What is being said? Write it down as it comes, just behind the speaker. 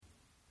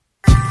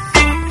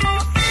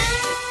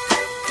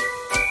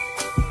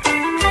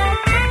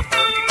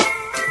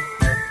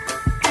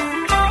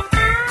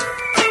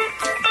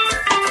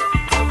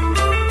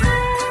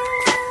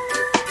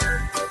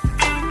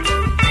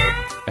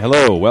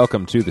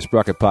welcome to the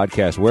Sprocket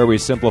Podcast, where we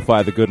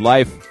simplify the good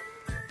life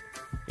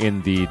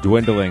in the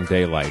dwindling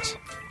daylight.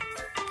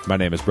 My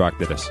name is Brock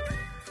Dittus.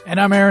 And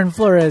I'm Aaron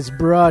Flores,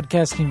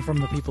 broadcasting from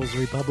the People's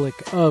Republic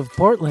of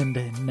Portland,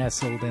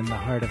 nestled in the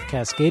heart of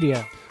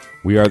Cascadia.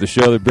 We are the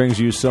show that brings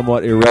you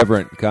somewhat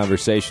irreverent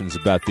conversations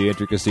about the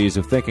intricacies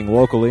of thinking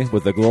locally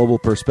with a global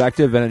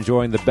perspective and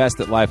enjoying the best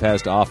that life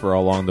has to offer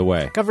along the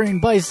way. Covering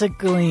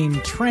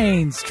bicycling,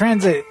 trains,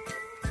 transit,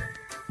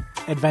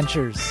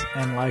 adventures,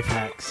 and life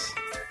hacks.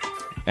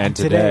 And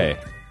today,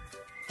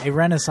 a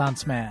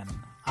Renaissance man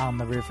on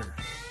the river.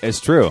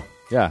 It's true.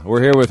 Yeah,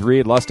 we're here with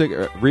Reid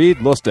Lustig. Reid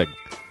Lustig.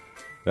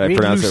 Did I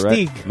pronounce it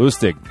right?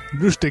 Lustig.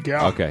 Lustig,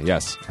 yeah. Okay,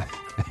 yes.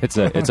 It's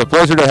a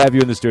pleasure to have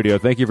you in the studio.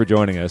 Thank you for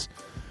joining us.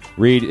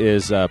 Reid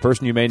is a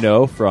person you may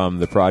know from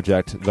the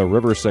project The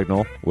River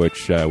Signal,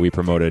 which we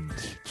promoted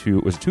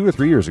was 2 or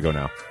 3 years ago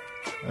now.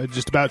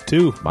 Just about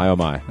 2. My oh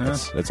my. Yeah.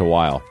 That's a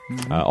while.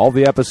 All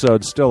the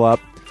episodes still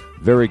up.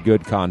 Very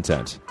good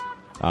content.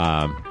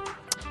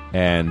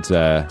 And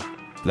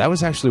that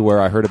was actually where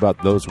I heard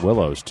about Those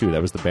Willows, too.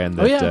 That was the band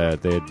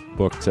that they had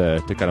booked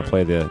to kind of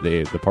play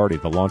the party,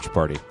 the launch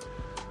party.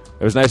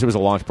 It was nice it was a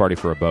launch party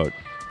for a boat,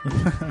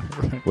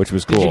 right. Which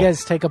was cool. Did you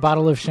guys take a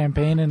bottle of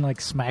champagne and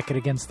smack it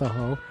against the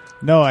hull?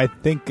 No, I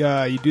think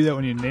you do that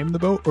when you name the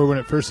boat or when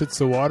it first hits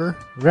the water.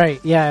 Right,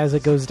 yeah, as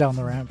it goes down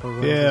the ramp.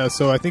 Or yeah,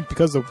 so I think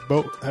because the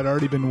boat had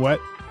already been wet,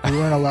 we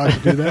weren't allowed to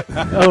do that.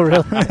 Oh,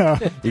 really? Yeah.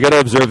 You got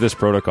to observe this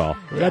protocol.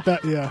 We got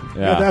that, yeah.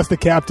 You got to ask the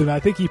captain. I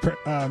think he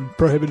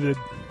prohibited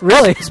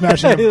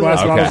smashing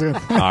glass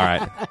bottles. All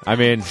right. I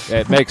mean,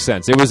 it makes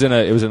sense. It was in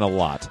a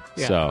lot,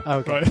 so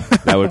okay.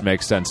 That would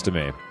make sense to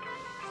me.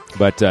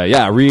 But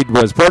Reid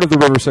was part of the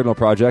River Signal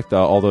project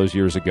all those 2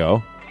 years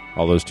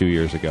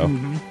ago,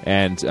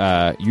 and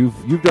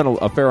you've done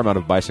a fair amount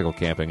of bicycle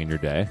camping in your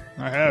day.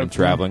 I have, and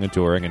traveling and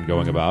touring and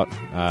going about,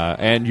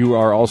 and you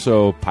are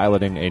also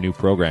piloting a new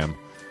program,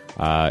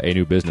 a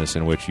new business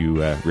in which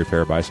you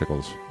repair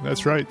bicycles.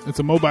 That's right. It's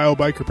a mobile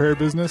bike repair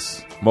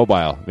business.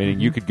 Mobile, meaning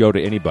you could go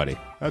to anybody.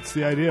 That's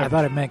the idea. I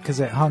thought it meant because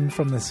it hung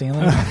from the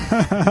ceiling.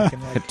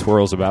 It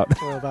twirls about.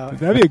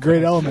 That'd be a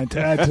great element to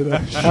add to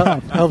the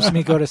shop. Helps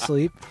me go to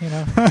sleep,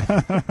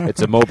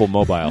 It's a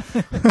mobile.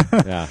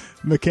 Yeah.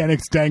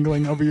 Mechanics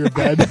dangling over your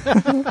bed.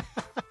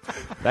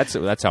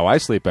 That's how I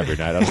sleep every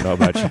night. I don't know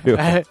about you.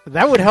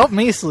 That would help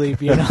me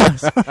sleep, We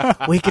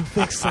can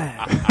fix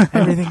that.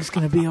 Everything's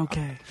going to be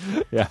okay.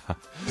 Yeah.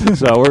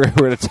 So we're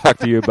going to talk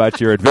to you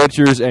about your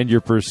adventures and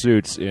your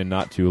pursuits in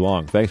not too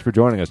long. Thanks for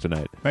joining us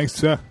tonight.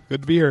 Thanks. Good to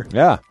be here.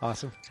 Yeah.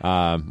 Awesome.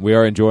 We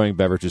are enjoying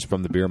beverages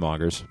from the Beer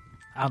Mongers.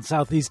 On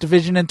Southeast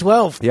Division and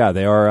 12th. Yeah,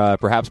 they are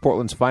perhaps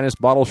Portland's finest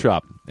bottle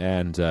shop.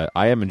 And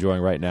I am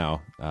enjoying right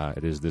now,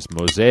 it is this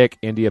Mosaic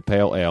India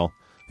Pale Ale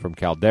from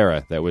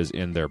Caldera that was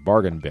in their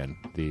bargain bin,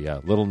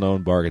 the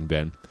little-known bargain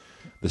bin.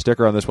 The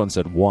sticker on this one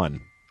said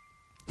 1.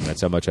 And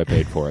that's how much I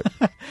paid for it.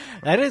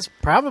 That is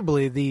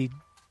probably the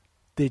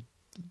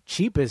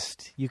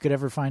cheapest you could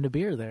ever find a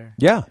beer there.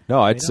 Yeah.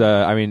 No, it's,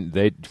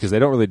 because they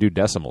don't really do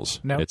decimals.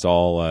 No. It's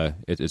all,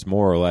 it's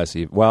more or less,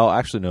 well,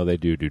 actually, no, they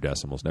do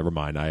decimals. Never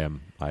mind. I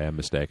am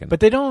mistaken. But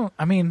they don't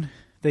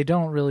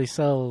really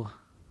sell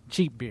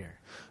cheap beer.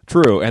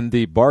 True, and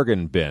the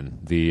bargain bin,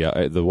 the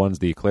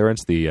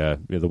clearance, the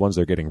ones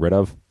they're getting rid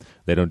of,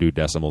 they don't do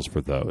decimals for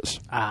those.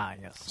 Ah,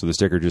 yes. So the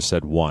sticker just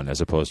said 1 as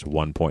opposed to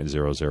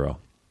 1.00.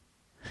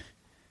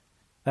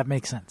 That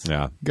makes sense.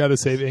 Yeah. Got to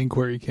save ink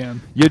where you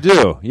can. You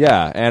do,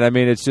 yeah. And I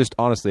mean, it's just,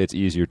 honestly, it's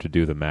easier to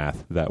do the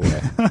math that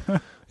way.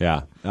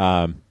 Yeah.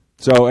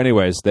 So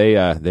anyways, they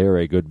are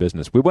a good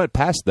business. We went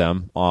past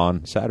them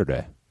on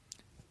Saturday.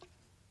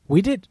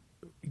 We did,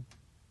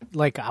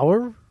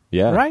 our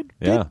ride?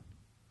 Yeah.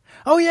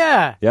 Oh,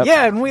 yeah. Yep.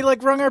 Yeah, and we,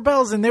 rung our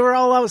bells, and they were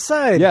all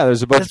outside. Yeah,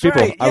 there's a bunch of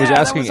people. Right. I was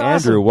asking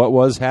Andrew awesome. what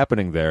was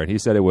happening there, and he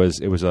said it was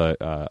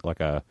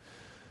a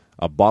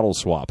bottle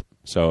swap.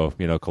 So,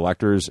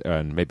 collectors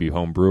and maybe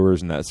home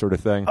brewers and that sort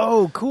of thing.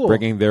 Oh, cool.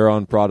 Bringing their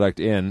own product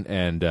in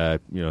and,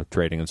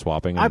 trading and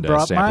swapping and I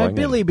brought sampling. my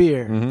Billy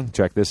beer.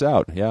 Check this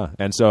out, yeah.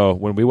 And so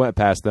when we went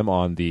past them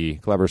on the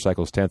Clever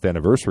Cycles 10th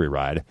anniversary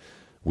ride,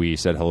 we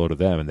said hello to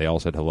them, and they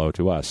all said hello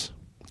to us.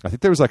 I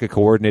think there was a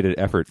coordinated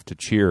effort to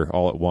cheer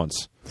all at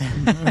once.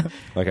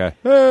 Like a,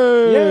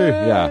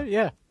 hey!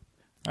 Yeah.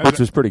 Which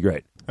was pretty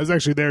great. I was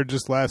actually there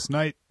just last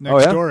night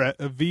next door at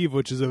Aviv,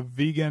 which is a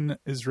vegan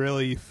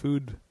Israeli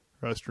food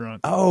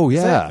restaurant. Oh,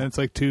 yeah. And it's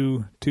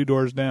two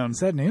doors down. Is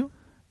that new?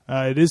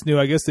 It is new.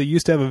 I guess they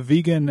used to have a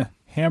vegan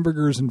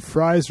hamburgers and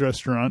fries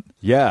restaurant.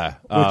 Yeah.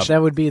 Which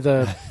that would be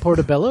the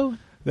Portobello?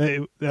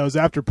 That was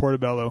after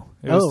Portobello.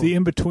 It was the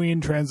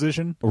in-between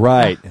transition.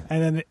 Right.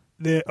 And then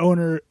the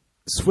owner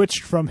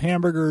switched from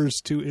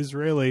hamburgers to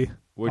Israeli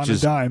which on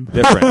is a dime.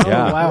 Different,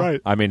 yeah. Oh, wow.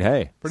 Right. I mean,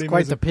 hey. It's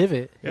quite the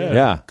pivot.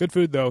 Yeah. Good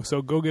food, though.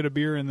 So go get a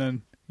beer and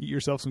then eat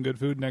yourself some good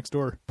food next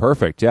door.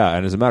 Perfect, yeah.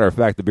 And as a matter of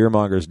fact, the Beer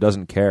Mongers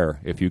doesn't care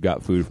if you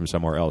got food from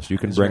somewhere else. You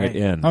can bring it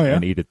in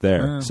and eat it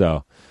there.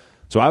 So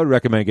I would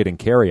recommend getting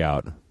carry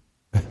out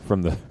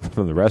from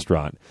the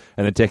restaurant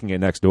and then taking it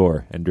next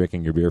door and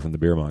drinking your beer from the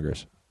Beer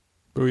Mongers.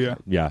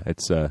 Booyah. Yeah,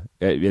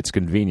 it's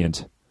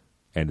convenient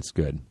and it's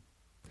good.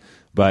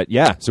 But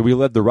yeah, so we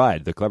led the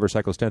ride, the Clever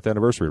Cycles 10th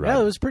anniversary ride. Yeah,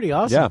 it was pretty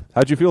awesome. Yeah,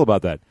 how'd you feel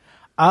about that?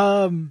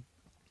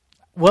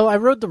 Well, I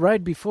rode the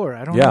ride before.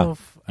 I don't know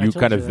if you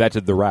kind of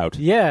vetted the route.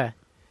 Yeah.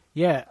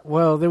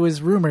 Well, there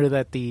was rumor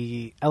that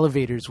the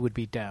elevators would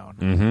be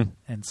down,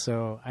 and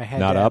so I had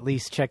to at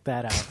least check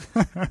that out.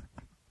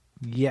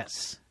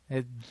 Yes,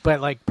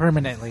 but like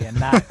permanently and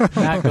not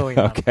going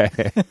up.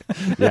 Okay.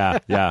 Yeah.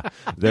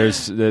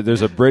 There's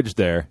a bridge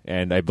there,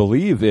 and I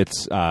believe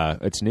it's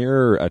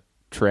near a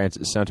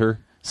transit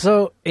center.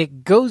 So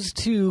it goes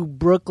to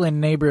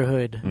Brooklyn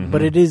neighborhood,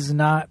 but it is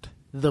not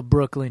the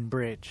Brooklyn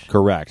Bridge.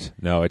 Correct.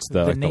 No, it's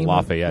the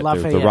Lafayette,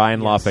 the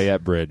Ryan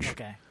Lafayette Bridge.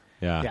 Okay.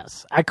 Yeah.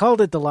 Yes. I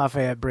called it the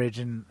Lafayette Bridge,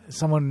 and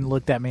someone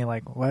looked at me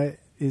like, what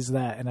is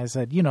that? And I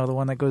said, the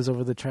one that goes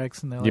over the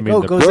tracks. And they're like, you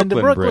mean the goes into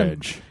Brooklyn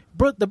Bridge.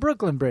 The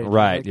Brooklyn Bridge.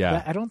 Right, like,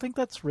 yeah. I don't think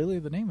that's really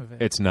the name of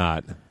it. It's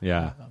not,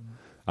 yeah.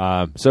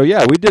 So,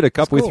 yeah, we did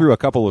cool. We threw a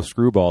couple of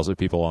screwballs at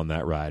people on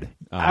that ride.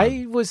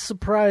 I was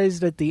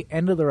surprised at the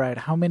end of the ride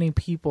how many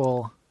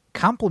people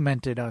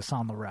complimented us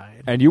on the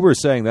ride. And you were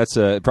saying that's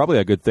probably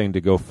a good thing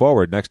to go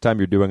forward. Next time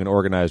you're doing an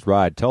organized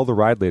ride, tell the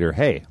ride leader,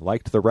 hey,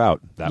 liked the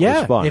route. That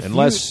was fun.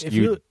 Unless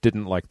you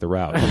didn't like the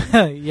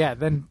route. Yeah,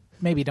 then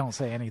maybe don't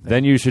say anything.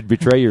 Then you should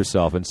betray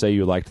yourself and say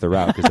you liked the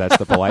route, because that's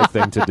the polite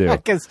thing to do.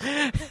 Because,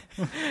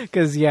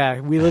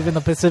 we live in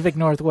the Pacific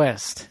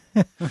Northwest.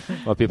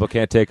 Well, people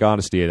can't take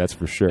honesty, that's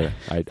for sure.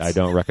 I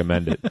don't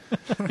recommend it.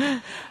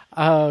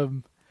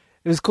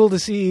 It was cool to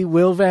see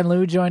Will Van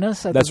Loo join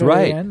us at the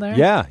very end there.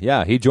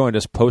 Yeah. He joined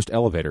us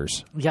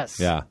post-elevators. Yes.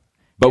 Yeah.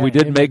 But we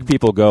did make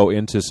people go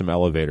into some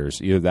elevators,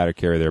 either that or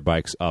carry their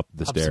bikes up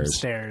the stairs.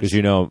 Because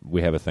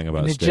we have a thing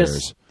about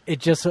stairs.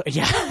 Did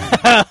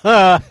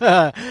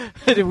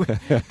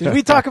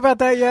we talk about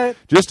that yet?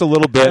 Just a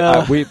little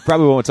bit. We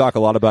probably won't talk a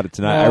lot about it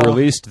tonight. No. I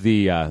released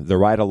the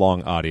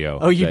ride-along audio.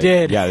 Oh, you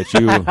did? Yeah, that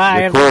you recorded.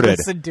 I haven't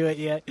listened to it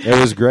yet. It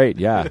was great,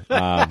 yeah.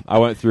 I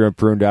went through and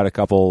pruned out a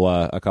couple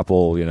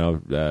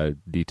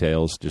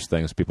details, just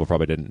things people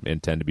probably didn't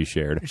intend to be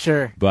shared.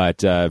 Sure.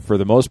 But for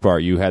the most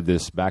part, you had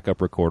this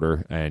backup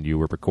recorder, and you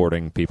were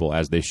recording people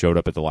as they showed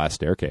up at the last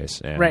staircase.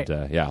 And,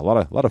 a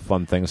lot of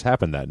fun things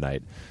happened that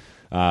night.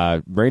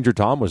 Ranger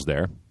Tom was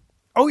there.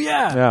 Oh,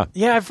 yeah.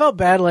 Yeah, I felt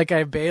bad like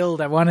I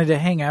bailed. I wanted to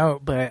hang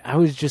out, but I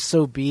was just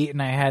so beat,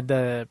 and I had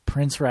the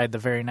Prince ride the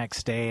very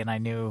next day, and I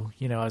knew,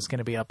 I was going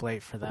to be up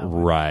late for that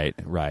one.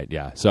 Right,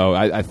 yeah. So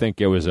I think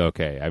it was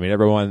okay. I mean,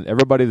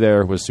 everybody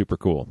there was super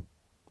cool.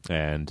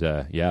 And,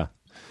 yeah.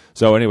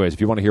 So anyways, if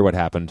you want to hear what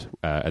happened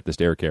at the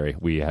stair carry,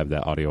 we have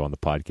that audio on the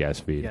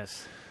podcast feed.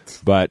 Yes.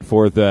 But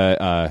for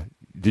the...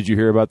 did you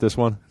hear about this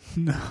one?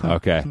 No.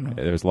 Okay. No.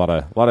 There was a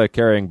lot of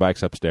carrying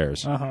bikes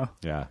upstairs. Uh-huh.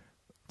 Yeah.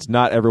 It's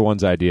not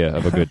everyone's idea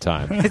of a good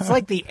time. It's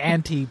like the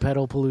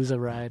anti-Pedal-Palooza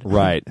ride.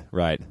 Right.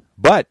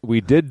 But we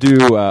did do,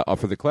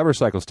 for the Clever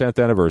Cycles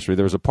 10th anniversary,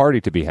 there was a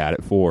party to be had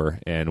at 4,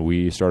 and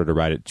we started a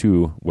ride at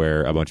 2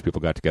 where a bunch of people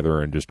got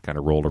together and just kind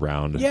of rolled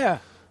around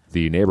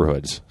the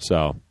neighborhoods.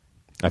 So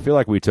I feel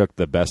like we took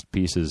the best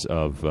pieces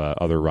of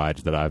other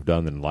rides that I've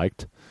done and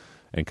liked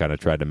and kind of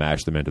tried to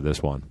mash them into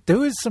this one. There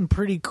was some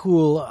pretty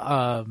cool,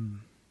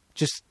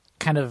 just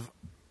kind of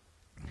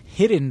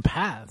hidden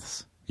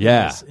paths.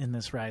 In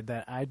this ride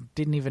that I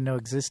didn't even know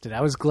existed.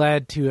 I was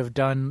glad to have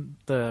done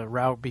the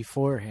route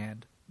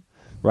beforehand.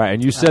 Right,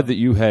 and you said that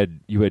you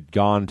had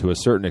gone to a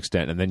certain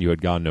extent, and then you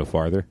had gone no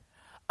farther.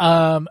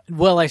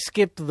 Well, I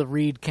skipped the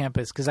Reid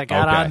campus because I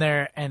got on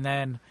there, and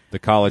then the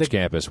college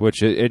campus,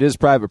 which it is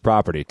private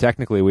property.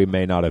 Technically, we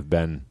may not have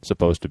been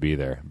supposed to be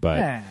there,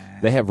 but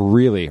they have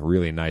really,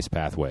 really nice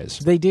pathways.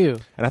 They do,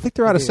 and I think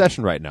they're out of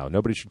session right now.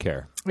 Nobody should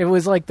care. It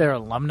was like their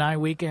alumni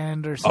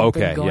weekend or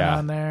something going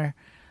on there.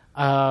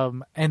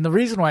 And the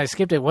reason why I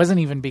skipped it wasn't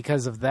even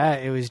because of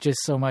that. It was just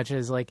so much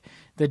as like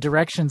the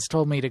directions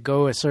told me to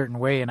go a certain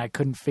way, and I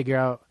couldn't figure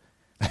out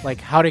like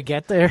how to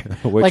get there.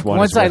 Like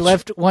once I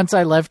left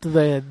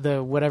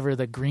the whatever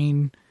the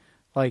green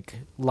like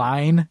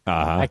line,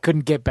 I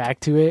couldn't get back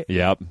to it.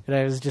 Yep. And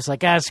I was just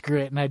like, screw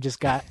it, and I just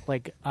got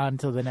like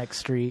onto the next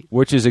street.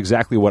 Which is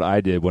exactly what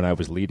I did when I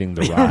was leading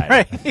the ride.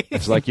 Right.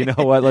 It's like, you know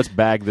what? Let's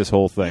bag this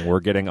whole thing.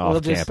 We're getting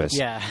off campus.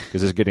 Yeah.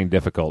 Because it's getting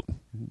difficult.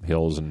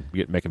 Hills and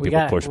making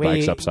people push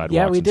bikes up sidewalks.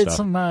 Yeah, we did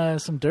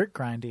and some dirt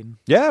grinding.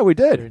 Yeah, we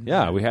did.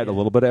 Yeah, we had a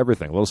little bit of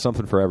everything. A little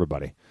something for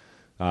everybody.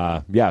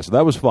 So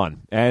that was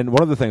fun. And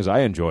one of the things I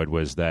enjoyed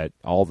was that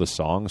all the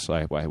songs,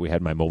 we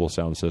had my mobile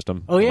sound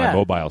system. Oh, yeah. My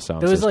mobile sound system.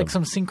 There was like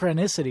some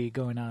synchronicity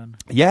going on.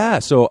 Yeah,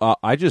 so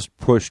I just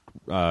pushed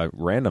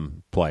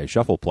random play,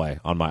 shuffle play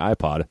on my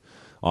iPod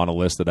on a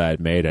list that I had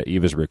made at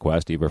Eva's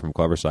request. Eva from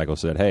Clever Cycle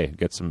said, hey,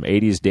 get some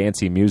 80s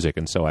dancey music.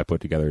 And so I put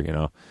together,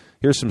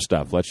 here's some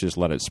stuff. Let's just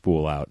let it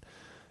spool out.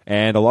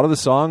 And a lot of the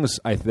songs,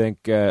 I think,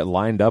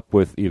 lined up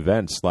with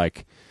events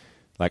like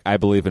I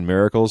Believe in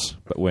Miracles,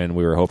 but when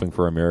we were hoping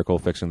for a miracle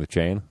fixing the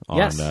chain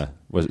on,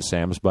 was it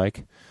Sam's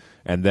bike?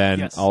 And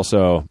then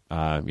also,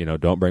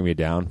 Don't Bring Me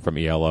Down from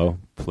ELO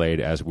played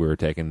as we were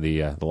taking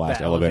the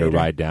last elevator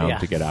ride down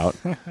to get out.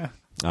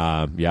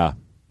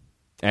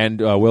 And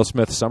Will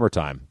Smith's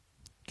 "Summertime"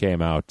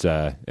 came out.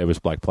 It was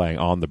like playing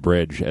on the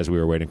bridge as we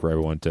were waiting for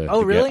everyone to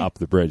really? get up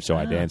the bridge. So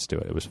I danced to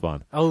it. It was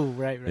fun. Oh,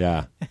 right.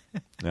 Yeah,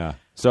 yeah.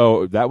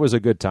 So that was a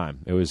good time.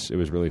 It was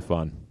really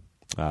fun.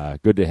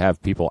 Good to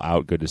have people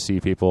out. Good to see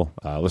people.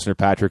 Listener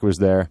Patrick was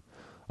there,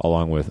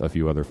 along with a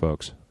few other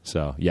folks.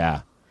 So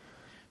yeah,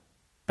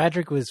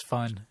 Patrick was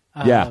fun.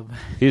 Yeah,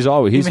 he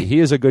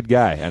is a good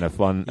guy and a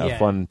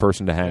fun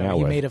person to hang out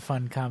with. He made a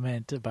fun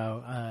comment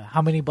about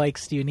how many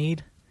bikes do you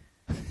need?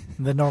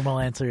 The normal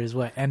answer is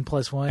what?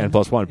 N+1?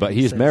 N+1, but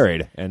he's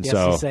married, and yes,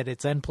 so he said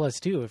it's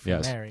N+2 if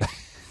you're married.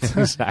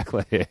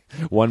 Exactly.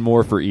 One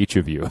more for each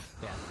of you.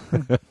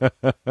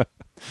 Yeah.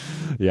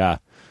 Yeah.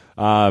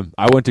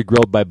 I went to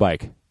Grilled by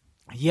Bike.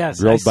 Yes,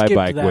 Grilled I skipped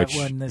by Bike, that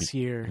one this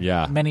year.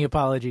 Yeah. Many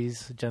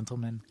apologies,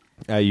 gentlemen.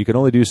 You can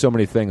only do so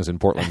many things in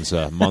Portland's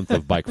month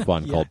of bike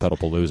fun called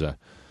Pedalpalooza.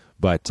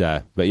 But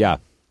yeah,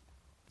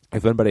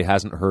 if anybody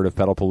hasn't heard of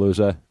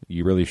Pedalpalooza,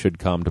 you really should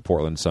come to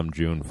Portland some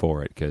June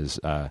for it because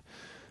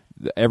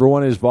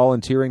everyone is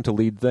volunteering to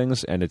lead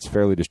things, and it's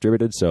fairly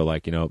distributed. So,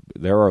 like,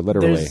 there are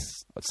literally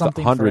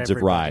hundreds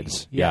of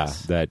rides.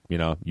 Yes. Yeah, that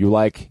you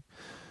like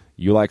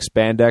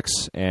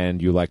spandex,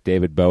 and you like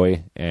David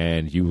Bowie,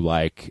 and you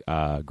like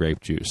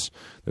grape juice.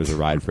 There's a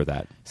ride for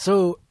that.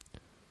 So.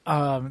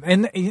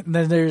 And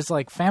then there's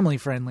like family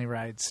friendly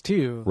rides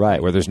too,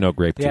 right? Where there's no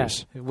grape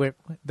juice.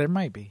 There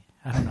might be.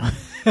 I don't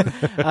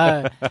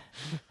know.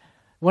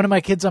 One of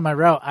my kids on my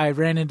route, I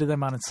ran into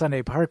them on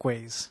Sunday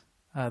Parkways.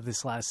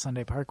 This last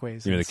Sunday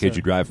Parkways. You know the kids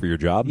you drive for your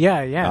job?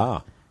 Yeah, yeah.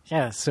 Ah.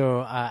 Yeah,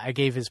 so I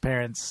gave his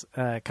parents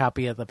a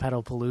copy of the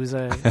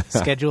Pedalpalooza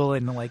schedule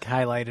and like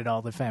highlighted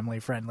all the family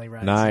friendly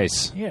rides.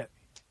 Nice. Yeah.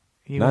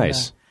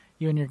 Nice.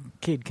 You and your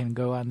kid can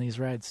go on these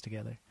rides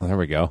together. Well, there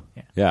we go.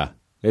 Yeah.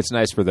 It's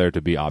nice for there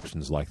to be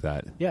options like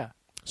that. Yeah.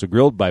 So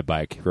Grilled by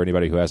Bike, for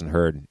anybody who hasn't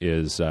heard,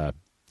 is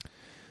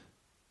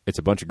it's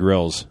a bunch of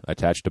grills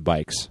attached to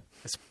bikes.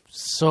 It's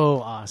so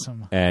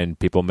awesome. And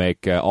people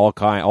make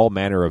all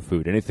manner of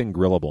food, anything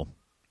grillable.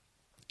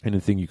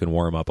 Anything you can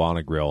warm up on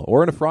a grill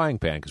or in a frying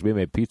pan, because we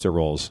made pizza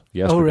rolls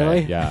yesterday. Oh,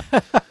 really?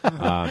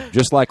 Yeah.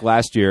 Just like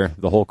last year,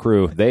 the whole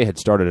crew, they had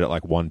started at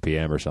like 1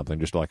 p.m. or something,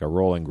 just like a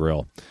rolling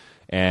grill.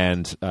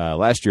 And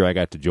last year I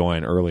got to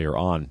join earlier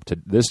on.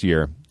 This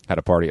year, had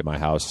a party at my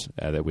house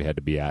that we had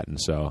to be at, and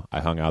so I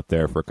hung out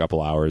there for a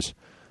couple hours.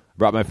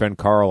 Brought my friend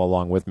Carl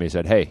along with me.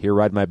 Said, "Hey, here,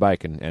 ride my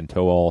bike and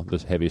tow all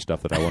this heavy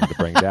stuff that I wanted to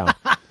bring down."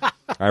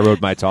 I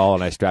rode my tall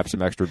and I strapped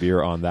some extra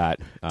beer on that.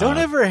 Don't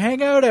ever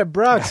hang out at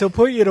Brock's; he'll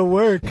put you to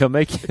work. He'll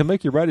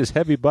make you ride his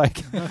heavy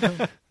bike.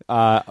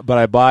 But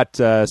I bought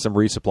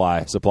some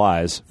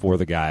supplies for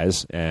the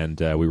guys, and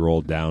we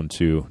rolled down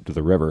to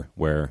the river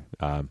where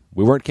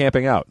we weren't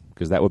camping out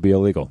because that would be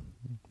illegal.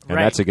 And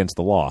that's against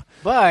the law.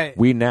 But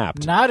we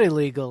napped. Not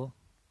illegal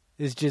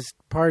is just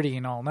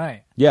partying all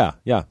night. Yeah,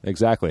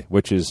 exactly.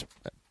 Which is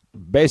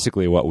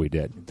basically what we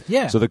did.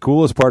 Yeah. So the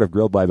coolest part of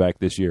Grilled by Bike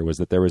this year was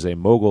that there was a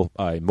mobile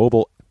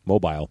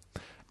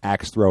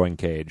axe throwing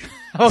cage.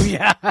 Oh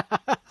yeah.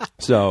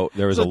 So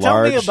there was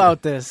tell me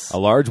about this. A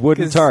large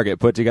wooden target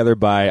put together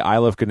by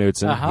Eilif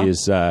Knudsen.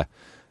 Uh-huh.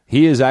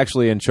 He is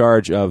actually in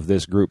charge of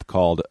this group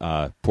called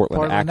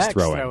Portland Axe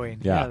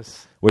Throwing. Yeah.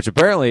 Yes. Which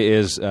apparently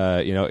is,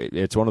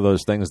 it's one of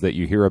those things that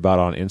you hear about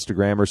on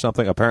Instagram or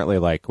something. Apparently,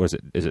 like,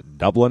 is it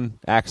Dublin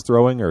axe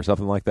throwing or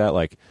something like that?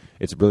 Like,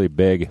 it's really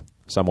big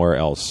somewhere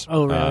else.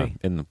 Oh, really?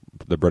 In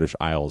the British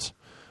Isles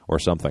or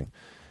something.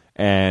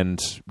 And,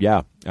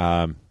 yeah,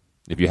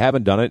 if you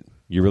haven't done it,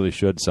 you really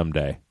should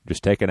someday.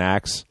 Just take an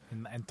axe.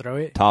 And throw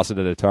it? Toss it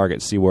at a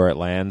target, see where it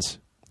lands.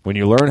 When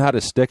you learn how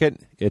to stick it,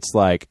 it's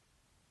like,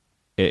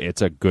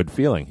 it's a good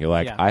feeling. You're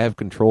like, I have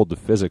controlled the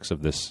physics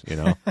of this,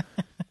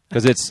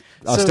 Because it's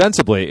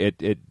ostensibly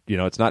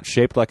it's not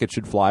shaped like it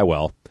should fly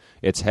well.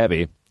 It's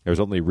heavy.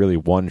 There's only really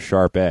one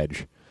sharp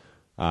edge.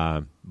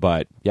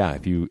 But yeah,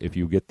 if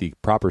you get the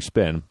proper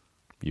spin,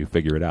 you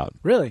figure it out.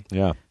 Really?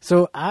 Yeah.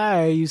 So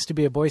I used to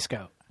be a Boy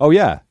Scout. Oh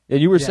yeah,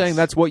 and you were saying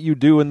that's what you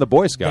do in the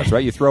Boy Scouts,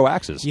 right? You throw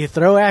axes. You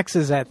throw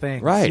axes at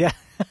things, right? Yeah.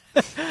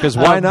 Because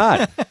why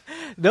not?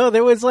 No,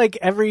 there was like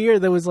every year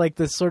there was like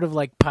this sort of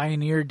like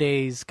Pioneer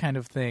Days kind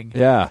of thing.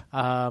 Yeah.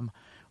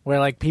 Where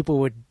like people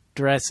would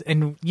dress,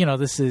 and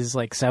this is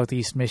like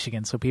Southeast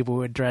Michigan, so people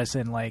would dress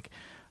in like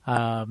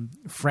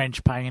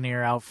French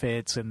pioneer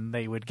outfits, and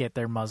they would get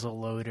their muzzle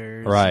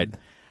loaders, right?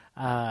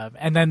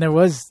 And then there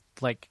was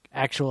like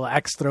actual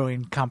axe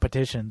throwing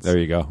competitions. There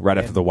you go. Right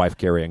after the wife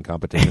carrying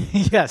competition.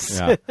 Yes.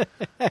 Yeah.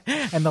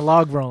 And the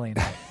log rolling.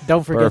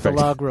 Don't forget the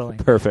log rolling.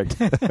 Perfect.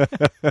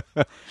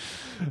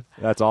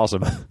 That's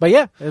awesome. But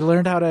yeah, I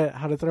learned how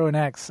to throw an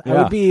axe. Yeah.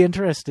 I would be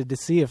interested to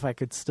see if I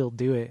could still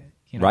do it.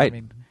 Right. I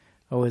mean,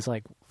 I was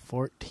like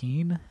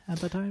 14 at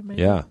the time,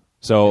 maybe. Yeah.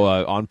 So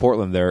on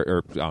Portland there is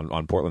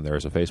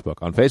a Facebook.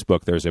 On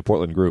Facebook there's a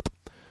Portland group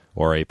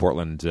or a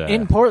Portland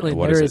in Portland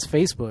there is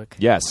Facebook.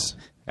 Yes.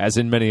 As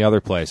in many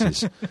other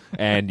places.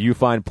 And you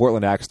find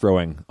Portland Axe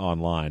Throwing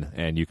online,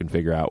 and you can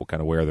figure out kind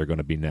of where they're going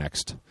to be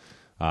next.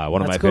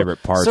 One of my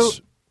favorite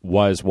parts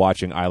was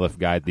watching Eilif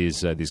guide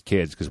these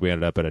kids, because we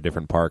ended up at a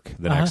different park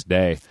the next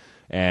day.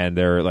 And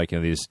they're like,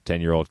 these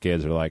 10-year-old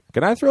kids are like,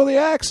 "Can I throw the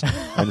axe?"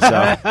 And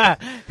so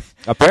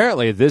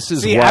apparently this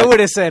is what I would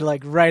have said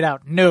like right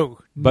out, no,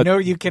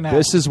 you cannot.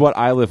 This is what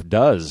Iliff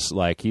does.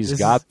 Like he's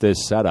got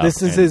this set up.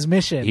 This is his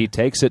mission. He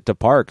takes it to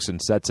parks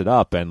and sets it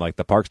up, and like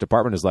the parks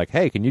department is like,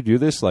 "Hey, can you do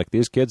this? Like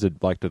these kids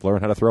would like to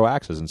learn how to throw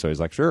axes." And so he's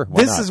like, "Sure,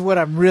 why this not?" is what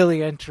I'm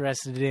really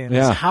interested in.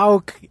 Yeah. Is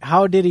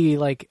how did he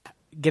like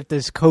get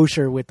this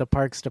kosher with the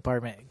parks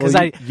department? Because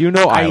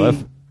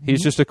Iliff.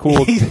 He's just a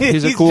cool.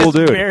 He's a cool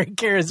dude. Very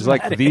charismatic. He's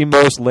like the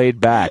most laid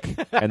back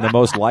and the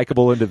most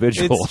likable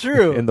individual. It's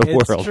true. In the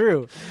world. It's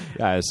true.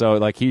 Yeah. So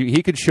like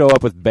he could show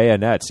up with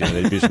bayonets.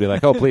 They'd just be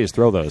like, "Oh, please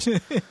throw those."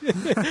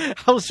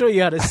 I'll show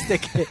you how to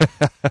stick it.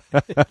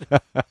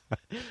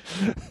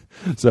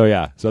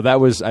 So that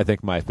was, I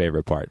think, my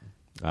favorite part.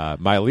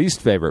 My least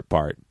favorite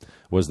part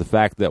was the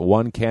fact that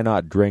one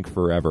cannot drink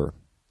forever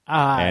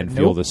and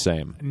feel the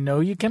same. No,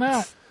 you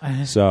cannot.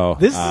 So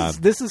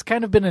this has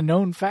kind of been a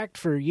known fact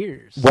for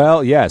years.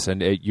 Well, yes,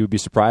 and you'd be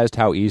surprised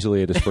how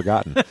easily it is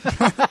forgotten.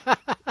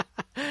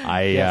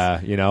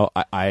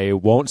 I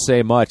won't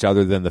say much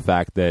other than the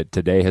fact that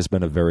today has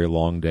been a very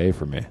long day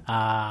for me.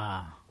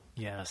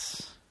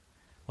 Yes.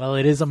 Well,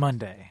 it is a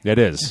Monday. It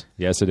is.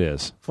 Yes, it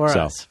is. For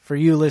us. For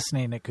you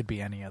listening, it could be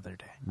any other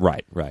day.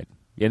 Right.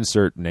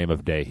 Insert name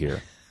of day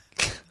here.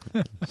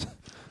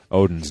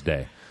 Odin's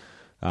Day.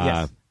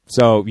 Yes.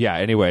 So, yeah,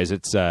 anyways,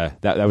 it's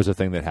that was the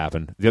thing that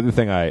happened. The other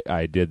thing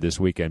I did this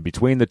weekend,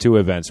 between the two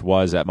events,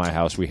 was at my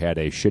house we had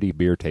a shitty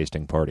beer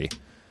tasting party.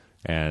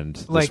 And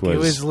it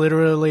was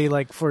literally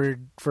like for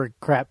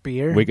crap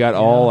beer. We got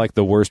all like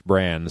the worst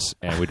brands,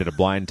 and we did a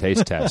blind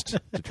taste test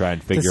to try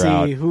and figure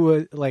out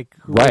who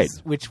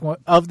was, which one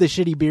of the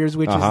shitty beers,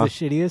 which is the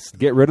shittiest.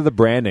 Get rid of the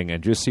branding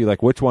and just see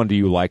like which one do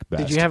you like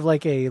best. Did you have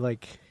like a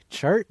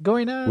chart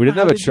going on? We didn't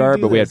have a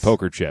chart, but we had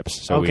poker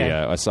chips. So we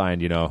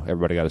assigned,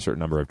 everybody got a certain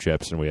number of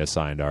chips, and we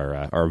assigned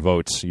our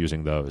votes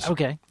using those.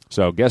 Okay.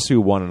 So guess who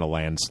won in a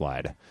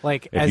landslide?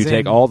 Like, if you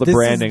take all the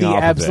branding off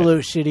of it. This is the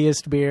absolute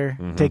shittiest beer.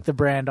 Mm-hmm. Take the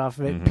brand off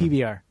of it. Mm-hmm.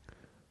 PBR.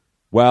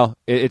 Well,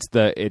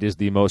 it is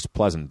the most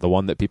pleasant, the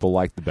one that people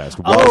like the best.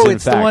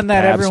 It's the one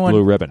that everyone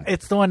Blue Ribbon.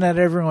 It's the one that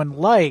everyone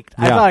liked.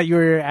 Yeah. I thought you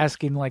were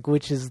asking like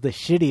which is the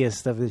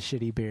shittiest of the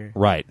shitty beer.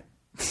 Right.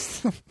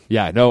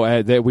 Yeah,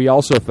 no. We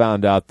also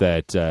found out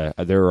that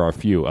there are a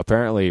few.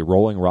 Apparently,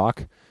 Rolling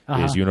Rock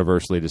is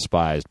universally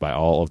despised by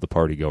all of the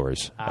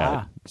partygoers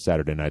at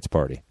Saturday night's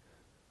party.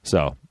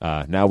 So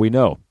now we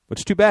know. Which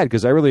is too bad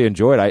because I really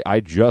enjoyed it. I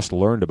just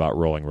learned about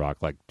Rolling Rock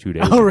like 2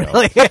 days ago. Oh,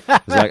 really? I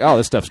was like,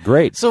 this stuff's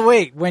great. So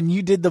wait, when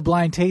you did the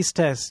blind taste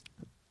test,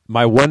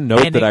 my one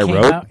note that I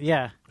wrote,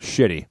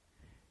 shitty.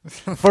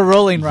 For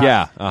Rolling Rock.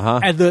 Yeah,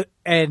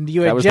 And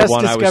you had just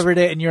discovered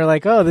it, and you're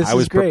like, "Oh, this is great." I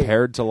was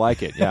prepared to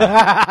like it.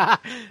 Yeah,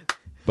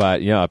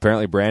 but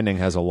apparently branding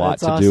has a lot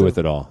to do with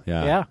it all.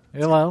 Yeah,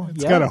 Well,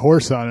 it's got a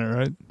horse on it,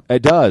 right?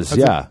 It does.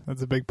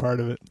 That's a big part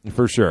of it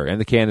for sure. And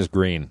the can is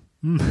green.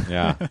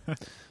 Yeah,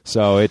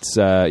 so it's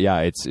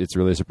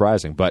really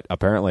surprising. But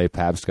apparently,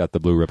 Pabst got the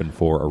blue ribbon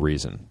for a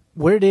reason.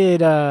 Where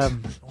did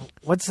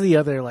what's the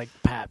other like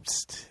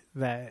Pabst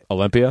that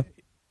Olympia?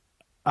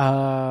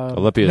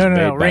 Olympia is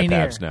made by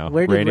Pabst now.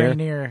 Where did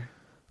Rainier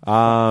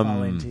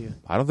fall into?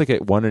 I don't think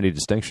it won any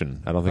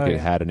distinction. I don't think it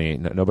had any.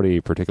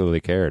 Nobody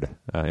particularly cared.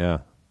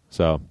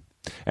 So,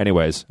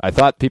 anyways, I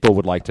thought people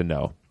would like to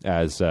know,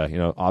 as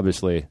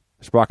obviously,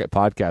 Sprocket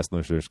podcast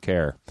listeners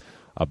care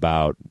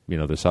about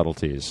the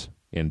subtleties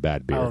in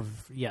bad beer.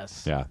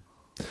 Yes. Yeah.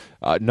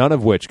 None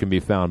of which can be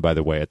found, by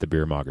the way, at the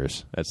Beer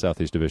Moggers at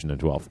Southeast Division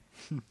and 12th.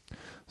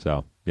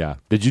 So, yeah.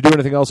 Did you do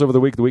anything else over the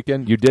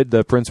weekend? You did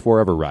the Prince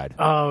Forever ride.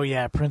 Oh,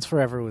 yeah. Prince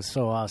Forever was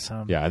so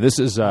awesome. Yeah, and this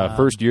is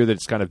first year that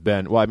it's kind of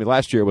been... Well, I mean,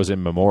 last year it was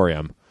in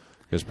memoriam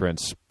because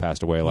Prince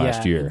passed away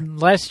last year.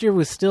 Last year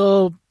was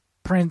still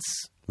Prince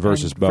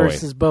versus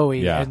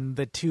Bowie. Yeah. And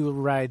the two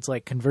rides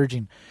like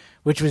converging,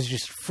 which was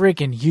just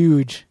freaking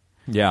huge.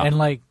 Yeah. And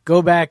like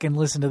go back and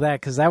listen to that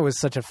because that was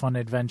such a fun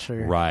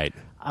adventure. Right.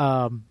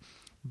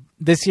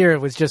 This year it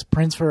was just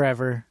Prince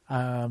Forever.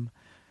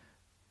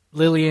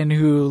 Lillian,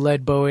 who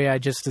led Bowie, I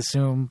just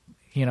assume,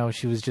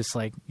 she was just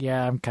like,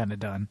 yeah, I'm kind of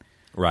done.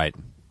 Right.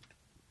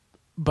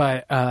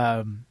 But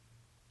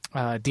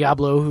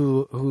Diablo,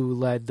 who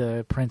led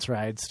the Prince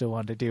ride, still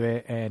wanted to do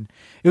it, and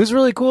it was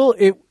really cool.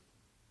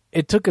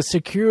 It took a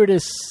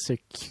circuitous. It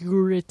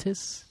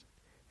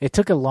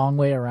took a long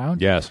way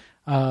around. Yes.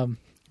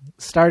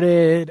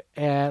 Started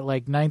at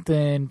like 9th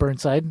and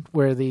Burnside,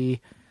 where the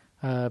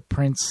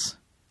Prince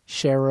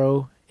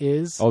Shero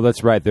is. Oh,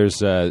 that's right. There's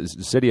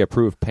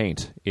city-approved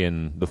paint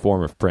in the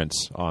form of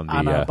Prince on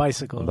the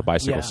bicycle. On the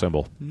bicycle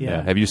symbol.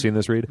 Yeah. Have you seen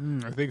this, Reid?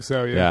 I think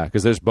so. Yeah. Yeah,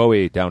 because there's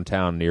Bowie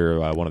downtown near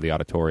one of the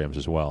auditoriums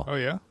as well. Oh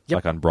yeah.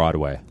 Like on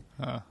Broadway.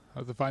 I'll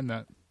have to find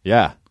that.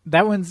 Yeah.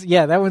 That one's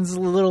a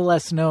little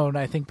less known,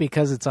 I think,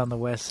 because it's on the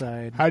west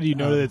side. How do you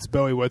know that it's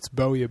Bowie? What's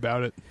Bowie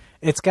about it?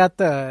 It's got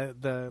the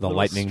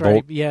lightning stripe.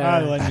 bolt. Yeah.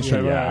 The lightning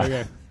stripe. Yeah.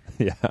 Okay.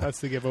 Yeah, that's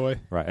the giveaway.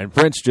 Right, and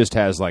Prince just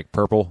has like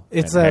purple.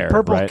 It's and a hair,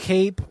 purple right?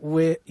 cape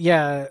with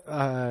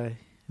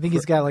I think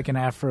he's got like an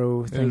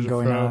afro thing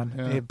going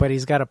on, but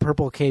he's got a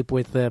purple cape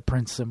with the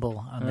Prince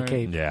symbol on the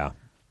cape. Yeah.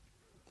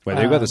 Wait,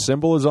 they've got the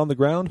symbol is on the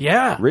ground?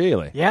 Yeah.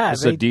 Really? Yeah.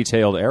 It's a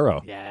detailed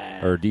arrow.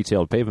 Yeah. Or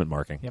detailed pavement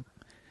marking. Yep.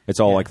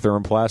 It's all like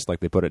thermoplast, like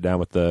they put it down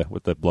with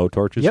the blow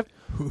torches? Yep.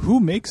 Who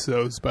makes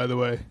those, by the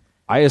way?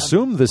 I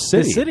assume the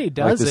city. The city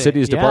does like the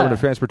city's Department of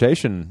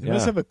Transportation. They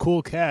must have a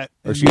cool cat.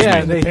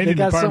 They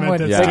got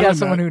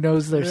someone who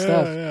knows their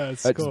stuff. Yeah,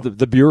 it's cool.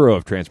 the Bureau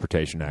of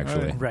Transportation,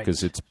 actually, Right.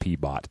 because it's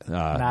PBOT.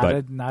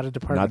 Not a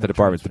department. Not the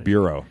department, the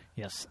Bureau.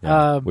 Yes.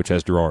 Which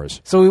has drawers.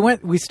 So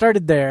we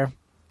started there,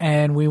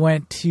 and we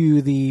went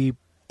to the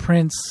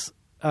Prince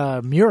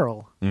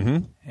mural.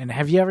 Mm-hmm. And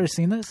have you ever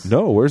seen this?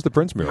 No, where's the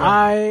Prince mural?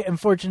 I am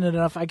fortunate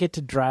enough, I get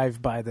to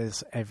drive by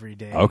this every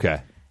day.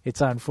 Okay. It's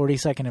on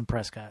 42nd and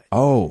Prescott.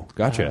 Oh,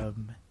 gotcha.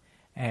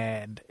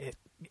 And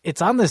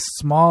it's on this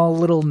small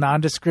little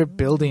nondescript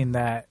building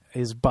that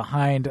is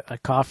behind a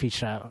coffee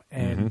shop.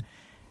 And,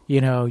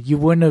 you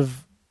wouldn't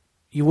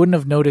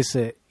have noticed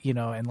it,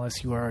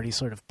 unless you were already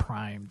sort of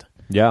primed.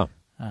 Yeah.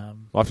 I'll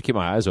have to keep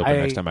my eyes open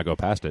next time I go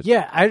past it.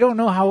 Yeah, I don't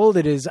know how old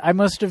it is. I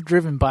must have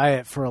driven by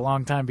it for a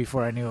long time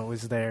before I knew it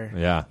was there.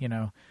 Yeah.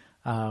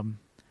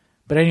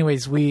 But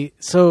anyways, we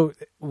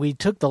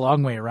took the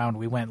long way around.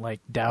 We went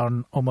like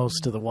down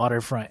almost to the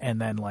waterfront and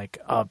then like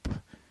up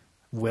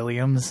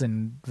Williams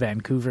and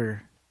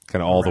Vancouver.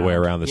 Kind of all the way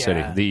around the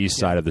city, the east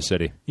side of the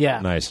city. Yeah.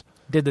 Nice.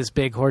 Did this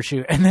big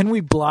horseshoe. And then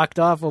we blocked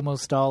off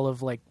almost all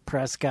of like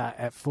Prescott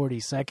at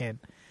 42nd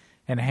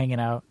and hanging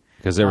out.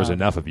 Because there was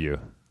enough of you.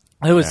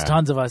 There was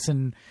tons of us,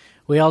 and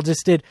we all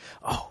just did.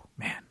 Oh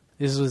man,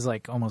 this was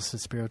like almost a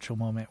spiritual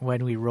moment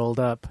when we rolled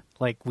up.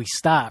 Like we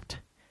stopped,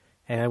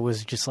 and it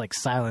was just like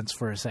silence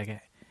for a second.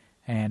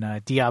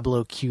 And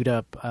Diablo queued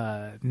up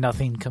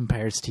 "Nothing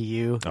Compares to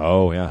You."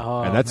 Oh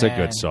yeah, and that's man. a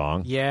good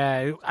song.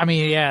 Yeah, I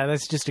mean,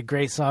 that's just a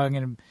great song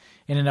in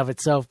and of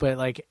itself. But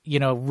like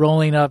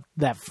rolling up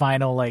that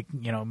final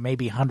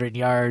maybe 100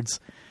 yards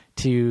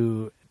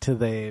to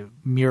the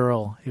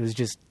mural, it was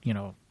just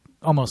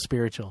almost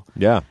spiritual.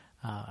 Yeah.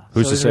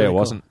 Who's to say it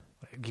wasn't?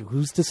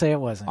 Who's to say it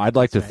wasn't? I'd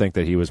like to think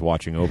that he was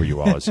watching over you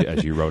all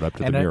as you rode up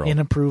to the mural. In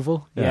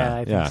approval. Yeah,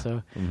 I think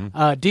so.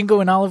 Mm-hmm. Dingo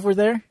and Olive were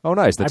there. Oh,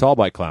 nice. The tall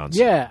bike clowns.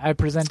 Yeah, I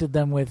presented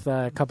them with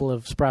a couple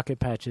of sprocket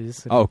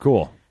patches. Oh,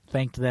 cool.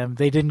 Thanked them.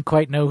 They didn't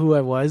quite know who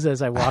I was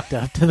as I walked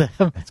up to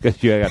them. It's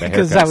because you got a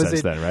haircut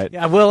since then, right?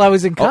 Yeah, well, I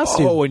was in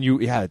costume. Oh, and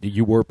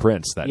you were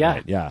Prince that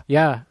night. Yeah.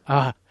 Yeah.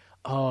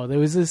 There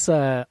was this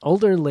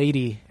older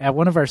lady at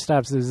one of our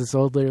stops. There was this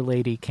older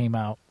lady came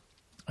out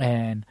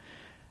and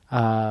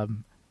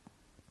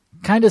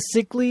kind of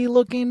sickly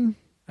looking,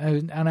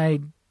 and I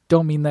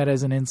don't mean that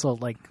as an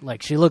insult. Like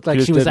she looked like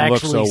she was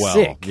actually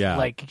sick. Yeah.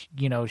 Like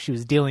she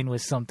was dealing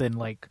with something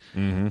like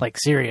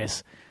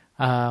serious.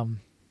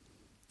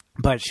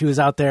 But she was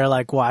out there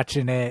like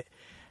watching it,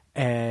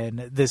 and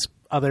this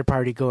other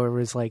party goer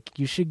was like,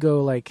 "You should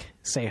go like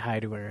say hi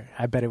to her.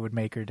 I bet it would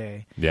make her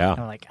day." Yeah. And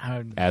I'm like,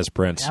 as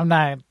Prince, I'm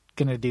not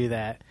gonna do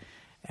that.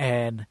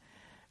 And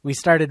we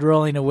started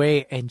rolling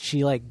away, and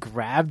she like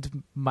grabbed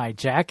my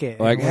jacket.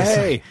 Like,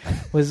 hey,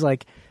 was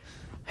like,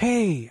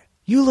 hey,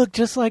 you look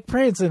just like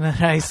Prince. And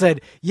then I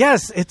said,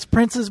 yes, it's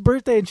Prince's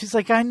birthday. And she's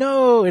like, I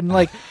know. And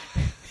like,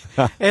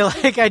 and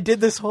like I did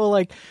this whole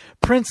like,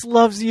 Prince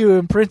loves you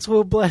and Prince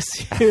will bless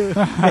you.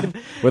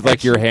 With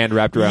like your hand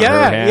wrapped around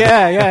her hand.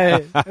 Yeah.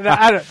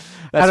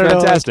 That's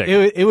fantastic.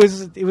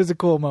 It was a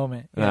cool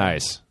moment.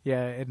 Nice.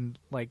 Yeah. And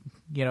like,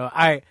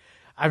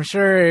 I'm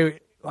sure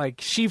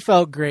like she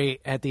felt great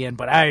at the end,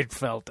 but I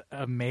felt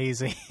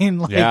amazing.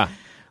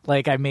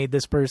 Like I made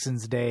this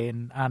person's day,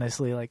 and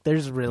honestly, like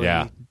there's really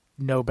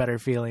no better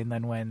feeling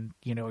than when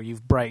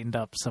you've brightened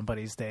up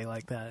somebody's day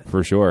like that.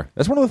 For sure,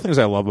 that's one of the things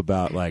I love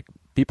about like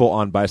people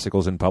on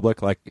bicycles in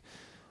public. Like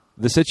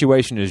the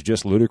situation is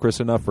just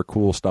ludicrous enough for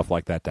cool stuff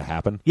like that to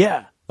happen.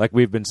 Yeah, like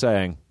we've been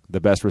saying, the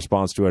best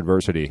response to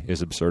adversity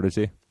is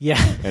absurdity.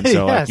 Yeah, and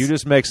so like you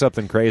just make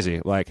something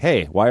crazy, like,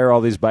 hey, why are all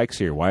these bikes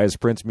here? Why is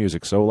Prince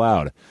music so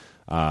loud?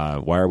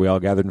 Why are we all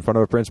gathered in front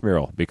of a Prince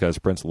mural? Because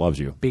Prince loves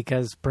you.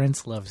 Because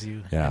Prince loves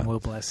you and will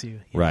bless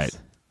you. Yes. Right.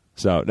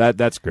 So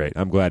that's great.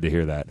 I'm glad to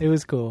hear that. It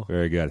was cool.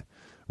 Very good.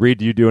 Reid,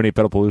 do you do any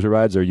Pedalpalooza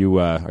rides? Are you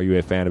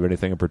a fan of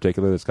anything in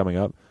particular that's coming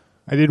up?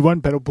 I did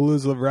one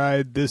Pedalpalooza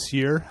ride this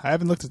year. I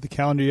haven't looked at the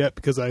calendar yet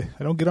because I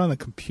don't get on the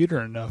computer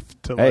enough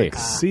to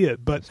see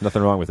it. But there's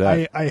nothing wrong with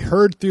that. I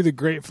heard through the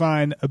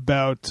grapevine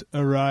about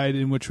a ride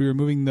in which we were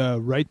moving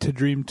the Right to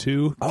Dream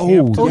 2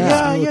 camp to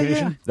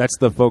location. That's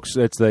the folks.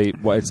 It's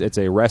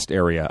a rest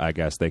area, I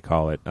guess they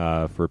call it,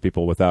 for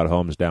people without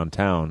homes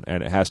downtown,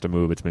 and it has to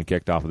move. It's been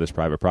kicked off of this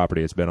private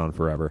property. It's been on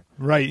forever.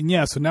 Right,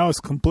 and so now it's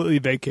completely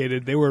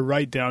vacated. They were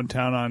right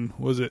downtown on,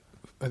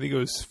 I think it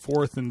was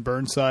 4th and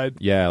Burnside.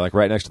 Yeah, like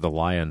right next to the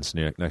Lions,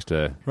 next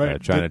to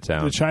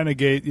Chinatown. The China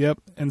Gate, yep.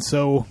 And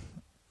so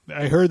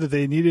I heard that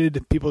they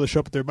needed people to show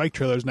up with their bike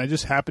trailers, and I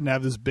just happened to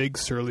have this big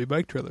surly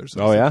bike trailer.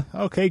 So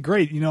okay,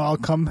 great. I'll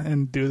come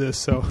and do this.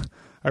 So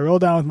I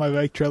rolled down with my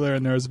bike trailer,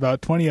 and there was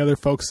about 20 other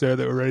folks there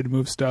that were ready to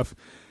move stuff.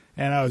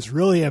 And I was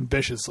really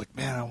ambitious, like,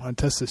 man, I want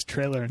to test this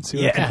trailer and see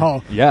what it can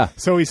haul. Yeah.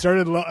 So we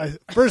started,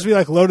 first we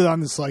loaded on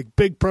this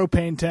big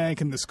propane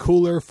tank and this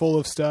cooler full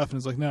of stuff. And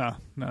it's like, no,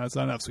 it's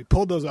not enough. So we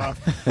pulled those off.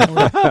 And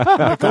we're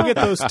like, go get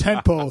those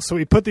tent poles. So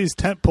we put these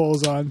tent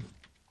poles on.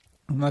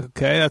 I'm like,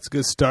 okay, that's a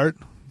good start.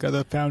 Got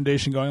the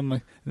foundation going. I'm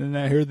like, and then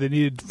I heard they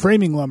needed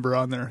framing lumber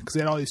on there because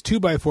they had all these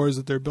 2x4s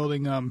that they're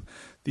building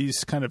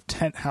these kind of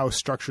tent house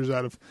structures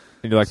out of.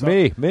 And you're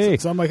like, me.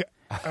 So I'm like,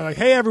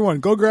 hey, everyone,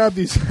 go grab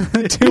these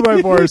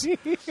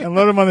 2x4s and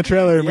load them on the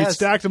trailer. And we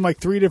stacked them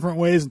 3 different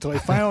ways until I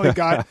finally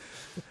got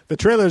the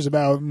trailer's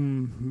about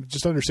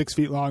just under 6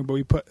 feet long, but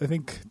we put, I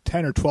think,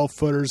 10 or 12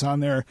 footers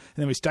on there. And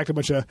then we stacked a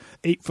bunch of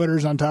 8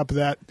 footers on top of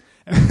that.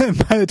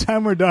 And by the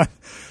time we're done,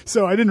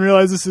 so I didn't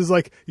realize this is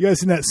you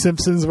guys seen that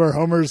Simpsons where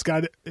Homer's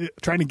got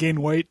trying to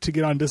gain weight to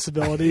get on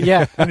disability?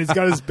 Yeah. And he's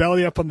got his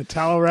belly up on the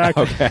towel rack.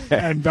 Okay.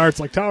 And Bart's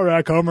like, towel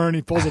rack, Homer, and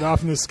he pulls it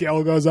off and the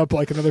scale goes up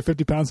another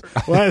 50 pounds.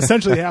 Well, that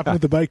essentially happened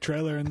with the bike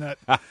trailer in that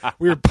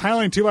we were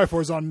piling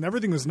 2x4s on and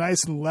everything was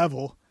nice and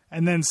level.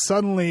 And then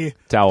suddenly...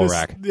 Towel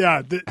rack.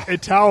 Yeah,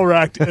 it towel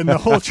racked and the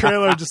whole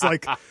trailer just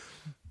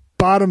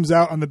bottoms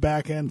out on the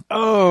back end.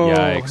 Oh.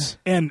 Yikes.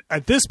 And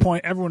at this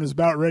point, everyone is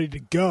about ready to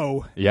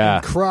go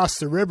and cross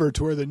the river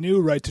to where the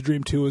new Right to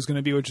Dream 2 is going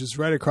to be, which is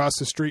right across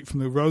the street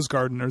from the Rose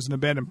Garden. There's an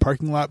abandoned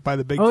parking lot by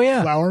the big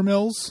flour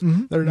mills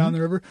that are down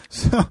the river.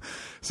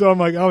 So I'm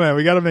like, oh, man,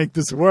 we got to make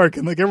this work.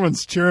 And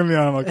everyone's cheering me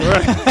on. I'm like, all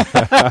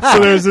right. So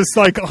there's this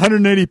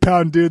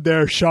 180-pound dude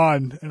there,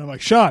 Sean. And I'm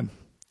like, Sean,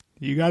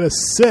 you got to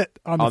sit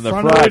on the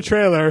front of the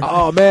trailer.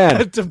 Oh,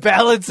 man. to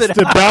balance it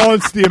to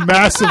balance the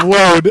massive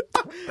load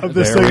of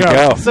this thing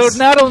out. So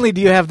not only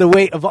do you have the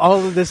weight of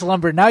all of this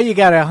lumber, now you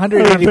got a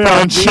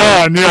 180-pound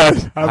Sean,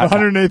 yeah. I have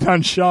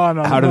 180-pound Sean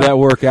on. How did that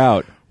work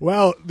out?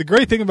 Well, the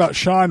great thing about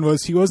Sean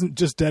was he wasn't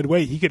just dead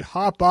weight. He could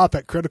hop off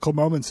at critical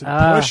moments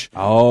and push.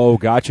 Oh,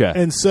 gotcha.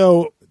 And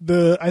so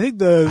I think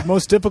the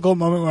most difficult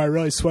moment where I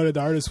really sweated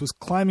the hardest was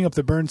climbing up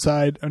the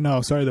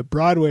the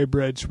Broadway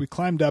Bridge. We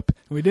climbed up,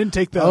 and we didn't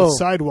take the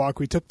sidewalk.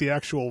 We took the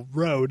actual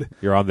road.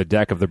 You're on the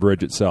deck of the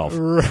bridge itself.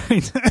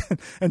 Right.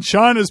 And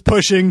Sean is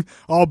pushing,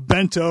 all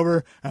bent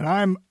over,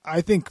 and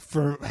I think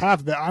for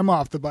half of it, I'm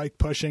off the bike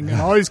pushing, and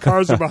all these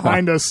cars are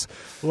behind us,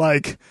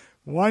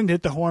 wanting to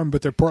hit the horn,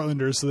 but they're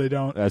Portlanders, so they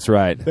don't. That's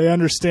right. They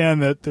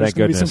understand that there's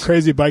going to be some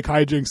crazy bike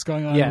hijinks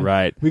going on. Yeah.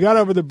 Right. We got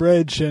over the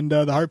bridge, and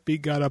the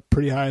heartbeat got up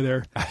pretty high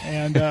there.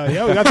 And, we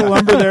got the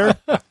lumber there.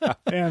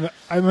 And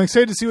I'm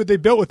excited to see what they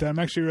built with that. I'm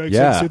actually really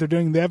excited to see what they're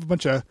doing. They have a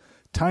bunch of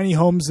tiny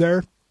homes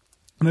there.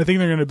 And I think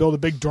they're going to build a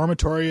big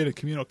dormitory and a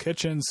communal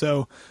kitchen.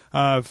 So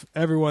if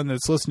everyone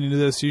that's listening to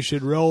this, you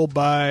should roll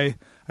by,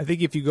 I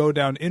think if you go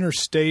down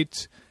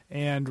Interstate,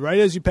 and right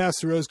as you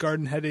pass the Rose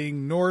Garden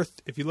heading north,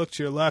 if you look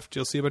to your left,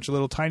 you'll see a bunch of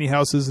little tiny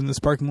houses in this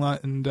parking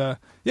lot. And,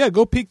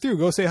 go peek through.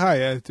 Go say hi.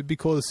 It'd be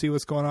cool to see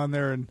what's going on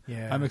there. And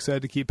I'm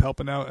excited to keep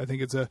helping out. I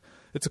think it's a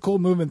cool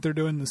movement they're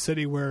doing in the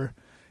city where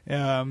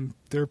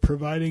they're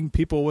providing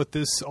people with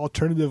this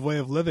alternative way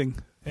of living.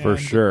 And for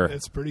sure.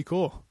 It's pretty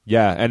cool.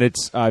 Yeah, and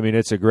it's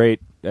a great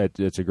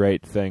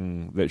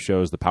thing that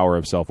shows the power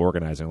of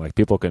self-organizing.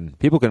 People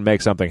can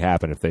make something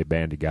happen if they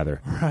band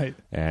together. Right.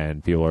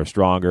 And people are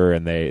stronger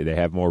and they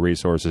have more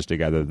resources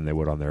together than they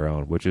would on their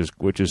own, which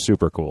is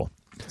super cool.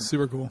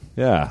 Super cool.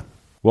 Yeah.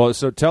 Well,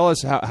 so tell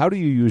us, how do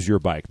you use your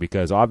bike?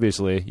 Because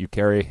obviously you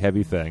carry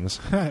heavy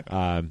things.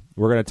 We're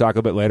going to talk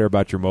a bit later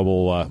about your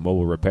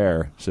mobile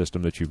repair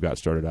system that you've got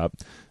started up.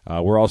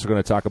 We're also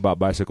going to talk about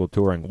bicycle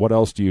touring. What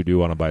else do you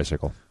do on a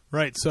bicycle?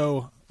 Right.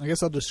 So I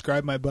guess I'll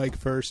describe my bike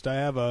first. I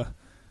have a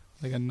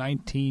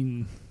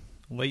 19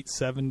 late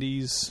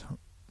 70s,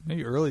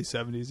 maybe early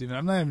 70s even.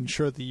 I'm not even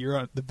sure what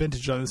the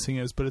vintage on this thing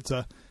is, but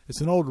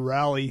it's an old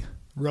rally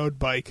road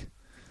bike.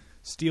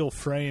 Steel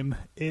frame.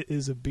 It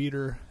is a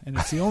beater, and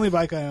it's the only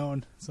bike I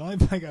own. It's the only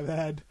bike I've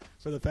had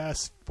for the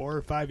past 4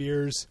 or 5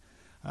 years,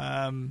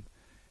 and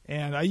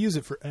I use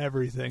it for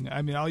everything.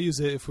 I mean, I'll use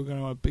it if we're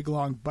going on a big,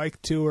 long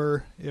bike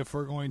tour, if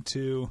we're going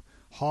to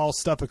haul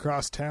stuff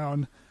across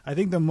town. I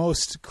think the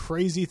most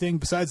crazy thing,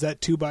 besides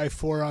that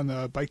 2x4 on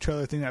the bike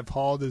trailer thing I've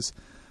hauled, is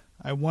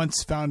I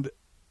once found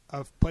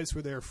a place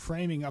where they're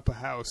framing up a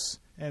house,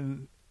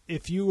 and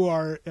if you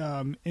are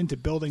into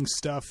building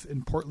stuff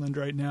in Portland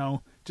right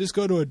now, just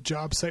go to a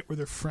job site where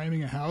they're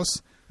framing a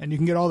house, and you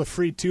can get all the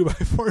free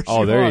 2x4s.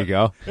 Oh, there you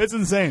go. It's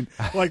insane.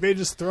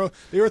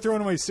 They were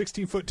throwing away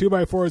 16-foot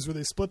 2x4s where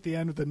they split the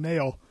end with a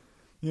nail.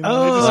 You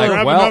know, they just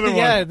grab another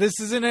one. This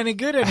isn't any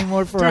good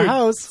anymore for a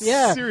house.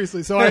 Yeah,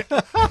 seriously. So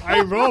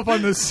I roll up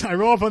on this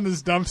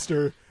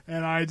dumpster,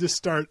 and I just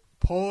start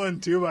pulling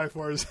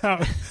 2x4s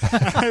out.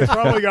 I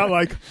probably got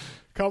like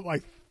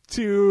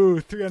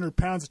 200-300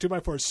 pounds of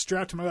 2x4s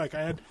strapped to my bike.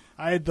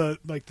 I had the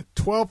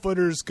 12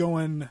 footers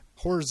going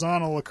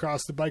horizontal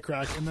across the bike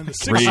rack, and then the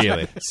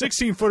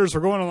 16 footers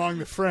were going along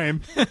the frame,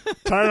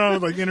 tied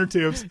on with inner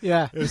tubes.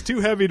 Yeah, it was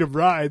too heavy to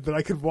ride, but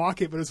I could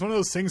walk it. But it's one of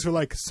those things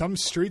where some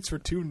streets were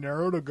too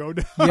narrow to go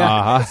down.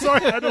 Yeah, so I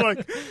had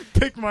to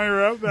pick my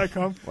route back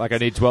home. I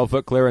need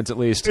 12-foot clearance at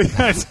least.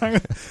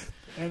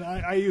 And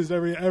I used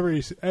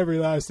every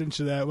last inch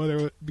of that,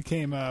 whether it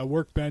became a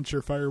workbench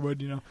or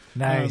firewood,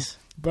 Nice.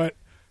 But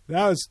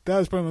that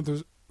was probably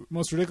the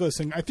most ridiculous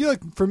thing. I feel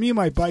like for me,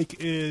 my bike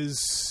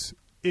is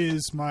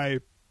just my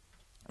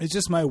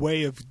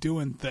way of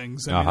doing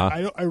things.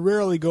 I mean, I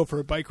rarely go for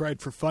a bike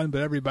ride for fun,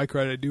 but every bike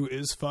ride I do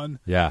is fun.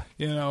 Yeah.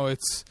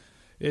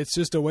 It's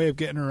just a way of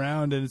getting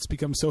around, and it's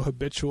become so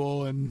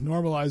habitual and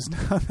normalized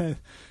now that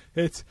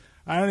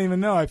I don't even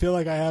know. I feel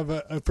like I have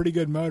a pretty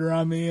good motor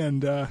on me,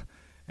 and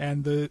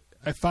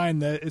I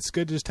find that it's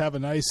good to just have a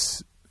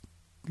nice,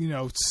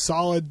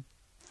 solid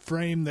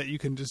frame that you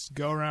can just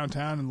go around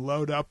town and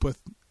load up with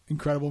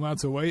incredible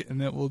amounts of weight,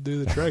 and it will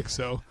do the trick.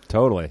 So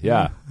totally,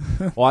 yeah.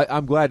 Well,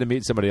 I'm glad to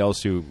meet somebody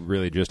else who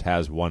really just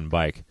has one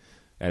bike,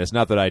 and it's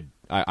not that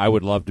I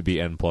would love to be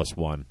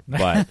N+1,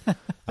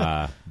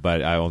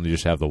 but I only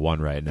just have the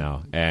one right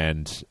now,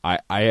 and I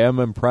am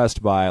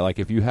impressed by, like,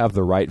 if you have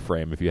the right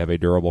frame, if you have a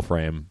durable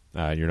frame,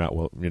 you're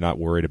not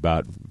worried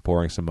about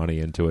pouring some money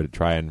into it to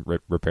try and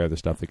repair the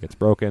stuff that gets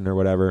broken or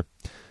whatever.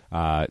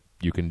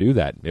 You can do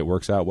that. It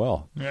works out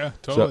well. Yeah,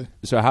 totally.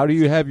 So how do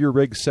you have your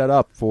rig set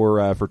up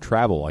for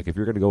travel? Like, if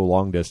you're going to go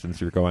long distance,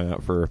 you're going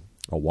out for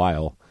a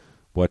while.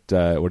 What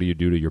do you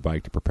do to your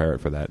bike to prepare it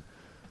for that?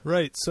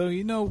 Right. So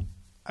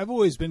I've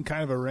always been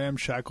kind of a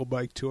ramshackle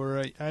bike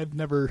tourer. I've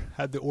never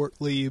had the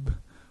Ortlieb,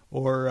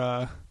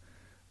 or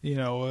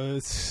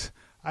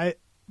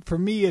for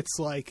me it's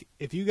like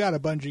if you got a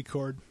bungee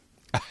cord.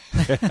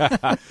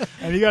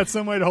 And you got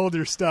some way to hold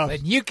your stuff, then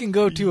you can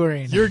go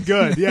touring. You're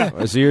good,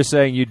 yeah. So you're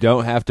saying you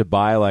don't have to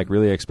buy like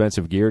really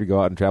expensive gear to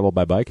go out and travel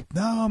by bike?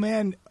 No,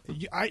 man.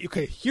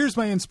 Okay, here's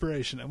my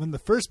inspiration. When the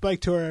first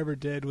bike tour I ever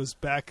did was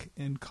back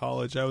in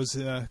college. I was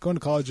going to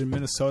college in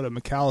Minnesota,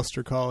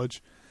 McAllister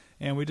College,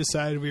 and we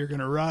decided we were going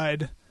to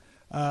ride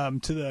to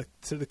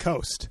the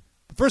coast.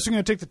 First, we're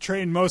going to take the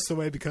train most of the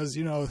way because,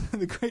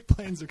 the Great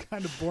Plains are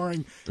kind of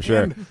boring.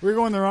 Sure. And we're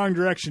going the wrong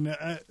direction.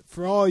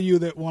 For all of you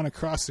that want to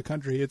cross the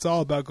country, it's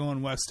all about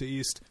going west to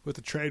east with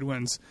the trade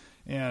winds.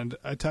 And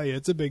I tell you,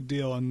 it's a big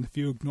deal. And if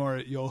you ignore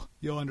it, you'll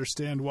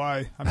understand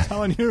why. I'm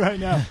telling you right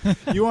now,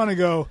 you want to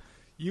go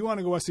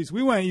west to east.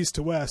 We went east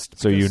to west.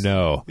 So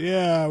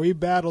Yeah, we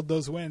battled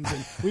those winds.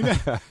 And we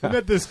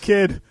met this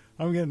kid.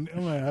 I'm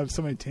gonna have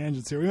so many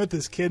tangents here. We met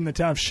this kid in the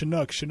town of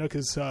Chinook. Chinook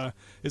is a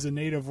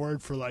native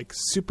word for like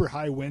super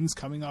high winds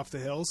coming off the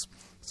hills.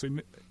 So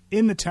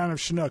in the town of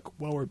Chinook,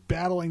 while we're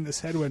battling this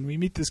headwind, we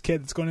meet this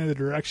kid that's going in the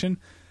direction,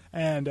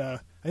 and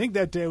I think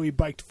that day we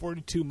biked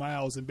 42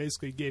 miles and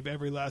basically gave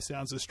every last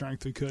ounce of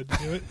strength we could to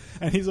do it.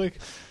 And he's like,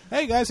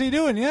 "Hey guys, how you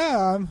doing?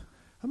 Yeah,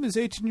 I'm this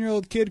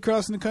 18-year-old kid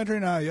crossing the country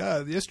now.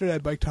 Yeah, yesterday I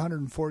biked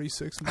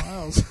 146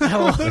 miles."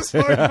 It's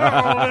like,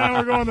 man,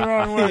 we're going the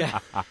wrong way. Yeah.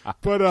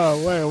 But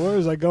wait, where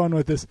was I going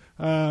with this?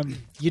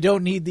 You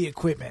don't need the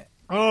equipment.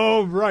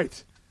 Oh,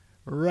 right,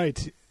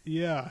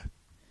 yeah.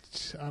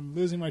 I'm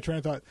losing my train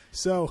of thought.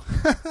 So,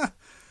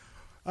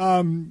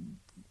 yeah,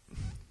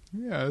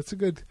 that's a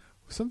good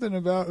something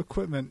about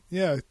equipment.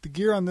 Yeah, the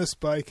gear on this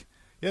bike.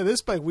 Yeah,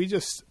 this bike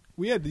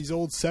we had these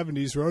old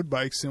 70s road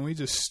bikes, and we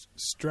just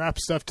strapped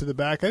stuff to the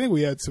back. I think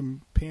we had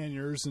some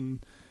panniers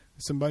and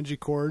some bungee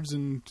cords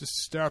and just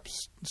strapped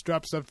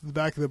stuff to the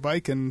back of the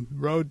bike and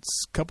rode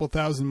a couple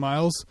thousand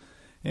miles.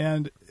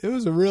 And it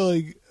was a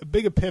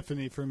big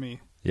epiphany for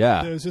me.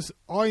 Yeah. It was just,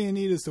 all you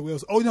need is the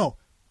wheels. Oh, no,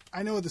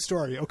 I know the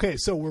story. Okay,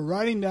 so we're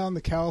riding down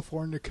the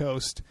California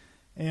coast,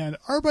 and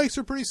our bikes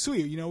are pretty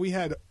sweet. We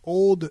had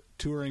old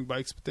touring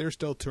bikes, but they're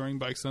still touring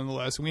bikes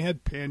nonetheless. And we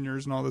had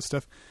panniers and all this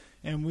stuff.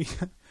 And we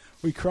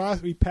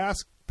cross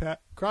paths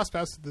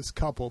with this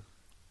couple,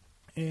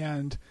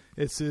 and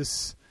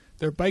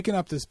they're biking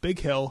up this big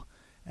hill,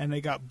 and they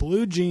got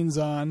blue jeans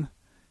on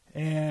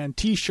and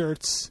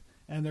T-shirts,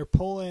 and they're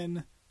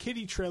pulling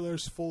kiddie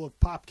trailers full of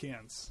pop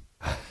cans.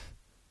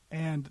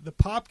 And the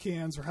pop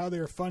cans are how they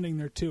were funding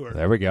their tour.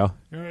 There we go.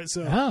 All right,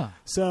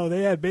 so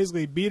they had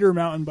basically beater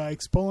mountain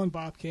bikes pulling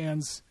pop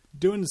cans,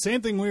 doing the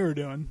same thing we were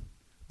doing,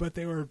 but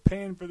they were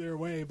paying for their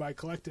way by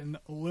collecting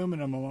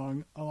aluminum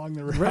along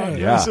the road. Right.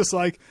 Yeah. It's just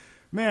like,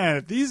 man,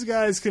 if these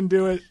guys can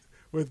do it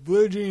with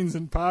blue jeans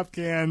and pop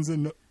cans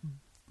and,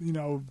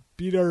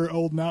 beater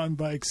old mountain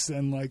bikes,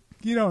 and like,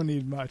 you don't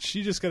need much.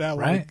 You just got to have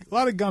a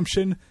lot of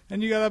gumption,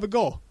 and you got to have a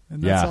goal.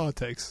 And that's all it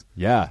takes.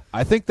 Yeah.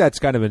 I think that's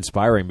kind of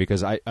inspiring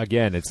because,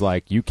 it's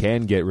like you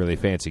can get really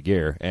fancy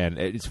gear. And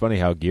it's funny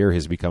how gear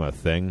has become a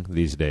thing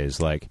these days.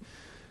 Like,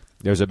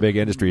 there's a big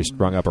industry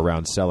sprung up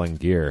around selling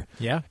gear.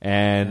 Yeah.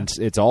 And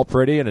it's all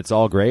pretty and it's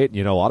all great.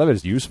 A lot of it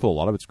is useful. A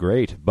lot of it's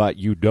great. But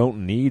you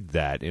don't need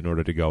that in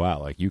order to go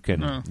out. Like, you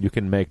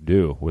can make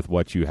do with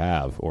what you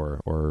have,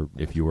 or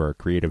if you were a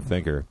creative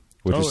thinker,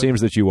 which it seems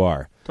that you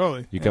are.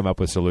 Totally. You come up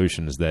with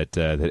solutions that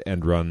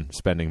end run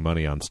spending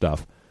money on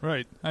stuff.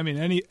 Right. I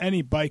mean,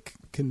 any bike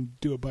can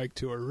do a bike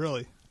tour,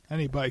 really.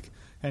 Any bike.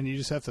 And you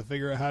just have to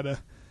figure out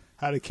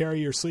how to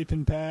carry your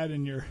sleeping pad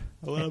and a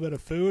little bit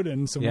of food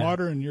and some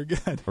water, and you're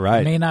good.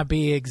 Right. It may not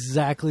be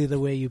exactly the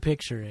way you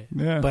picture it,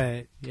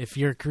 but if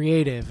you're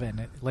creative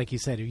and, like you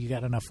said, if you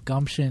got enough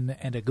gumption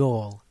and a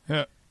goal,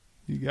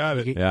 You got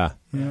it. Yeah.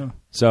 Yeah.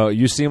 So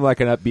you seem like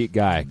an upbeat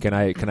guy. Can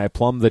I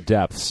plumb the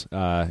depths?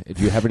 Do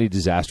you have any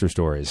disaster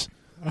stories?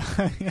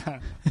 Yeah.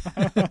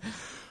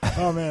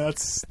 Oh man,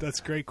 that's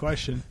a great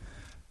question.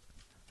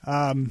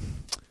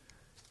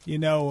 You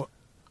know,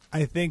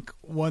 I think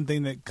one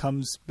thing that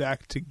comes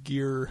back to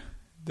gear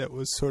that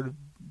was sort of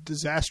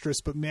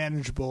disastrous but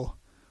manageable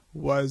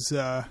was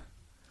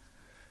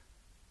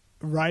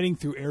riding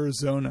through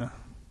Arizona.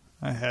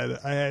 I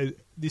had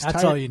these.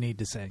 That's all you need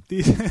to say.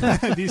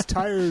 These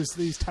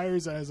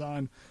tires I was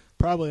on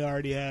probably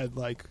already had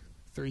like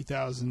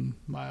 3,000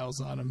 miles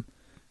on them.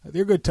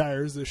 They're good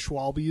tires. They're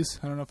Schwalbes.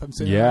 I don't know if I'm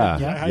saying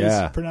that right. How do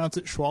you pronounce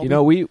it? Schwalbe? You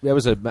know, that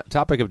was a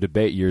topic of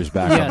debate years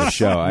back on the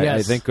show.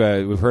 I think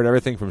we've heard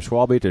everything from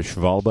Schwalbe to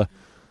Schwalbe.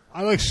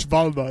 I like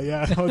Schwalbe,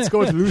 yeah. Let's go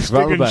with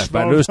Lustig and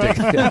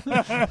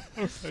Schwalbe.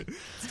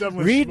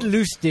 Lustig. Reid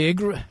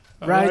Lustig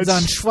rides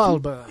on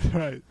Schwalbe.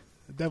 Right.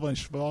 Definitely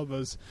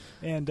Schwalbes.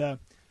 And,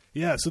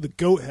 so the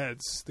goat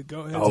heads.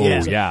 Oh,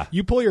 yeah.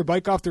 You pull your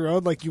bike off the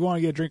road, like you want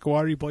to get a drink of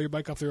water, you pull your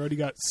bike off the road, you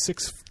got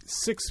six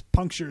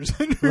punctures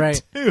in your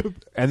tube.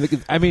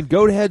 And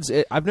goat heads,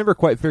 I've never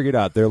quite figured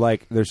out.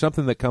 There's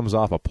something that comes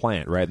off a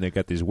plant, right? And they've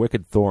got these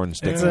wicked thorns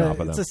sticking off of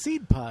them. It's a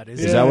seed pod,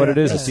 isn't it? Is that what it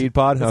is? A seed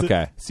pod? It's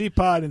okay. A seed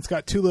pod, and it's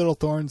got two little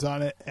thorns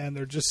on it, and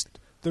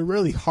they're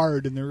really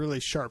hard and they're really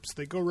sharp, so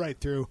they go right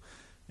through.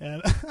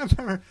 And I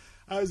remember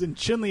I was in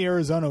Chinle,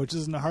 Arizona, which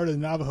is in the heart of the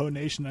Navajo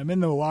Nation. I'm in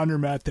the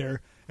laundromat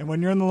there, and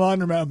when you're in the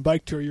laundromat on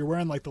bike tour, you're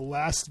wearing like the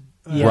last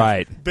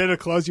bit of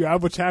clothes you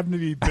have, which happen to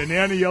be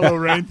banana yellow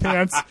rain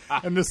pants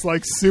and this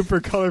like super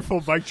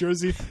colorful bike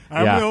jersey.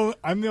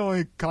 I'm the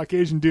only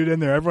Caucasian dude in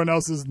there. Everyone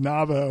else is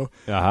Navajo,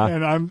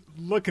 and I'm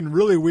looking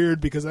really weird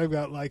because I've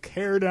got like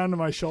hair down to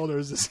my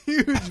shoulders, this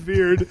huge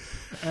beard,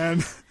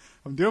 and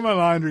I'm doing my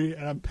laundry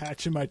and I'm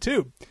patching my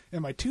tube,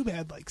 and my tube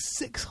had like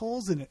 6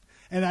 holes in it.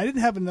 And I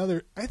didn't have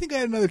another. I think I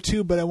had another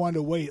tube, but I wanted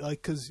to wait,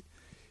 like because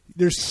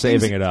there's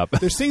saving it up.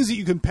 There's things that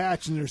you can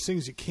patch, and there's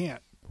things you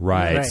can't.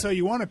 Right. So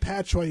you want to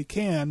patch while you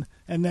can,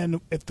 and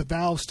then if the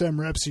valve stem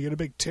rips, you get a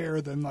big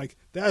tear. Then like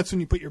that's when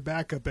you put your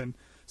backup in.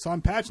 So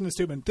I'm patching this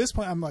tube, and at this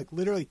point, I'm like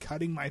literally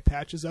cutting my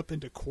patches up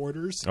into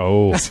quarters.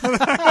 Oh, because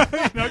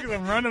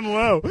I'm running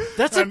low.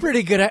 That's a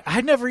pretty good.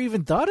 I never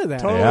even thought of that.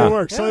 Totally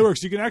works. Totally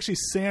works. You can actually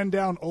sand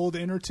down old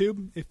inner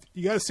tube. If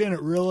you got to sand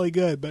it really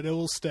good, but it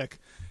will stick.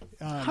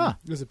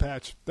 There's a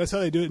patch. That's how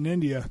they do it in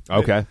India.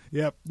 Okay.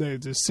 They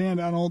just sand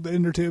down old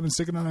inner tube and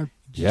stick it on there.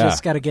 You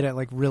just got to get it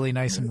like really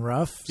nice and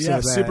rough. So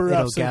that super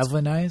rough. It'll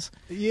galvanize.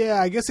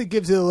 Yeah, I guess it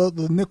gives you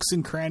the nooks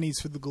and crannies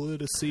for the glue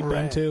to seep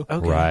into.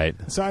 Okay. Right.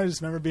 So I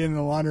just remember being in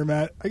the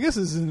laundromat. I guess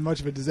this isn't much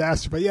of a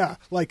disaster, but yeah,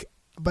 like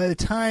by the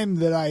time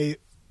that I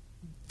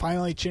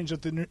finally changed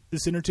up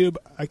this inner tube,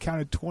 I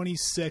counted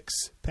 26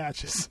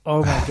 patches.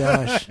 Oh my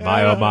gosh.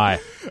 My oh my.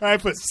 I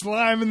put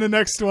slime in the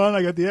next one.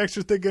 I got the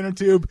extra thick inner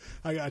tube.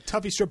 I got a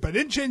Tuffy strip, but I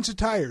didn't change the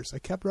tires. I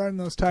kept riding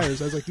those tires.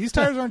 I was like, these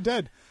tires aren't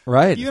dead.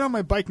 Right. Even on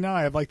my bike now,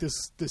 I have like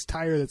this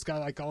tire that's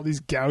got like all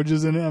these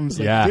gouges in it. I'm just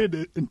like,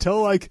 dude,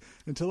 until I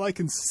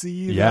can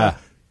see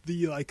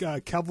the like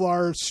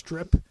Kevlar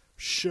strip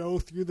show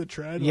through the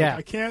tread. Like,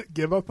 I can't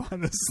give up on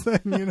this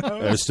thing, you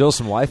know. There's still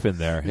some life in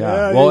there.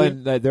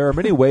 And there are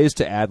many ways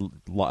to add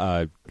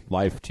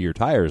life to your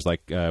tires.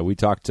 Like we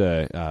talked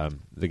to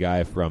the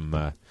guy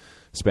from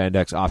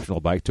Spandex Optional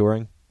Bike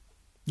Touring.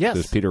 Yes, it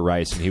was Peter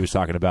Rice, and he was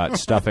talking about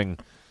stuffing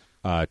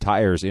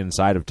tires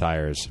inside of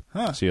tires.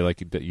 So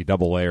you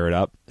double layer it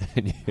up.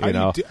 And, I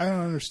don't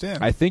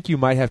understand. I think you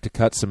might have to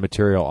cut some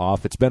material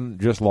off. It's been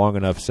just long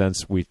enough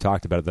since we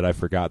talked about it that I've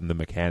forgotten the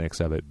mechanics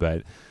of it,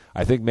 but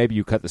I think maybe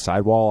you cut the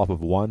sidewall off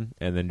of one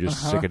and then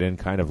just stick it in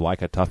kind of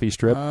like a Tuffy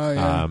strip.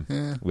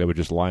 They would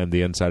just line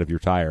the inside of your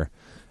tire.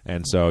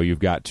 And so you've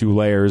got 2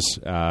 layers,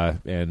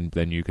 and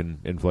then you can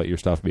inflate your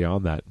stuff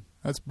beyond that.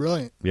 That's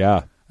brilliant.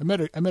 Yeah. I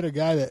met a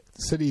guy that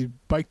said he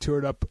bike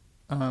toured up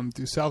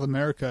through South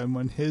America, and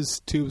when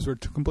his tubes were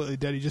completely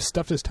dead, he just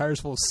stuffed his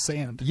tires full of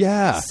sand.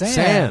 Yeah,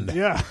 sand.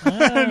 Yeah.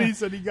 And he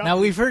said he got. Now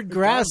we've heard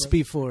grass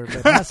before,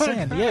 but not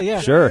sand.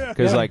 Yeah. Sure,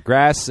 because like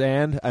grass,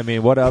 sand. I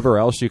mean, whatever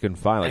else you can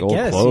find, like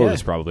old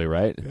clothes, probably,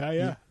 right?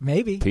 Yeah.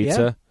 Maybe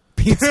pizza.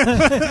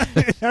 Pizza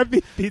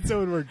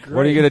would work great.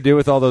 What are you going to do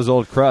with all those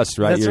old crusts,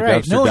 right? That's You're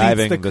right. dumpster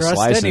diving the the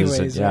slices.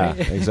 Anyways, right?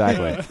 Yeah,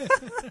 exactly.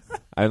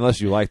 Unless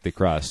you like the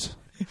crust.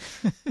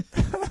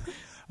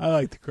 I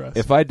like the crust.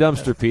 If I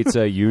dumpster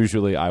pizza,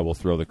 usually I will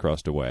throw the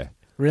crust away.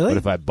 Really? But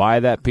if I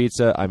buy that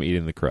pizza, I'm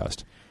eating the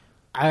crust.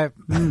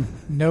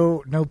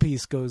 No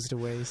piece goes to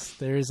waste.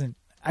 There isn't.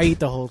 I eat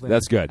the whole thing.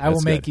 That's good. I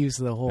will make use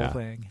of the whole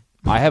thing.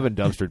 I haven't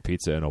dumpstered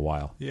pizza in a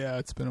while. Yeah,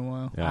 it's been a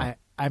while. Yeah.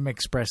 I'm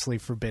expressly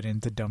forbidden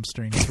to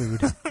dumpstering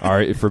food.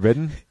 Are you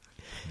forbidden?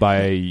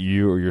 By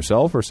you or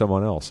yourself or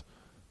someone else?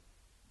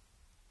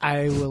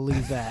 I will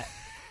leave that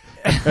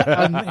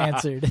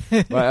unanswered.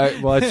 Well,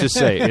 let's just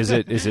say, is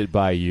it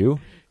by you?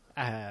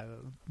 No.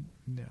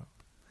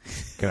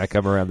 Can I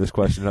come around this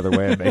question another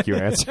way and make you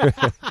answer?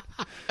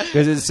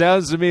 Because it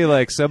sounds to me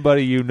like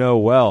somebody you know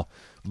well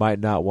might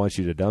not want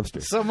you to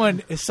dumpster.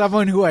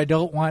 Someone who I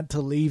don't want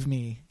to leave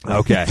me.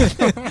 Okay.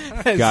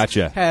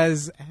 Gotcha.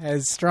 Has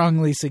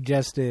strongly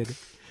suggested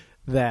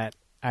that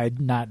I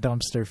not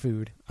dumpster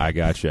food. I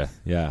gotcha.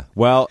 Yeah.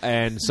 Well,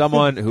 and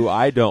someone who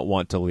I don't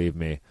want to leave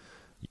me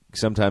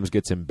sometimes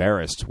gets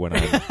embarrassed when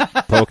I'm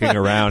poking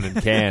around in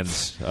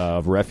cans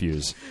of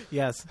refuse.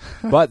 Yes.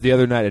 But the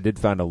other night I did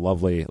find a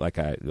lovely, like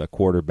a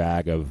quarter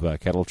bag of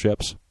kettle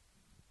chips.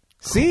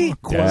 See?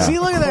 Yeah. See,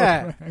 look at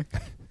that.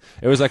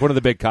 It was like one of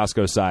the big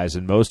Costco size,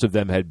 and most of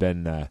them had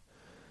been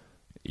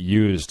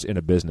used in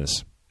a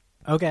business.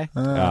 Okay.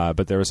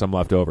 But there was some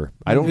left over.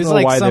 I don't It was know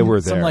like why they were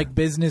there. Some like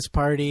business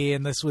party,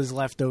 and this was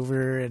left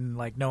over, and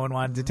like no one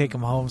wanted to take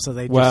them home, so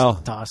they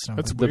just tossed them.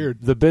 That's weird.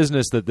 The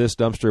business that this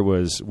dumpster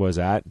was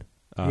at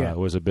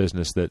was a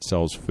business that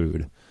sells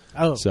food.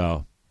 Oh.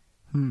 So,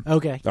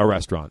 okay. a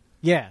restaurant.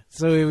 Yeah.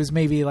 So it was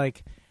maybe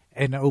like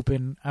an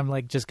open, I'm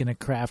like just going to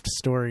craft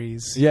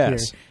stories.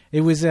 Yes. Here.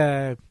 It was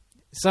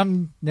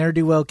some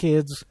ne'er-do-well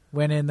kids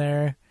went in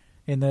there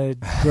in the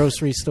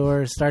grocery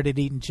store, started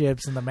eating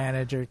chips, and the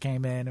manager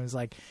came in and was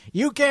like,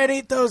 "You can't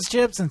eat those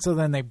chips," and so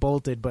then they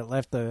bolted but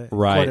left the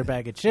quarter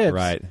bag of chips.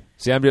 Right.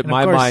 See, And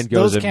my of course, mind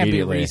goes those can't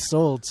immediately. be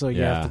resold, so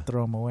you Yeah. have to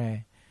throw them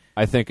away.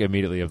 I think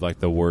immediately of like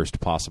the worst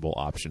possible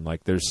option.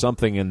 Like there's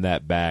something in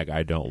that bag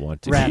I don't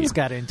want to Rats eat.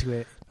 got into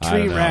it. I don't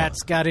Tree know.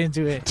 rats got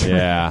into it.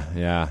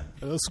 Yeah.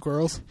 Are those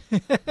squirrels?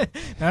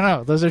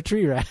 No, those are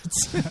tree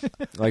rats.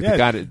 Like Yeah. the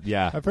kind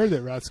of I've heard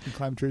that rats can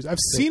climb trees. I've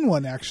seen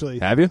one actually.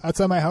 Have you?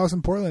 Outside my house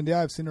in Portland.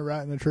 Yeah, I've seen a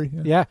rat in a tree.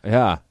 Yeah.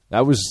 Yeah.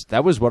 That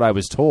was what I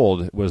was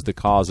told was the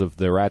cause of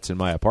the rats in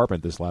my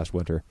apartment this last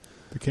winter.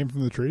 They came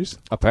from the trees.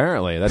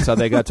 Apparently, that's how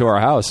they got to our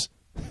house.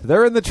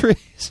 They're in the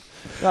trees.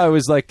 No, it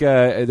was like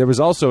there was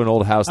also an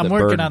old house I'm that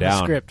working burned on the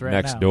down script right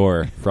next now.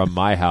 door from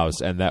my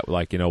house, and that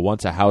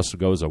once a house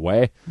goes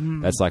away,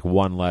 that's like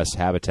one less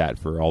habitat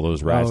for all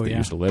those rats Oh, that yeah.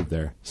 used to live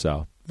there.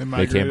 So They they came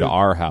migrated. to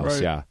our house,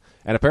 Right. yeah.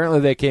 And apparently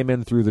they came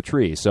in through the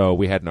tree, so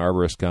we had an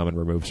arborist come and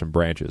remove some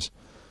branches.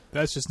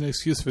 That's just an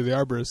excuse for the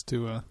arborist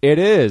to. It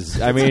is.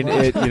 I mean,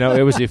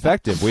 it was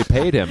effective. We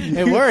paid him.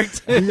 It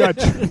worked. You got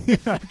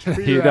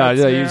tree You rats,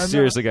 you man.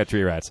 seriously got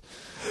tree rats.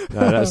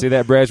 No, see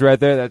that branch right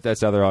there?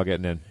 That's how they're all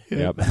getting in.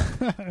 Yeah.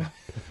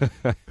 Yep.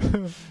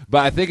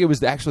 But I think it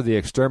was actually the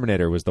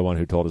exterminator was the one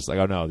who told us, like,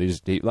 oh no,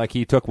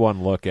 he took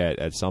one look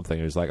at something.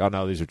 He was like, oh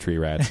no, these are tree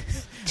rats.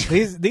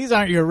 These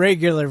aren't your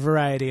regular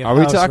variety of Are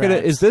we house talking?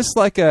 rats. Is this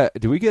like a?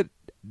 Do we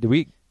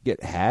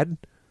get had?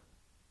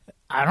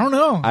 I don't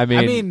know. I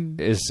mean,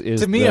 is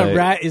to me a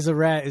rat is a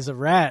rat is a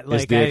rat.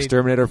 Is the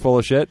exterminator full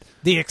of shit?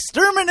 The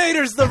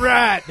exterminator's the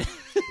rat.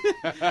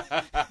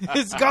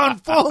 It's gone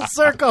full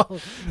circle.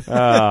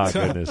 Oh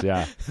goodness,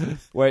 yeah.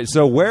 Wait,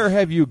 so where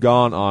have you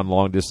gone on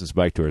long distance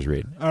bike tours,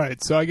 Reid? All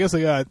right, so I guess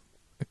I got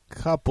a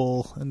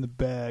couple in the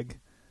bag.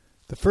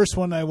 The first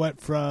one I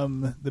went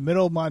from the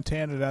middle of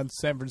Montana down to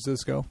San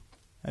Francisco,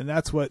 and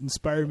that's what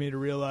inspired me to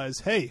realize,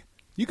 hey,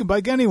 you can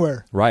bike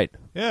anywhere. Right.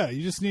 Yeah,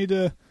 you just need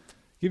to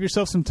give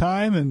yourself some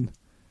time and,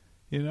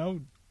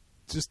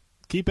 just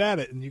keep at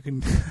it, and you can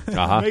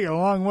make it a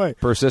long way.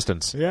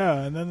 Persistence. Yeah,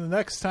 and then the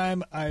next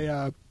time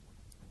I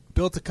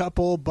built a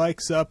couple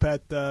bikes up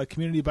at the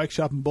Community Bike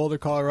Shop in Boulder,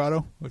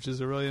 Colorado, which is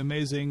a really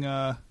amazing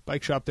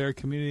bike shop there.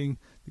 Community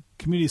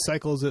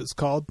Cycles, it's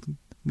called.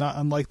 Not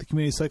unlike the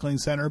Community Cycling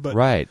Center, but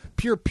right.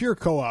 pure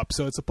co-op.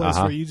 So it's a place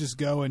where you just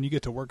go and you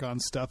get to work on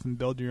stuff and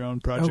build your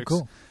own projects. Oh,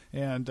 cool.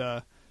 And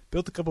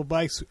built a couple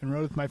bikes and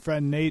rode with my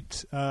friend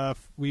Nate.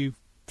 We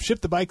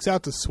shipped the bikes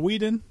out to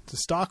Sweden, to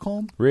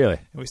Stockholm. Really?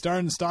 And we started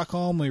in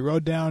Stockholm. We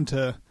rode down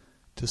to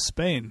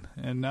Spain,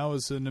 and that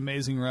was an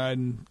amazing ride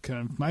and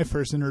kind of my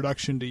first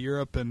introduction to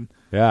Europe, and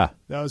yeah,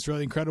 that was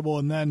really incredible.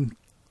 And then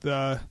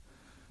the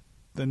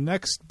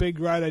next big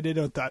ride I did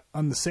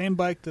on the same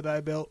bike that I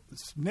built,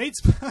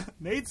 Nate's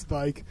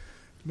bike.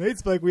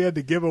 Nate's bike we had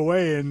to give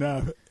away on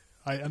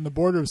the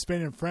border of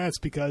Spain and France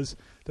because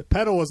the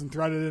pedal wasn't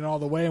threaded in all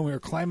the way, and we were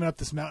climbing up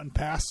this mountain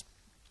pass.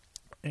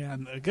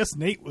 And I guess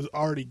Nate was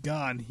already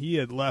gone. He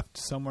had left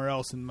somewhere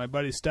else, and my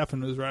buddy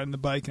Stefan was riding the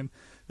bike, and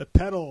the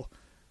pedal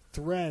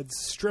threads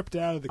stripped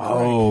out of the crank.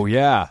 Oh,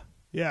 yeah.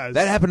 Yeah.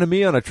 That happened to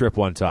me on a trip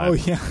one time. Oh,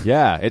 yeah.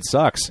 Yeah, it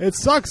sucks. It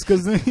sucks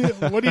because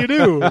what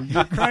do?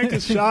 Your crank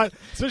is shot,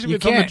 especially if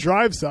it's on the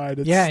drive side.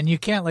 Yeah, and you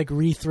can't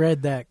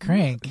rethread that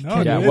crank.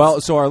 No, yeah, dude,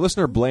 well, so our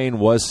listener Blaine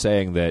was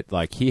saying that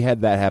he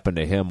had that happen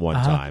to him one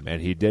time,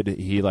 and he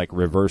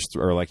reversed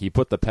or he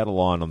put the pedal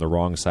on the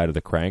wrong side of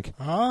the crank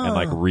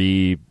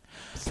and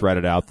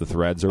threaded out the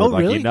threads or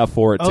really? enough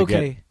for it to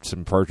get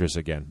some purchase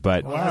again.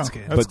 But wow, that's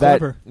good. But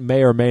clever. That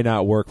may or may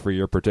not work for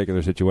your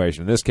particular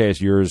situation. In this case,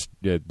 yours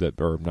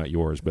or not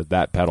yours, but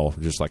that pedal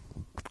just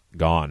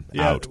gone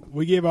out.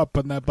 We gave up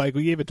on that bike.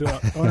 We gave it to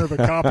the owner of a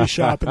coffee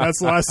shop, and that's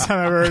the last time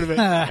I ever heard of it.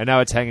 And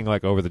now it's hanging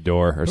over the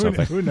door or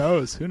something. Who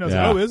knows?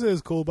 Yeah. Oh, this is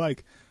a cool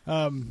bike.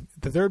 The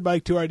third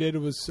bike tour I did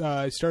was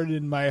I started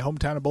in my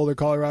hometown of Boulder,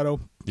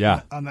 Colorado.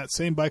 Yeah. On that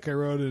same bike I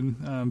rode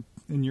in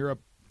Europe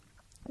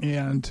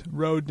and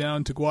rode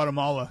down to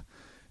Guatemala.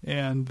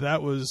 And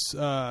that was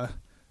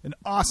an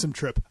awesome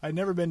trip. I'd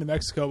never been to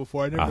Mexico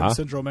before. I'd never been to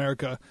Central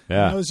America.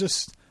 Yeah. And it was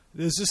just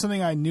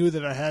something I knew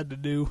that I had to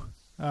do.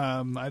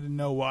 I didn't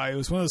know why. It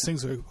was one of those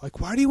things where, like,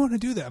 why do you want to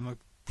do that? I'm like,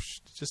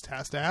 it just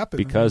has to happen.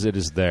 Because it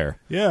is there.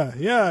 Yeah.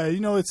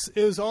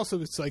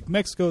 It's like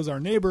Mexico is our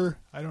neighbor.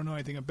 I don't know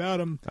anything about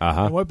them.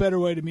 And what better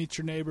way to meet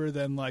your neighbor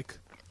than like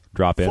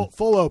drop in,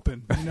 full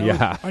open?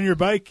 Yeah. On your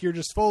bike, you're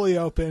just fully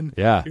open.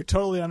 Yeah. You're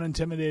totally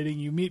unintimidating.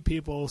 You meet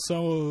people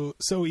so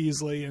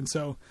easily, and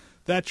so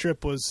that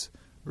trip was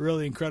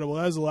really incredible.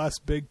 That was the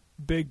last big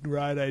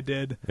ride I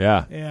did.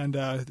 Yeah. And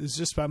it was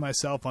just by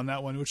myself on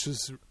that one, which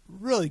was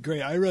really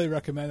great. I really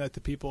recommend that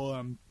to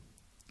people,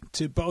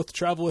 to both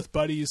travel with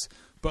buddies,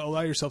 but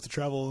allow yourself to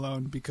travel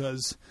alone,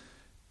 because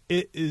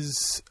it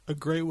is a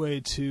great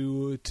way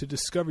to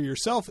discover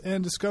yourself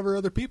and discover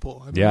other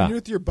people. I mean, when you're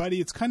with your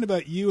buddy, it's kind of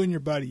about you and your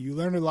buddy. You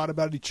learn a lot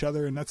about each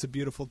other, and that's a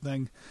beautiful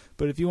thing.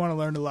 But if you want to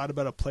learn a lot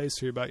about a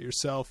place or about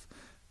yourself,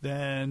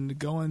 then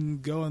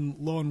going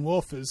lone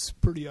wolf is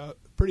pretty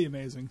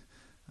amazing.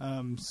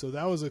 So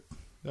that was a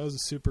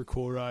super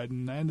cool ride,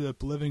 and I ended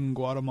up living in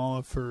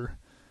Guatemala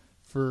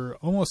for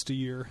almost a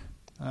year.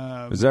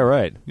 Is that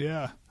right?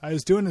 Yeah, I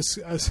was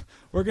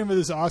working for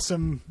this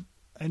awesome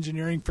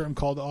engineering firm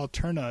called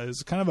Alterna.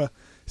 It's kind of it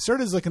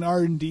started as like an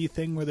R&D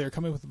thing where they're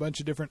coming with a bunch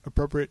of different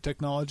appropriate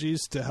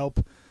technologies to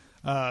help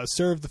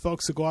serve the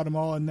folks of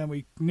Guatemala, and then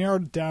we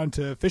narrowed it down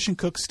to fish and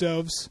cook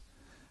stoves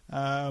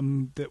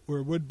that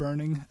were wood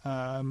burning,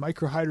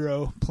 micro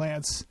hydro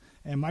plants,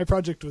 and my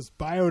project was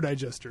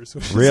biodigesters,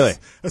 which really is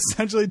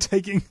essentially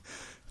taking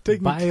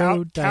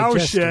cow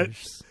shit.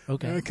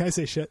 Okay, can I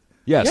say shit?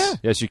 Yes. Yeah.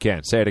 Yes, you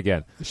can. Say it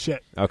again.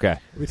 Shit. Okay.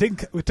 We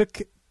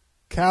took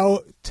cow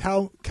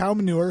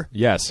manure.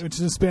 Yes. Which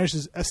in Spanish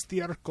is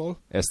estiércol.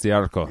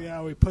 Estiércol.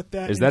 Yeah, we put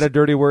that. Is that a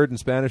dirty word in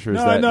Spanish, or is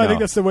that? No, I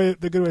think that's the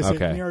good way to say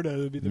Okay. it. Mierda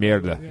would be the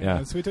Mierda. word.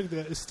 Yeah. So we took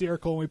the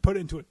estiércol and we put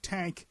it into a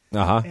tank.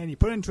 And you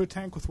put it into a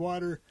tank with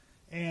water,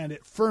 and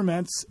it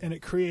ferments and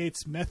it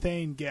creates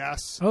methane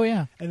gas. Oh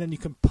yeah. And then you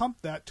can pump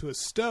that to a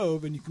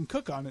stove and you can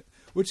cook on it,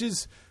 which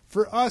is,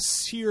 for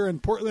us here in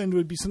Portland,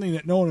 would be something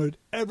that no one would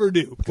ever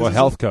do. Well,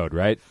 health code,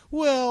 right?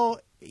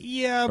 Well,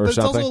 yeah, Or but it's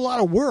something? also a lot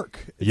of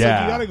work. It's Yeah.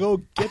 like you got to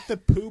go get the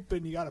poop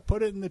and you got to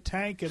put it in the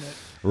tank, and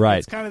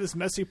it's kind of this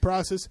messy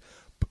process.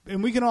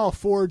 And we can all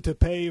afford to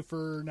pay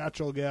for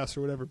natural gas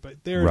or whatever,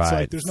 but there it's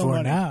like there's no for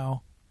money.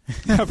 now.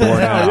 For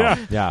now,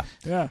 yeah.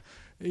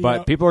 You But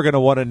know, people are going to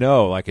want to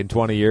know, like in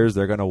 20 years,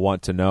 they're going to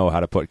want to know how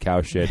to put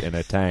cow shit in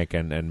a tank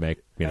and make,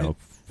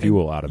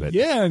 fuel out of it.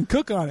 Yeah, and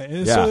cook on it.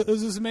 And Yeah. so it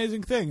was this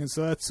amazing thing. And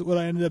so that's what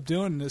I ended up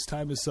doing this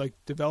time, is like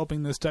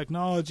developing this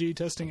technology,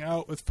 testing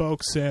out with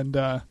folks, and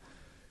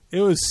it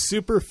was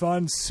super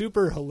fun,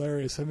 super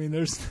hilarious. I mean, it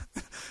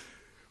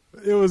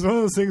was one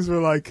of those things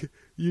where like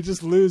you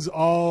just lose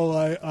all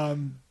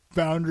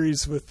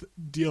boundaries with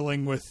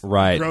dealing with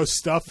gross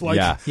stuff.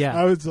 Like, yeah.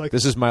 I was like,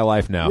 this is my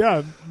life now.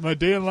 Yeah, my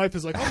day in life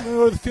is like, I'm going to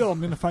go to the field. I'm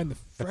going to find the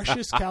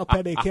freshest cow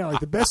patty I can.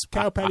 Like the best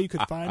cow patty you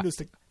could find was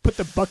to put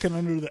the bucket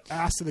under the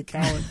ass of the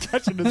cow and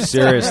catch it in the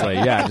Seriously,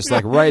 yeah, just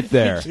like right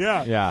there.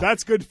 Yeah,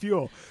 that's good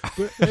fuel.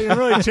 But it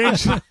really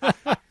changed.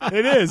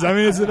 It is. I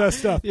mean, it's the best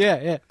stuff.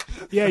 Yeah.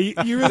 You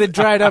really, The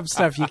dried up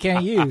stuff you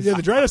can't use. Yeah,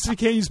 the dried up stuff you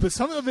can't use, but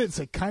some of it's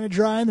like kind of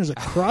dry, and there's a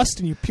crust,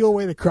 and you peel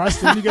away the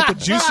crust, and then you get the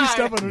juicy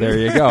stuff underneath. There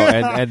you go,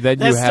 and then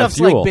that you have stuff's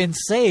fuel. like been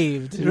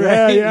saved.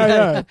 Right?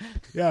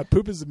 Yeah.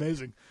 Poop is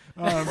amazing.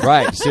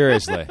 Right,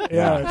 seriously.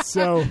 Yeah.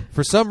 So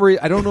for some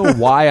reason, I don't know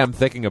why I'm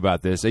thinking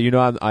about this.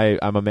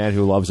 I'm a man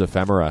who loves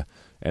ephemera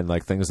and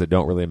like things that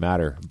don't really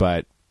matter.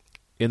 But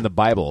in the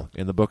Bible,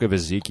 in the book of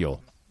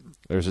Ezekiel,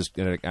 there's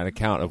an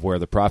account of where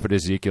the prophet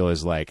Ezekiel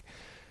is like,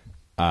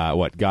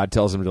 God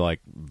tells him to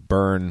like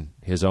burn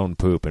his own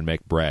poop and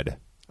make bread.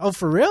 Oh,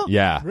 for real?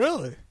 Yeah.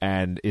 Really?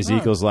 And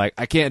Ezekiel's like,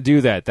 I can't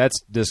do that.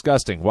 That's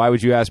disgusting. Why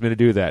would you ask me to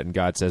do that? And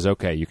God says,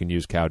 okay, you can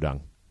use cow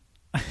dung.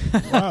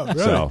 Wow, really?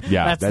 So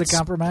yeah, that's the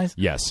compromise.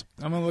 Yes.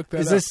 I'm gonna look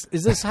that up.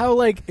 Is this how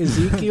like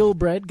Ezekiel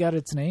bread got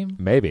its name?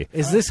 Maybe.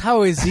 Is this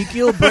how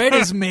Ezekiel bread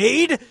is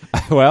made?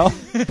 Well,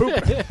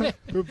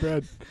 Poop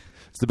bread.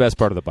 it's the best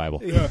part of the Bible.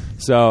 Yeah.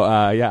 So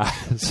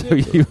so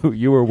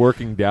you were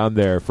working down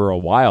there for a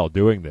while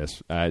doing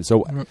this.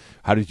 So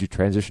how did you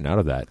transition out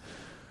of that?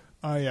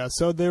 Oh yeah.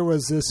 So there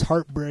was this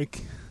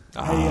heartbreak.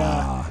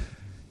 In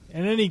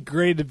any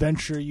great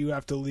adventure, you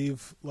have to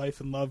leave life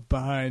and love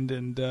behind,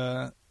 and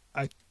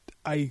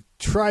I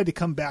tried to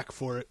come back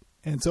for it,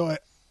 and so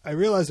I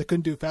realized I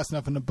couldn't do it fast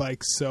enough on the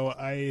bike. So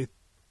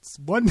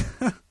one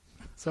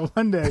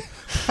day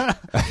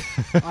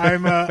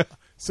I'm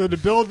so to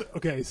build.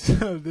 Okay,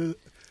 so the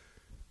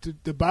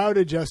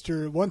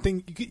biodigester. One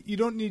thing you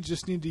don't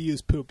just need to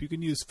use poop. You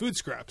can use food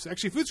scraps.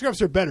 Actually, food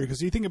scraps are better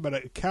because you think about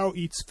it. A cow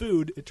eats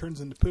food, it turns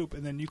into poop,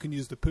 and then you can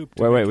use the poop.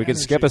 To Wait, make we can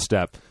energy. skip a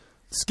step.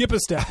 Skip a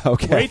step.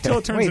 Okay. Wait till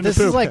it turns into this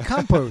poop. is like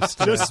compost.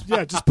 Just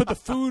put the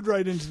food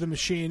right into the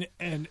machine,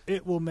 and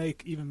it will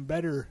make even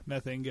better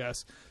methane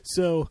gas.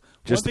 So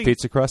Just the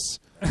pizza crusts?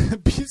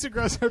 pizza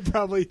crusts are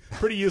probably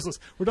pretty useless.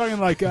 We're talking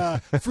like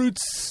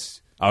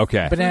fruits.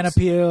 Okay. Banana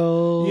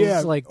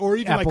peels, or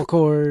even apple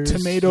cores.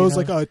 Tomatoes,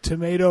 like a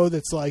tomato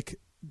that's like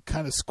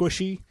kind of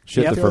squishy.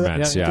 Shit that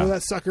ferments, Throw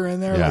that sucker in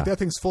there. Yeah. Like that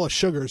thing's full of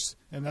sugars,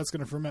 and that's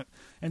going to ferment.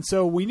 And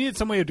so we needed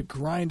some way to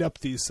grind up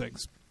these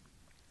things.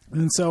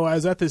 And so I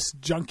was at this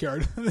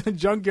junkyard. The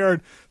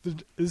junkyard,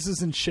 this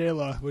is in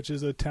Xela, which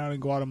is a town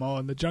in Guatemala.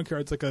 And the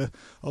junkyard's like a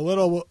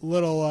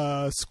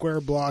little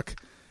square block.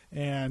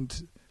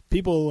 And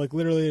people like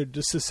literally are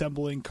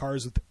disassembling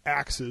cars with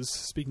axes.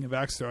 Speaking of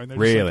axe throwing, they're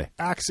just like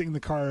axing the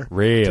car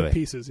to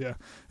pieces. Yeah.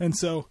 And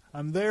so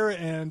I'm there,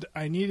 and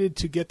I needed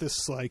to get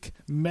this like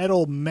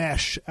metal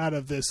mesh out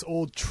of this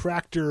old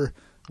tractor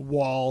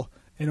wall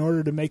in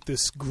order to make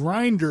this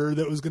grinder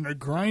that was going to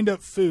grind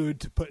up food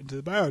to put into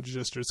the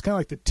biodigester. It's kind of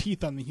like the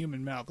teeth on the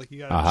human mouth. Like you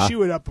got to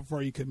chew it up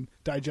before you can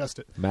digest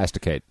it.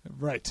 Masticate.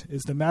 Right.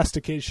 Is the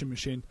mastication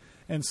machine.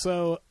 And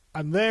so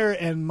I'm there,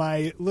 and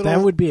my little...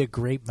 That would be a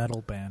great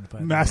metal band.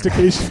 But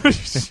mastication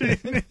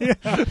machine. Yeah.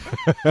 I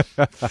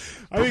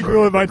think we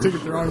really might take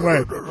it the wrong way. A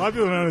lot of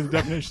people don't know the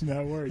definition of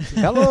that word.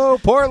 Hello,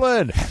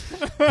 Portland!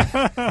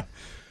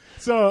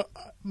 So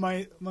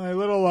my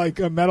little like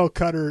a metal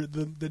cutter,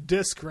 the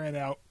disc ran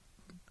out.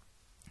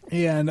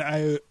 And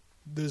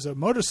there's a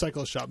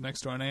motorcycle shop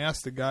next door, and I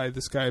asked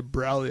this guy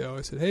Braulio.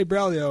 I said, "Hey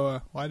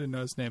Braulio," I didn't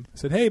know his name. I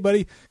said, "Hey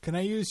buddy, can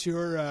I use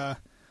your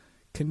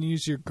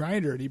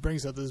grinder?" And he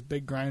brings out this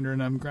big grinder,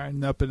 and I'm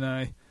grinding up,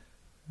 and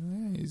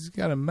he's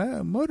got a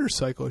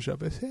motorcycle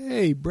shop. I said,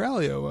 "Hey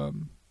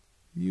Braulio,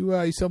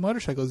 you sell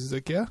motorcycles?" He's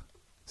like, "Yeah."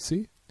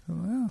 See?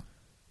 Oh,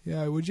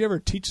 yeah. Would you ever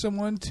teach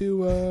someone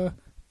to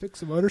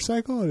fix a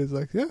motorcycle? And he's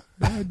like, "Yeah,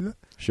 I do that."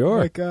 Sure.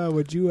 Like,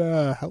 would you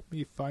help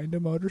me find a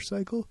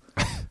motorcycle?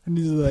 And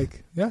he's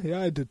like, yeah,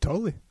 I did,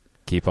 totally.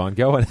 Keep on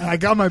going. And I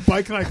got my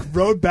bike, and I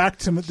rode back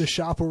to the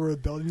shop where we were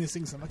building these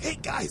things. I'm like, "Hey,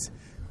 guys,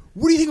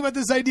 what do you think about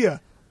this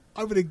idea?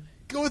 I'm going to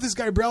go with this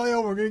guy,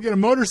 Braulio. We're going to get a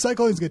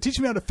motorcycle. He's going to teach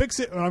me how to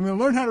fix it. And I'm going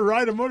to learn how to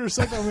ride a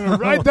motorcycle. I'm going to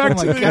ride back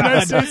to the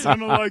United States."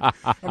 And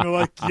I'm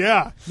like,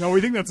 yeah. No,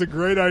 we think that's a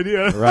great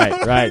idea. Right.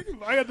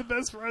 I got the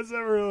best price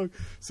ever.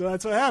 So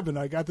that's what happened.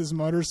 I got this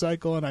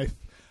motorcycle, and I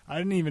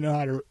didn't even know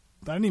how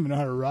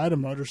to ride a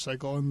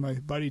motorcycle, and my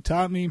buddy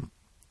taught me.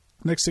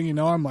 Next thing you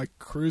know, I'm like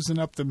cruising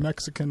up the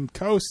Mexican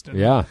coast,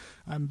 and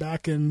I'm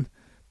back in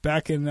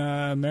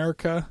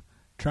America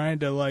trying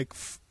to like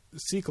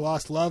seek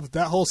lost love.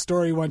 That whole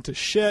story went to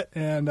shit,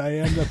 and I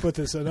ended up with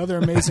another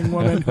amazing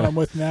woman who I'm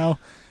with now.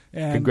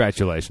 And,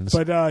 congratulations.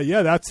 But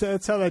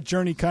that's how that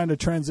journey kind of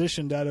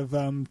transitioned out of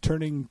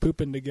turning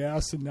poop into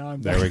gas, and now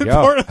I'm back there. We in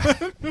go.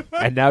 Portland.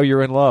 And now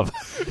you're in love.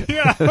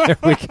 Yeah. There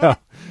we go.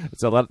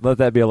 So let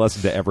that be a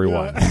lesson to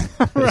everyone.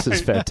 Yeah. This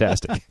is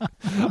fantastic.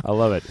 I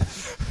love it.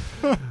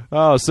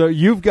 Oh, so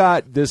you've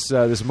got this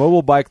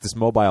mobile bike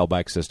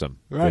system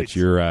that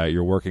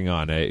you're working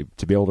on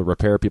to be able to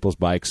repair people's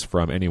bikes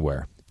from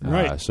anywhere.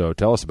 Right. So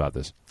tell us about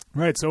this.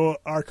 Right. So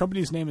our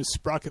company's name is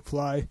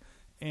Sprocketfly,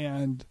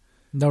 and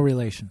no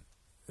relation.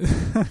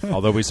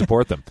 Although we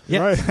support them.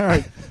 Right.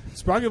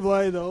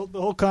 Sprocketfly. The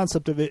whole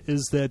concept of it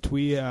is that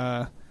we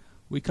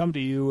come to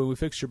you and we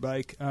fix your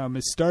bike.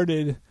 It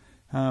started.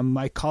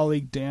 My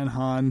colleague Dan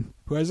Hahn,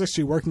 who I was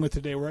actually working with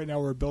today, right now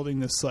we're building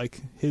this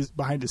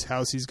behind his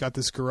house. He's got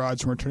this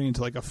garage, and we're turning it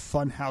into like a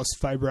fun house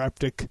fiber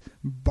optic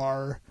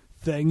bar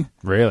thing.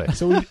 Really?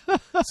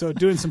 So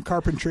doing some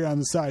carpentry on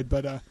the side.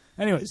 But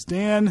anyways,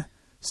 Dan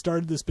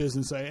started this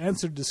business. I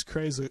answered this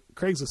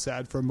Craigslist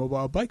ad for a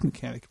mobile bike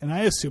mechanic, and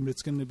I assumed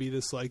it's going to be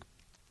this like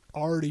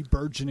already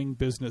burgeoning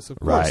business. Of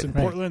course, in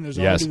Portland, there's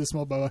already this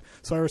mobile.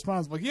 So I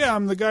responded like, "Yeah,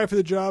 I'm the guy for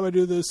the job. I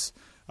do this."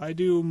 I've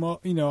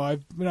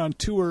been on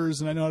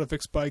tours, and I know how to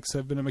fix bikes.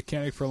 I've been a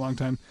mechanic for a long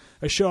time.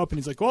 I show up, and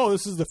he's like, "Well,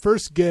 this is the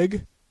first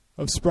gig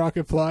of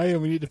Sprocketfly, and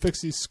we need to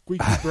fix these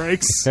squeaky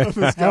brakes of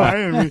this guy."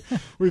 And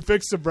we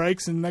fixed the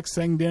brakes, and next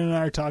thing, Dan and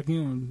I are talking,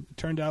 and it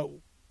turned out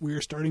we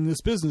are starting this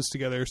business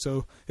together.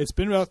 So it's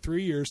been about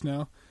 3 years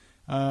now.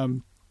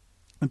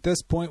 At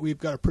this point, we've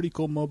got a pretty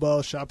cool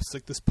mobile shop. It's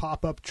like this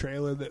pop-up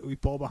trailer that we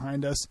pull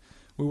behind us.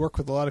 We work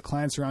with a lot of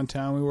clients around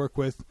town. We work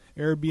with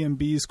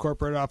Airbnb's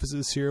corporate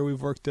offices here.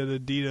 We've worked at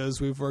Adidas.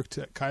 We've worked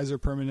at Kaiser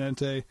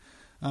Permanente,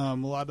 a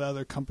lot of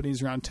other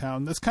companies around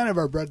town. That's kind of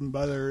our bread and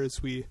butter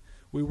is we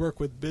work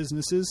with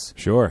businesses.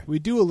 Sure. We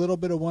do a little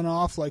bit of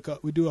one-off, like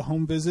we do a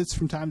home visits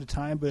from time to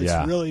time, but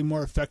it's really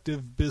more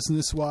effective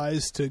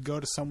business-wise to go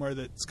to somewhere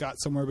that's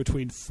got somewhere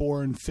between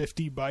 4 and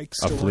 50 bikes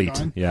to work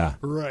on. Yeah.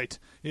 Right.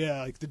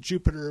 Yeah, like the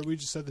Jupiter. We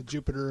just had the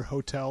Jupiter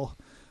Hotel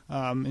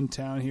in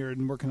town here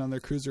and working on their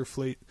cruiser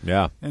fleet.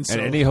 Yeah. And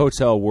any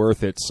hotel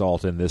worth its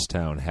salt in this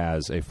town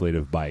has a fleet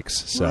of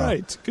bikes. So,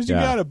 right. Because you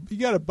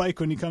got a bike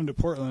when you come to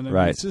Portland. I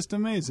mean, it's just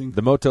amazing.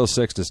 The Motel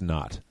 6 does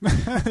not.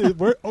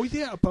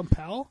 Up on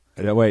Powell?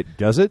 Wait,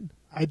 does it?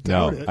 I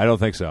doubt it. I don't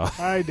think so.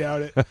 I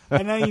doubt it.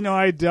 And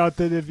I doubt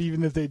that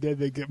even if they did,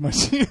 they'd get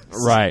much use.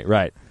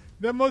 Right.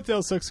 The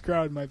Motel 6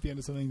 crowd might be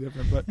into something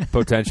different, but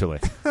potentially.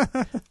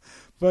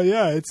 But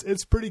yeah,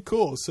 it's pretty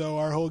cool. So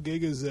our whole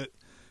gig is that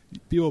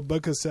people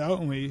book us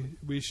out, and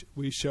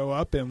we show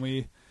up, and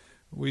we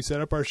We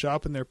set up our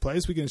shop in their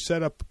place. We can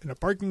set up in a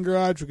parking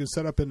garage. We can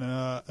set up in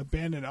an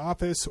abandoned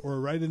office or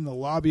right in the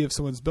lobby of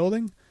someone's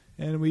building.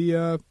 And we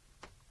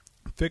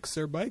fix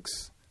their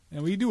bikes.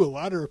 And we do a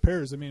lot of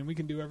repairs. I mean, we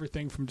can do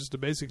everything from just a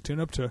basic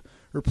tune-up to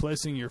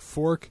replacing your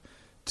fork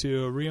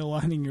to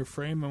realigning your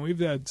frame. And we've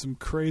had some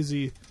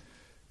crazy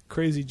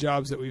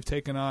jobs that we've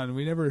taken on.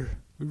 We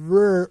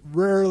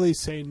rarely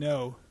say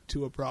no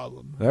to a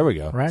problem. There we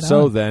go. Right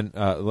so on. then,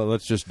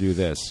 let's just do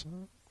this.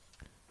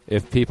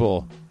 If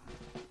people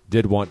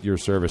did want your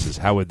services,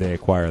 how would they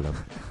acquire them?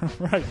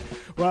 Right.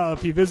 Well,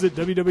 if you visit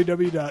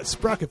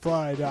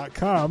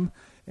www.sprocketfly.com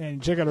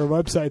and check out our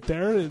website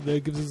there,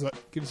 that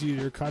gives you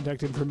your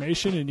contact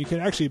information, and you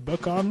can actually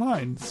book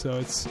online. So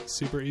it's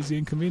super easy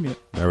and convenient.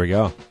 There we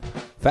go.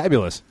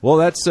 Fabulous. Well,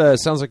 that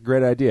sounds like a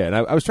great idea. And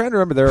I was trying to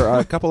remember, there are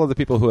a couple of the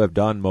people who have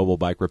done mobile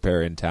bike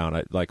repair in town.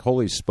 Like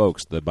Holy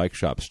Spokes, the bike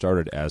shop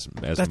started as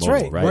That's mobile,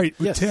 right. right? Right,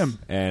 with Yes. Tim.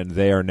 And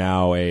they are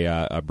now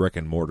a brick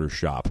and mortar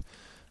shop.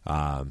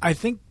 I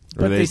think,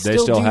 Or but they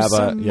still do have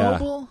some yeah.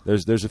 mobile.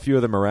 There's a few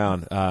of them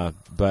around, but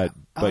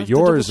I'll have to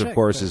yours, of double-check,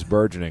 course, but- is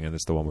burgeoning, and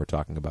it's the one we're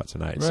talking about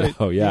tonight. Right.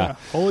 So yeah.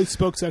 Holy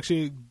Spokes,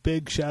 actually,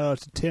 big shout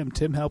out to Tim.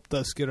 Tim helped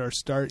us get our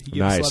start. He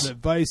gave us a lot of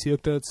advice. He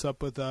hooked us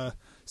up with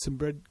some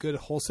good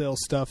wholesale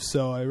stuff.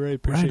 So I really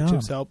appreciate Right on.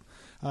 Tim's help.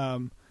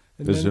 And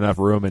There's then enough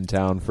room in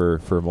town for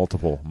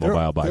multiple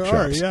mobile bike there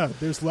shops. Are, yeah.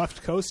 There's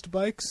Left Coast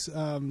Bikes.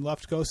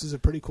 Left Coast is a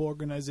pretty cool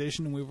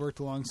organization, and we've worked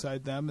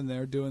alongside them, and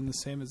they're doing the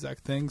same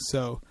exact thing.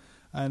 So,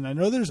 and I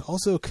know there's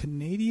also a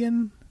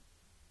Canadian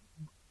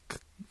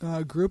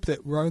group that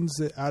runs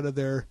it out of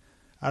their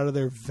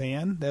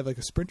van. They have like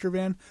a Sprinter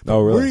van. But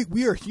Oh, really?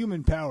 We are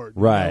human powered,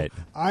 Right. You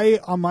know? I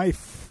on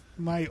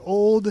my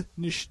old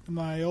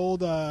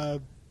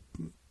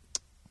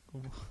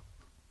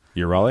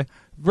You Raleigh?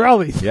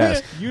 Raleigh.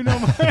 Yes. You know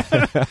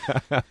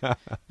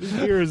this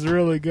beer is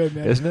really good,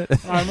 man. Isn't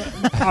it?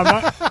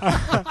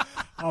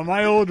 On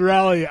my old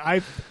Raleigh,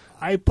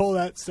 I pull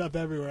that stuff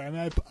everywhere. I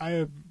mean, I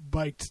have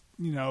biked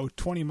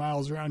 20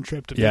 miles round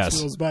trip to Yes.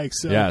 fix Will's bike.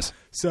 So Yes.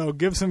 So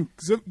give some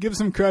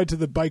credit to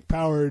the bike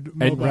powered And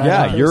mobile.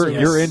 yeah, bikes.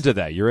 you're into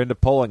that. You're into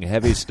pulling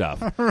heavy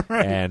stuff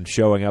and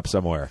showing up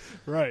somewhere.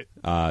 Right.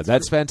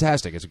 That's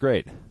fantastic. It's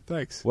great.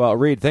 Thanks. Well,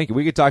 Reid, thank you.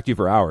 We could talk to you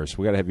for hours.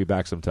 We got to have you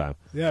back sometime.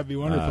 Yeah, it'd be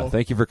wonderful.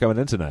 Thank you for coming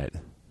in tonight.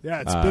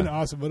 Yeah, it's been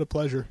awesome. What a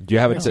pleasure. Do you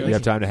have Thanks, you have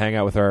guys. time to hang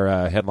out with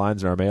our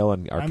headlines and our mail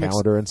and our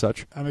calendar and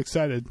such? I'm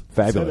excited.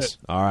 Fabulous. Said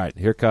it. All right,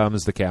 here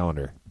comes the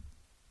calendar.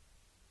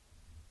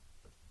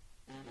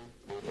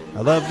 I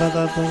love.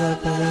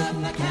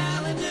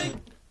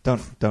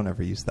 Don't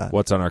ever use that.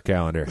 What's on our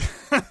calendar?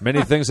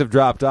 Many things have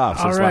dropped off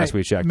since All right. last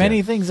we checked.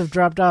 Many things have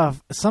dropped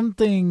off. Some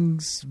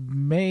things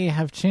may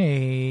have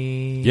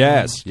changed.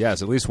 Yes.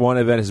 At least one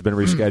event has been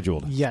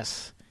rescheduled.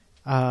 Yes.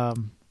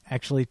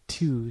 Actually,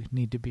 2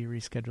 need to be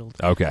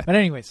rescheduled. Okay. But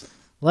anyways,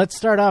 let's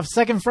start off.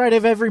 Second Friday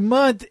of every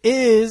month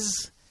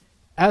is,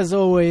 as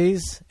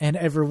always, and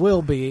ever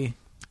will be,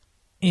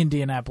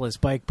 Indianapolis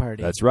Bike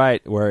Party. That's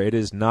right, where it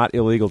is not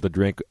illegal to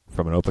drink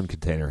from an open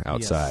container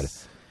outside.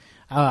 Yes.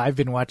 I've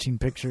been watching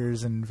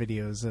pictures and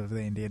videos of the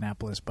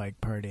Indianapolis Bike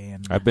Party,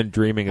 and I've been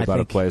dreaming I about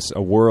think- a place,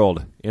 a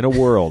world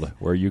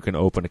where you can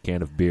open a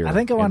can of beer I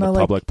think I in wanna, the like,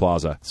 public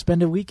plaza.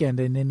 spend a weekend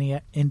in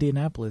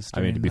Indianapolis.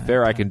 I mean, to during be that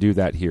fair, I time. can do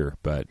that here,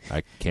 but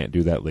I can't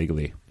do that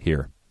legally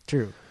here.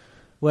 True.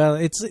 Well,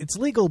 it's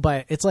legal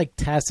it's like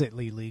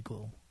tacitly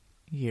legal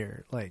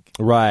here. Like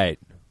Right.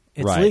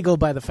 it's right. legal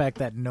by the fact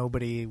that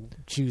nobody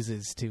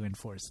chooses to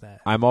enforce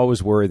that. I'm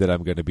always worried that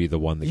I'm going to be the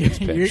one that gets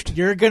pinched.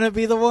 You're gonna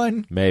be the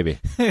one. Maybe.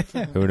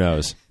 Who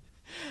knows?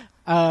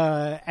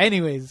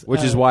 Anyways,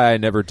 Which is why I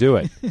never do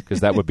it,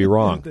 because that would be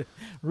wrong.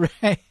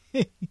 right.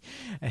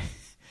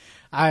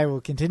 I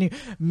will continue.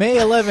 May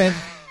 11th,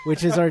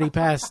 which has already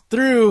passed,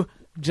 through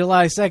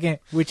July 2nd,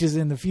 which is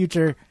in the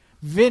future.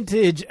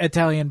 Vintage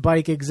Italian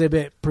bike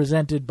exhibit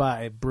presented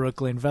by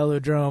Brooklyn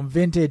Velodrome.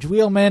 Vintage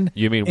Wheelmen.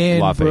 You mean in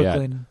Lafayette?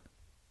 Brooklyn.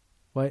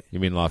 What? You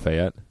mean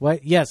Lafayette?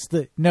 What? Yes.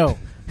 No.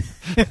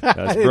 That's It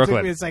took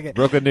Brooklyn. me a second.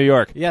 Brooklyn, New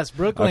York. Yes,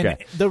 Brooklyn.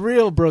 Okay. The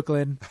real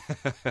Brooklyn.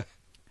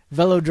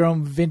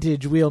 Velodrome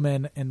Vintage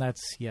Wheelman, and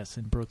that's, yes,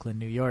 in Brooklyn,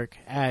 New York,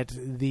 at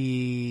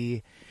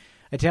the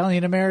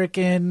Italian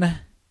American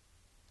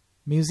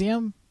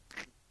Museum?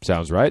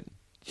 Sounds right.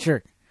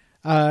 Sure.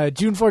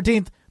 June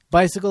 14th,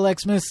 Bicycle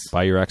Xmas.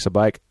 Buy your ex a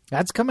bike.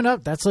 That's coming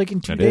up. That's like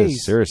in 2 It days.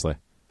 is, seriously.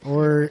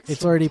 Or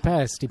it's already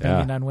passed,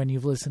 depending Yeah. on when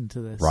you've listened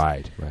to this.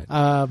 Right.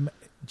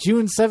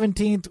 June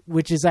 17th,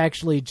 which is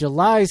actually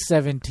July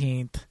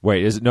 17th.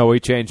 Wait, no, we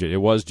changed it. It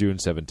was June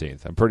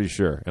 17th. I'm pretty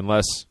sure.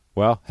 Unless,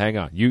 well, hang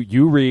on.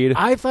 You read.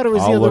 I thought it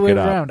was I'll the other look way it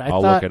up. around.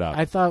 I'll look it up.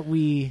 I thought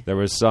we... There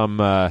was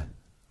some. Oh,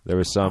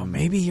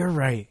 maybe you're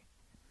right.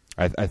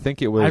 I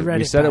think it was. I read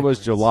we it said backwards. it was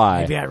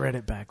July. Maybe I read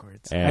it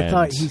backwards. I And-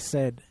 thought he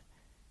said,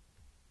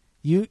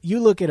 "You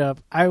look it up.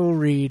 I will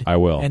read. I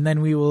will. and then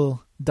we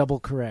will double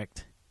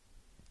correct."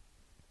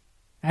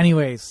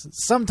 Anyways,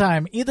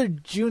 sometime either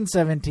June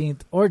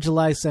 17th or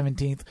July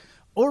 17th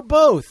or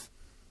both.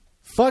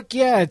 Fuck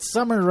yeah! It's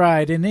Summer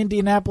Ride in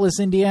Indianapolis,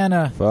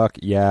 Indiana. Fuck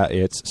yeah!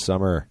 It's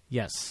summer.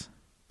 Yes.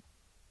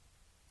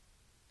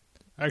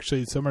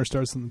 Actually, summer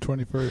starts on the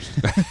 21st.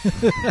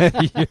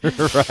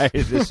 You're right.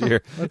 This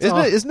year,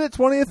 isn't it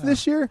 20th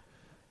this year?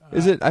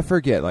 Is it? I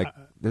forget. Like,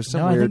 there's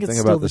some weird thing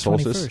about the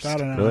solstice. I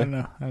don't know. Really?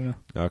 I don't know.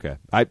 Okay.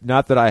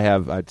 Not that I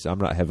have. I'm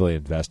not heavily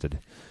invested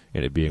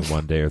in it being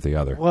one day or the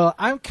other. Well,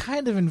 I'm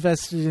kind of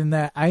invested in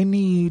that. I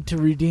need to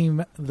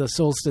redeem the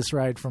solstice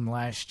ride from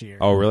last year.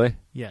 Oh, really?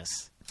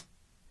 Yes.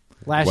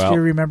 Last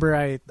year, remember,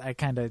 I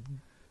kind of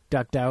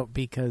ducked out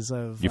because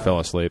of... You fell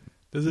asleep?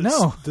 Does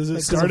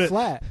it start at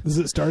flat? Does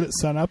it start at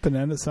sun up and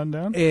end at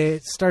sundown?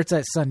 It starts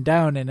at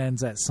sundown and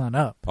ends at sun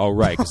up. Oh,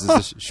 right, because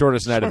it's the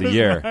shortest night of the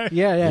year.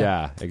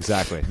 Yeah,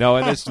 exactly. No,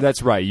 and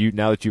that's right.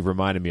 Now that you've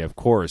reminded me, of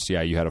course,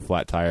 you had a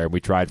flat tire, and we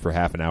tried for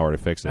half an hour to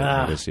fix it.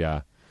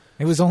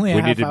 It was only a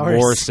half hour. We needed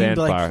more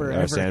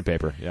sandpaper.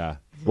 Sandpaper. Yeah.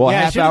 Well, a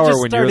half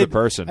hour when you're the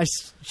person. I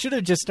should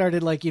have just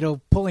started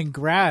pulling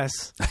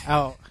grass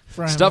out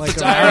from stuff the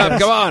tire up.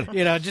 Come on.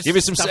 Just give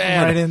me some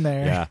sand right in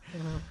there. Yeah.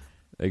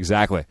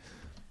 Exactly.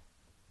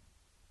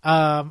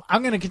 I'm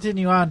going to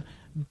continue on.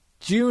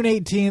 June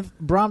 18th,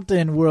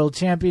 Brompton World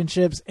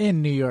Championships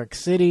in New York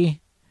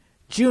City.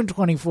 June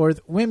 24th,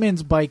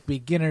 Women's Bike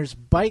Beginners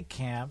Bike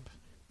Camp,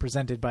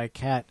 presented by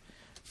Kat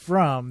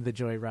from the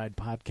Joyride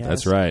podcast.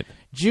 That's right.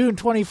 June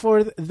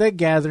 24th, The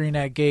Gathering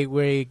at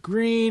Gateway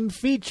Green,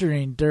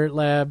 featuring Dirt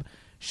Lab.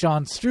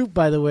 Sean Stroop,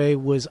 by the way,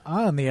 was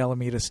on the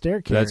Alameda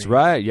Stair Carry. That's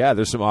right. Yeah,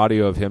 there's some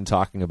audio of him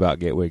talking about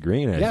Gateway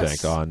Green, I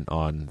think,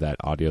 on that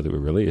audio that we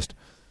released.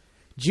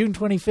 June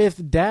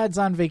 25th, Dad's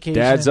on Vacation.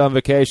 Dad's on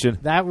Vacation.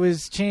 That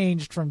was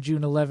changed from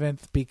June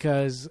 11th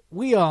because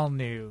we all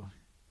knew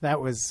that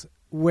was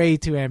way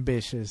too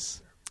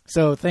ambitious.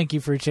 So thank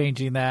you for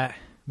changing that,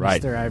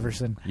 right. Mr.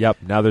 Iverson. Yep.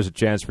 Now there's a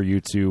chance for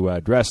you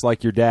to dress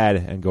like your dad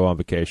and go on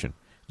vacation.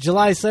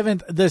 July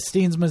 7th, the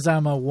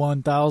Steensmazama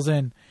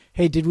 1000.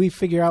 Hey, did we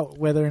figure out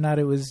whether or not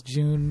it was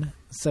June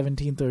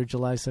 17th or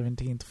July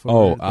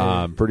 17th?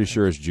 I'm pretty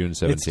sure it's June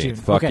 17th. It's June.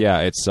 Fuck okay. Yeah,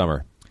 it's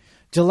summer.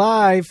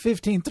 July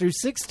 15th through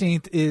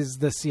 16th is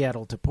the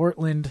Seattle to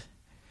Portland.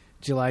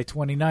 July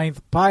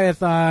 29th,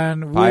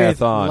 Pyathon with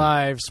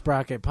live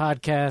Sprocket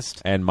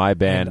podcast. And my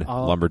band,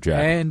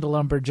 Lumberjack. And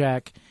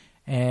Lumberjack.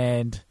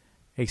 And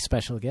a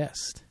special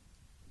guest.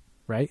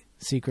 Right?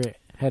 Secret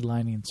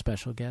headlining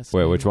special guest.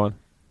 Wait, which one?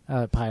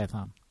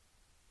 Pyathon.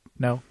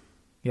 No?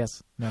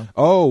 Yes? No?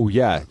 Oh,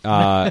 yeah.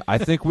 I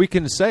think we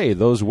can say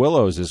Those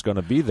Willows is going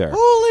to be there.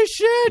 Holy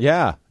shit!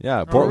 Yeah.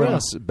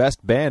 Portland's best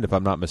band, if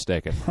I'm not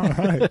mistaken. All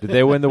right. Did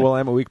they win the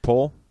Willamette Week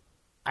poll?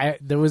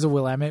 There was a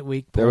Willamette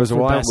Week poll. There was a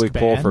Willamette Week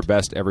poll band for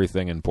best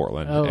everything in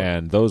Portland, oh.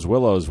 And Those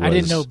Willows was... I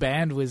didn't know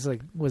band was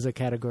a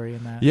category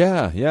in that.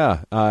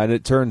 Yeah. And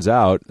it turns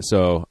out,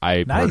 so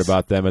I nice. heard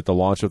about them at the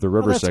launch of the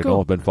River Signal. Cool.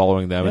 I've been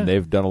following them, and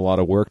they've done a lot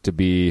of work to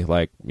be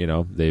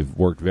they've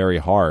worked very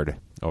hard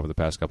over the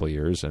past couple of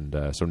years,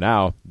 and so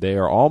now they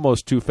are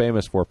almost too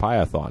famous for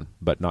Pyathon,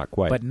 but not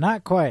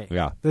quite.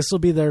 Yeah. This will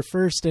be their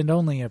first and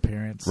only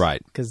appearance.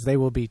 Right. Because they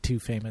will be too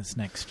famous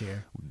next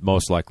year.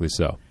 Most likely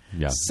so.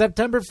 Yeah.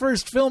 September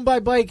 1st, Film by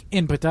Bike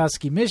in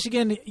Petoskey,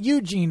 Michigan,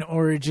 Eugene,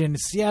 Oregon,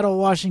 Seattle,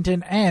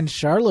 Washington, and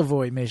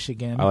Charlevoix,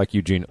 Michigan. I like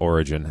Eugene,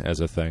 Oregon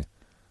as a thing.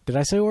 Did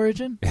I say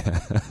Origin?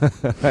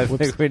 I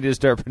think we need to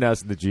start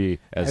pronouncing the G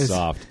as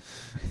soft.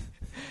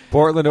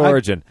 Portland,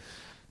 Oregon.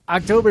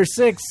 October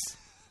 6th.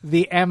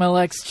 The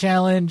MLX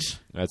Challenge.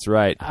 That's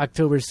right.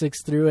 October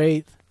 6th through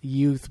 8th,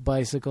 Youth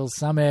Bicycle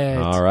Summit.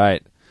 All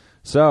right.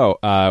 So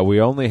we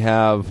only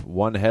have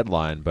one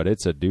headline, but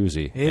it's a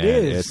doozy. It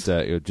is.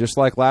 It's just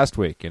like last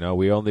week.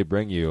 We only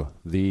bring you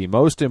the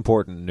most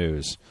important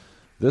news.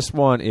 This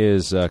one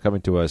is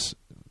coming to us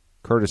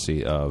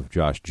courtesy of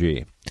Josh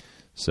G.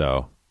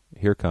 So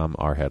here come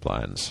our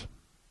headlines.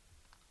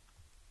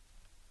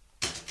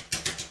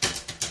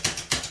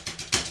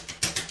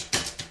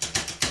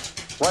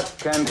 What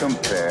can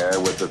compare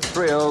with the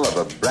thrill of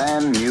a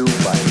brand new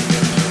bike?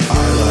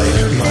 I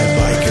like my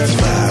bike, it's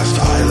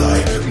fast. I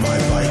like my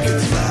bike,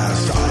 it's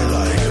fast. I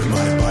like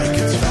my bike,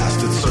 it's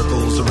fast. It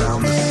circles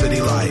around the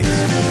city lights.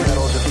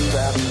 Pedal just as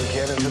fast as we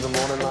can into the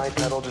morning light.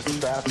 Pedal just as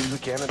fast as we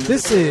can into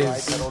this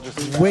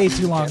is way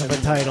too long of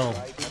a title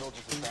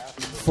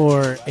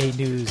for a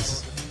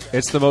news.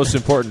 It's the most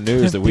important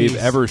news that we've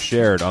ever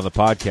shared on the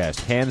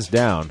podcast, hands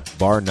down,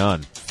 bar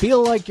none.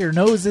 Feel like your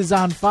nose is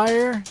on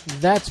fire?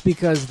 That's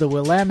because the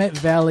Willamette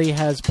Valley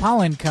has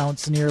pollen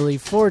counts nearly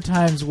 4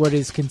 times what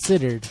is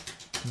considered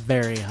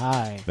very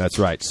high. That's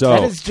right. So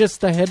that is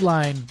just the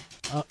headline.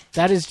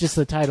 That is just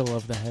the title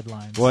of the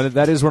headline. Well,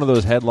 that is one of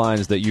those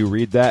headlines that you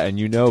read that and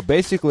you know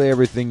basically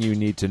everything you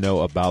need to know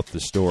about the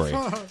story.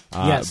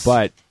 Yes.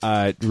 But,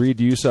 Reid,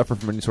 do you suffer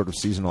from any sort of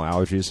seasonal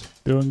allergies?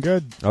 Doing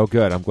good. Oh,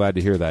 good. I'm glad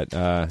to hear that.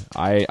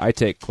 I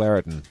take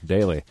Claritin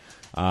daily.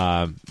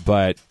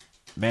 But,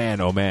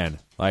 man, oh, man.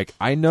 Like,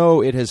 I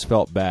know it has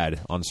felt bad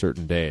on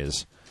certain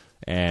days.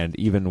 And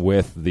even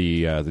with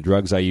the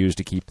drugs I use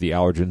to keep the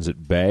allergens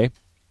at bay,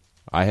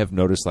 I have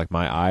noticed like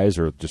my eyes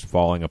are just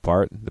falling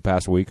apart the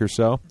past week or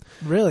so.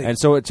 Really? And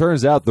so it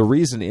turns out the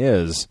reason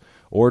is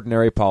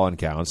ordinary pollen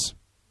counts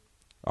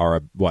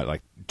are,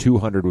 like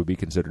 200 would be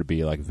considered to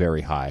be like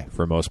very high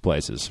for most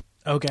places.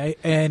 Okay,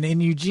 and in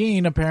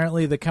Eugene,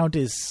 apparently the count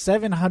is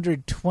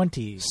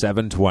 720.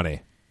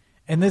 720.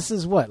 And this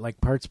is what, like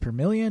parts per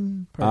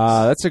million?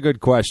 Parts that's a good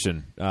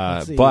question.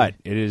 But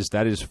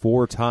that is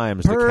 4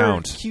 times per the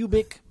count.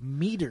 cubic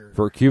meter.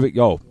 For cubic,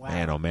 Wow.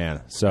 oh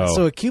man.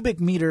 So a cubic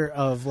meter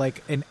of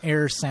like an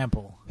air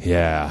sample.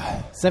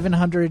 Yeah.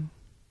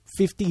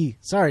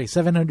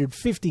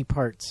 750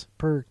 parts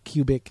per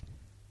cubic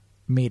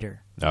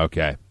meter.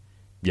 Okay.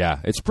 Yeah,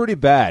 it's pretty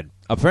bad.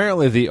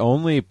 Apparently the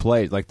only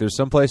place, like there's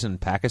some place in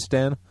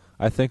Pakistan,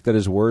 I think, that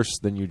is worse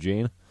than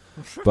Eugene.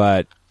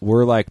 But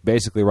we're like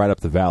basically right up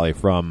the valley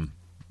from,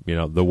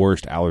 the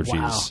worst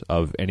allergies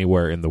of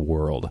anywhere in the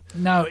world.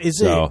 Now,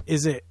 is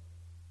it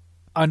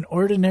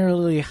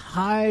unordinarily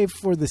high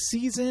for the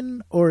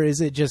season, or is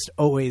it just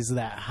always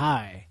that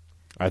high?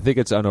 I think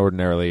it's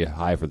unordinarily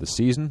high for the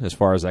season, as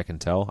far as I can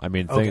tell. I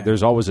mean,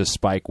 there's always a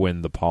spike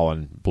when the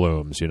pollen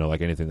blooms,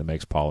 like anything that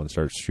makes pollen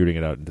starts shooting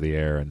it out into the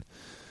air. And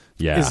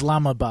yeah.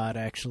 Islamabad,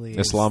 actually.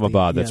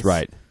 Islamabad, that's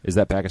right. Is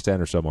that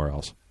Pakistan or somewhere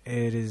else?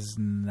 It is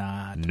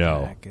not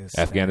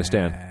Pakistan.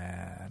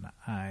 Afghanistan?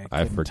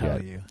 I forget.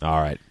 Tell you.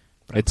 All right.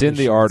 It's in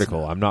the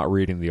article. I'm not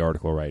reading the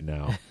article right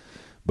now.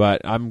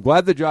 But I'm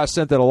glad that Josh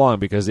sent that along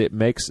because it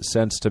makes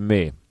sense to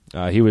me.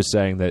 He was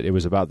saying that it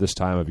was about this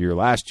time of year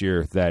last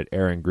year that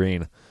Aaron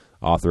Green,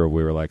 author of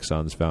We Were Like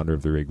Sons, founder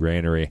of the Reid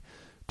Granary,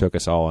 took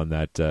us all on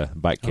that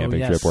bike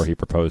camping trip where he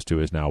proposed to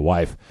his now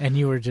wife. And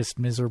you were just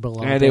miserable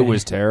all day. And it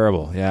was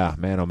terrible. Yeah,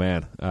 man, oh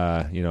man.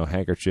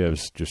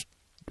 Handkerchiefs just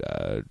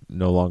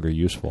no longer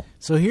useful.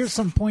 So here's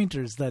some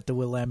pointers that the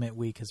Willamette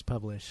Week has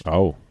published.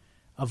 Oh.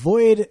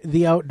 Avoid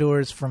the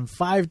outdoors from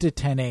 5 to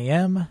 10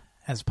 a.m.,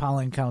 as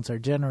pollen counts are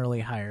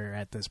generally higher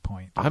at this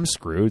point. I'm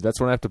screwed.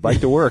 That's when I have to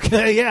bike to work.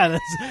 Yeah,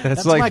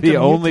 that's like the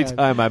only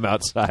time I'm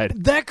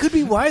outside. That could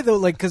be why,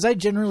 though, because I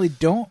generally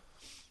don't.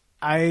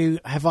 I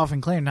have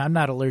often claimed I'm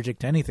not allergic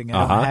to anything.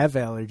 I don't have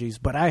allergies,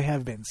 but I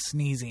have been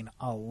sneezing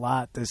a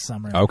lot this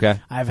summer. Okay.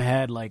 I've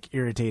had,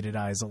 irritated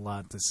eyes a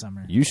lot this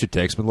summer. You should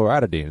take some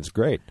loratadine. It's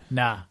great.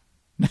 Nah.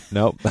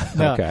 Nope.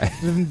 No. Okay.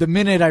 The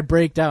minute I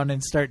break down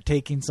and start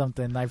taking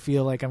something, I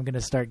feel like I'm going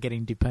to start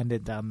getting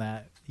dependent on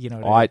that.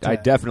 I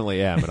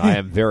definitely am, and I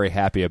am very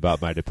happy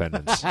about my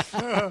dependence.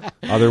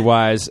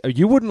 Otherwise,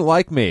 you wouldn't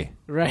like me,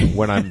 right?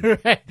 When I'm,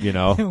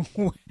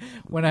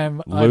 when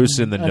I'm loose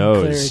in the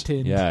nose.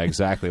 Unclaritined. Yeah,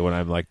 exactly. When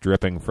I'm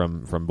dripping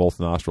from both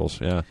nostrils.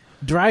 Yeah.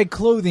 Dry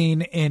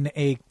clothing in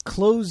a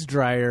clothes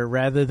dryer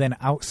rather than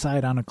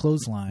outside on a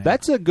clothesline.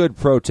 That's a good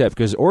pro tip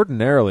because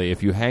ordinarily,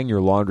 if you hang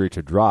your laundry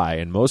to dry,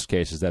 in most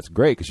cases that's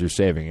great because you're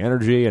saving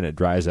energy and it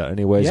dries out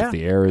anyways if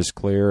the air is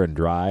clear and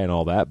dry and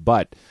all that.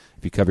 But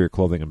if you cover your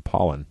clothing in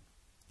pollen,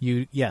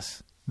 then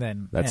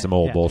that's some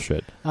old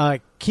bullshit.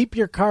 Keep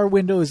your car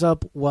windows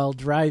up while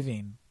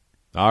driving.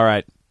 All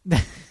right.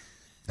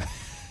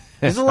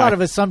 There's a lot of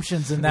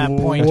assumptions in that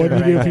pointer.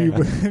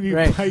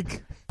 Right.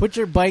 Bike? Put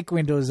your bike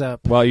windows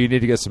up. Well, you need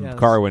to get some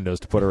car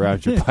windows to put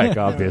around your bike,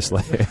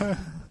 obviously.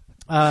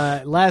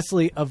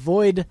 Lastly,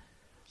 avoid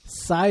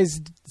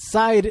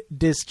side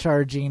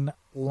discharging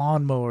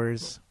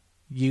lawnmowers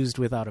used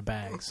without a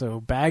bag.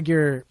 So bag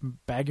your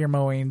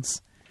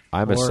mowings.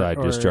 I'm a side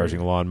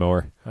discharging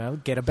lawnmower. Well,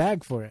 get a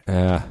bag for it.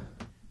 Yeah.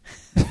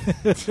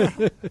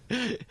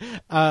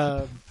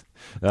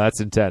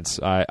 That's intense.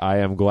 I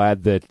am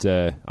glad that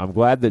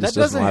this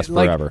doesn't last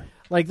forever.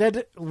 Like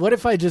that. What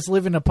if I just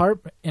live in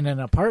an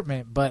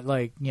apartment, but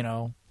my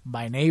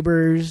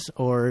neighbors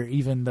or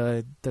even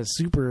the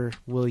super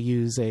will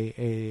use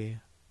a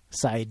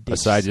side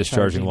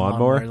discharging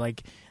lawnmower?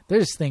 Like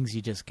there's things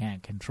you just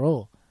can't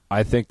control.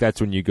 I think that's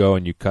when you go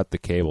and you cut the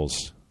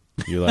cables.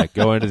 You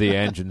go into the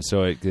engine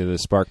so the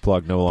spark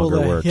plug no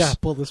longer works. Yeah,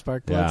 pull the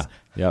spark plugs.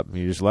 Yeah, yep.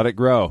 You just let it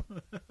grow,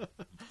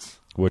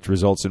 which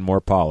results in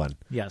more pollen.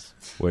 Yes.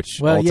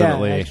 Which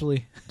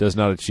ultimately does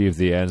not achieve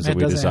the ends that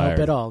we desire. That doesn't help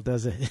at all,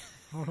 does it?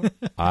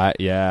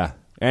 Yeah.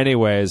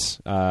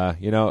 Anyways,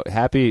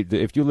 happy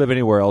if you live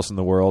anywhere else in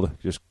the world,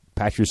 just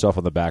pat yourself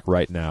on the back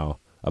right now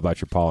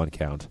about your pollen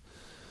count,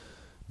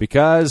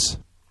 because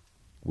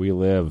we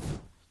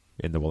live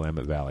in the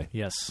Willamette Valley.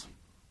 Yes.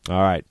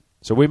 All right.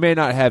 So we may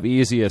not have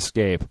easy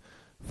escape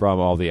from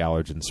all the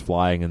allergens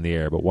flying in the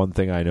air, but one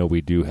thing I know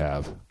we do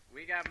have.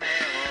 We got mail.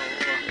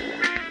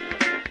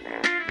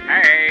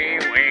 Hey,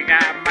 we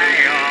got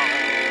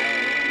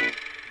mail.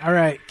 All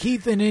right.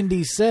 Keith in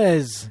Indy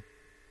says,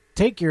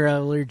 take your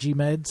allergy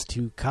meds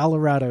to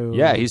Colorado.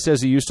 Yeah, he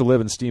says he used to live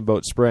in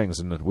Steamboat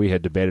Springs, and we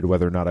had debated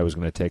whether or not I was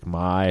going to take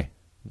my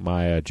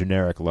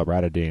generic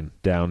loratadine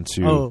down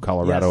to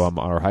Colorado on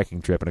our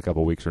hiking trip in a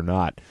couple of weeks or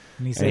not.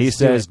 And he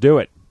says, do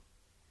it.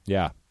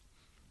 Yeah.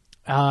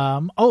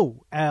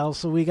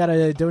 Also we got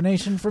a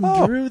donation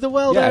from Drew the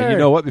Welder. Yeah, you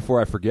know what?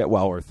 Before I forget,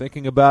 while we're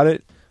thinking about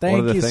it, Thank one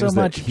of the you things so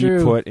much, that he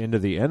Drew. put into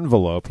the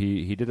envelope,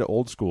 he did it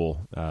old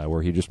school,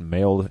 where he just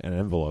mailed an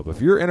envelope.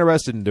 If you're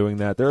interested in doing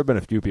that, there have been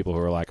a few people who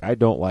are like, I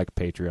don't like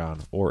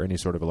Patreon or any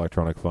sort of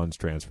electronic funds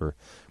transfer.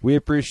 We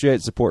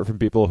appreciate support from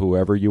people,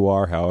 whoever you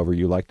are, however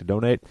you like to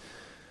donate.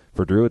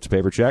 For Drew, it's a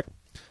paper check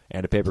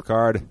and a paper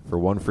card for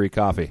one free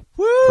coffee.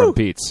 Woo! from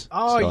Pete's.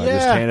 Oh, so yeah. I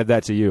just handed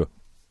that to you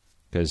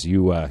because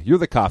you're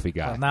the coffee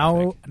guy.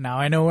 Well, now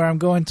I know where I'm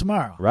going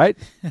tomorrow. Right?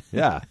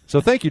 Yeah. So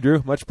thank you,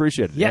 Drew. Much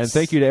appreciated. Yes. And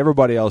thank you to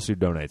everybody else who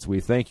donates. We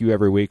thank you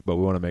every week, but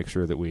we want to make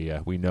sure that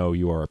we know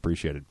you are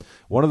appreciated.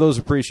 One of those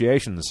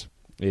appreciations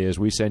is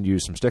we send you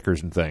some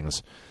stickers and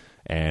things,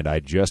 and I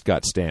just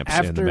got stamps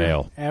in the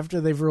mail.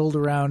 After they've rolled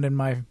around in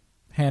my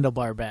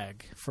handlebar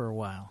bag for a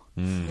while.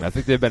 I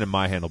think they've been in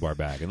my handlebar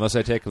bag, unless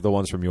I take the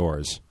ones from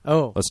yours.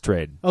 Oh. Let's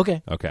trade.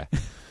 Okay. Okay.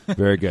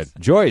 Very good.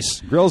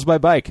 Joyce, Grills by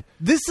Bike.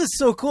 This is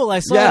so cool. I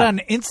saw it on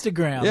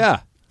Instagram.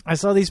 Yeah. I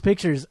saw these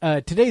pictures.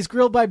 Today's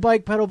Grill by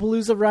Bike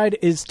Pedalpalooza ride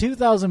is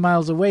 2,000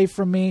 miles away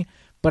from me,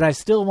 but I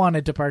still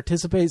wanted to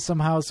participate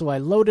somehow, so I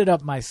loaded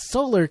up my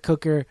solar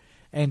cooker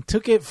and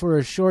took it for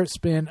a short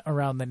spin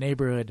around the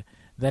neighborhood,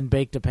 then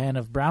baked a pan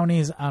of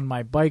brownies on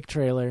my bike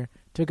trailer.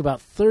 Took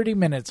about 30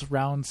 minutes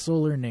round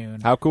solar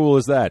noon. How cool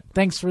is that?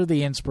 Thanks for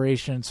the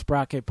inspiration,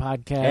 Sprocket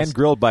Podcast. And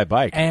Grilled by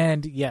Bike.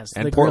 And, yes.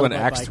 And the Portland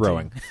Grilled by axe Bike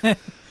throwing.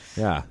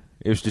 Yeah.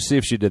 It was to see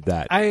if she did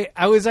that. I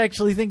was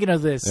actually thinking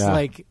of this, Yeah.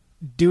 like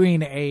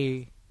doing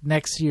a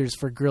next year's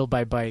for Grill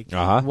by Bike.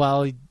 Uh-huh.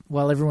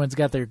 While everyone's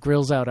got their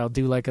grills out, I'll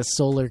do like a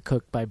solar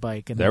cook by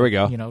bike. And there we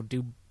go. You know,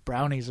 do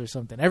brownies or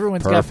something.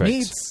 Everyone's Perfect. got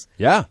meats.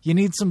 Yeah. You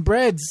need some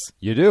breads.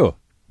 You do.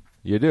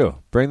 You do.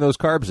 Bring those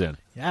carbs in.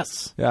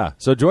 Yes. Yeah.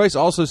 So Joyce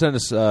also sent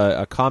us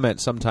a comment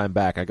sometime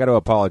back. I got to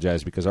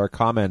apologize because our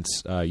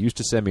comments used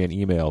to send me an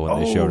email when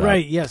they showed up.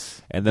 Right,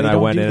 yes. And then They I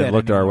don't went do in that and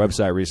looked anymore. at our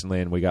website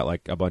recently, and we got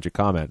like a bunch of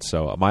comments.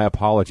 So my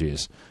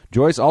apologies.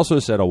 Joyce also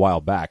said a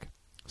while back,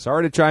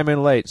 sorry to chime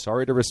in late,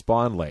 sorry to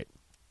respond late.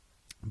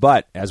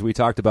 But as we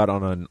talked about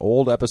on an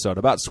old episode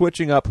about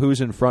switching up who's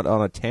in front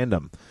on a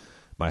tandem,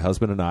 my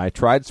husband and I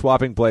tried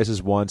swapping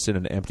places once in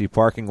an empty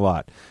parking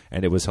lot,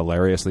 and it was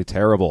hilariously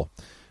terrible.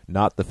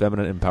 Not the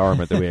feminine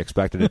empowerment that we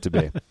expected it to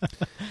be.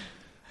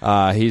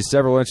 He's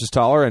several inches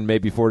taller and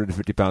maybe 40 to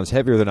 50 pounds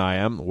heavier than I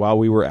am. While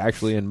we were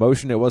actually in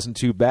motion, it wasn't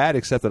too bad,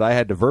 except that I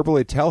had to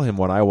verbally tell him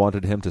when I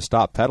wanted him to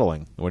stop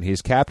pedaling. When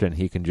he's captain,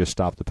 he can just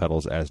stop the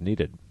pedals as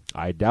needed.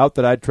 I doubt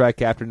that I'd try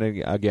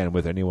captaining again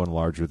with anyone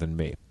larger than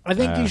me. I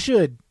think you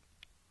should.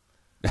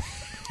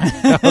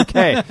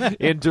 Okay.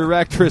 In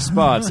direct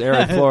response,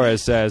 Aaron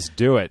Flores says,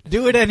 do it.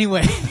 Do it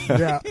anyway.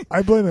 Yeah,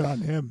 I blame it on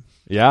him.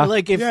 Yeah?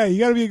 Like if Yeah, you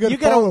got to be a good you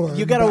follower.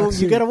 you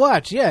gotta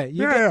watch. Yeah,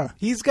 Yeah.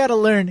 He's got to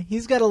learn.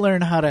 He's got to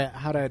learn how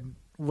to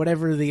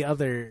whatever the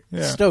other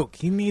stoke.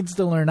 He needs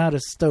to learn how to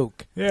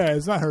stoke. Yeah,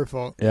 it's not her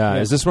fault. Yeah.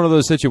 Is this one of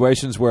those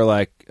situations where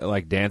like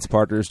dance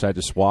partners tried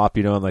to swap,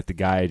 and like the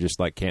guy just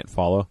like can't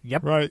follow?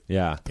 Yep. Right.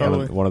 Yeah,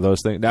 Totally. one of those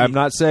things. Now, I'm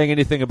not saying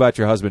anything about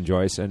your husband,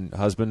 Joyce, and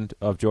husband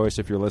of Joyce,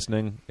 if you're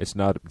listening. It's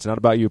not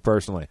about you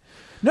personally.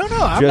 No,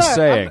 I'm Just not,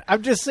 saying.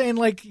 I'm just saying,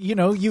 like,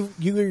 you're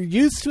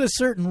used to a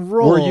certain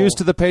role. We're used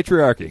to the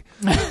patriarchy.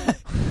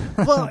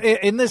 Well,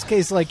 in this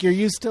case, like, you're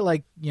used to,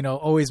 like,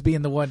 always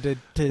being the one to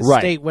Right.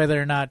 state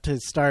whether or not to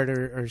start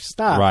or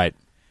stop. Right.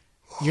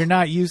 You're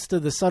not used to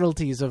the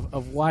subtleties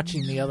of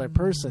watching the other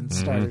person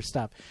start or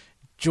stop.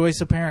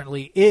 Joyce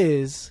apparently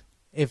is,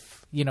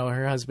 if,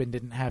 her husband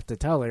didn't have to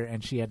tell her,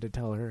 and she had to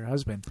tell her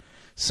husband.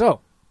 So,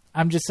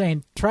 I'm just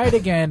saying, try it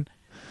again.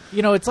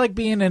 It's like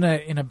being in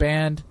a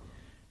band.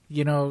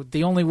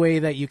 The only way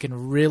that you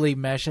can really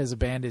mesh as a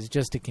band is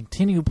just to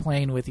continue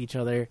playing with each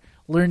other,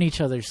 learn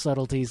each other's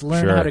subtleties,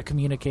 learn Sure. how to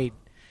communicate,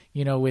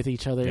 with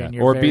each other in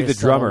your Or be the various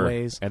subtle drummer,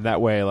 ways. and that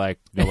way, like,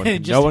 no one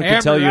Just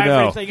can tell you hammer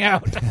no. everything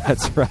out.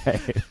 That's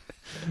right.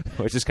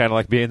 Which is kind of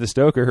like being the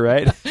stoker,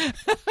 right?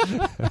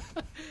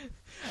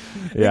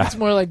 Yeah. It's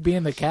more like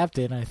being the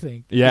captain, I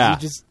think. 'Cause Yeah. You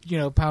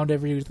just, pound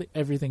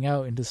everything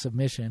out into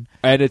submission.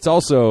 And it's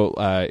also,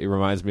 it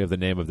reminds me of the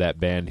name of that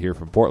band here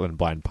from Portland,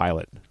 Blind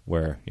Pilot,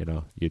 where,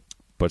 you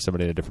put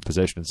somebody in a different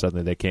position and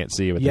suddenly they can't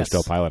see, but Yes. they're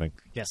still piloting.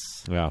 Yes.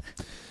 Yeah.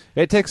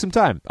 It takes some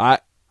time.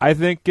 I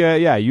think,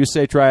 you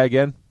say try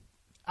again.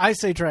 I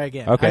say try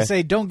again. Okay. I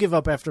say don't give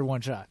up after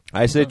one shot.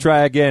 I say try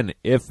again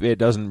if it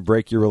doesn't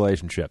break your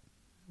relationship.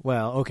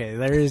 Well, okay,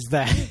 there is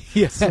that.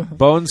 Yes.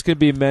 Bones can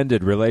be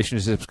mended,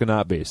 relationships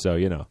cannot be. So,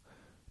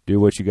 do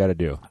what you got to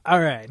do.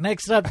 All right.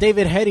 Next up,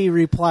 David Hetty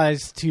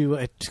replies to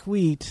a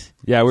tweet.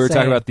 Yeah, we were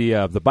saying, talking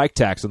about the bike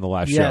tax on the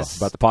last Yes. show,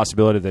 about the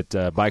possibility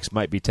that bikes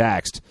might be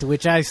taxed. To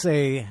which I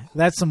say,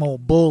 that's some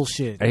old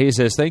bullshit. And he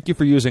says, thank you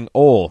for using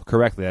OL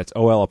correctly. That's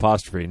OL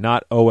apostrophe,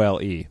 not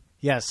OLE.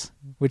 Yes.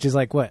 Which is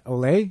like what?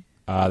 Olay?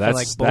 That's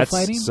like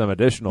bullfighting? some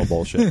additional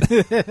bullshit.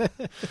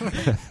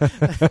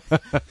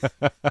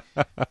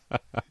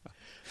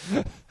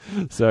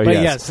 So But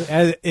yes,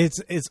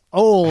 it's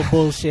old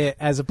bullshit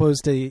as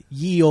opposed to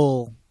ye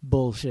ol'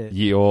 bullshit.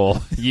 ye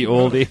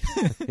oldie,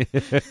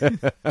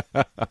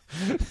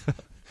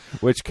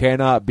 which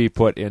cannot be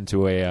put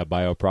into a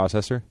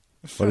bioprocessor.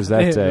 What does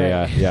that say?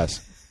 Right.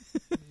 Yes.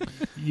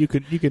 You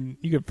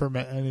can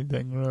ferment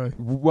anything, really.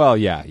 Well,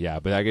 yeah,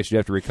 but I guess you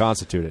have to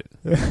reconstitute it,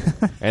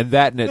 and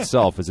that in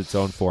itself is its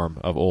own form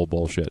of old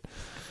bullshit.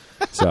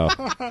 So,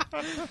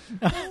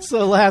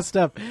 So last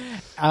up,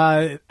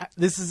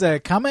 this is a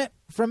comment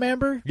from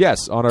Amber.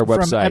 yes, on our From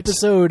website.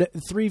 episode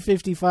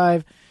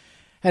 355.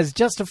 has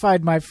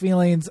justified my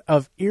feelings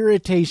of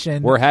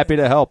irritation. We're happy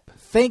to help.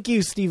 Thank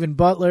you, Stephen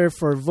Butler,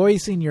 for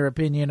voicing your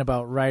opinion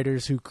about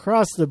riders who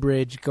cross the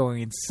bridge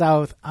going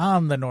south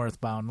on the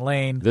northbound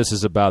lane. This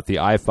is about the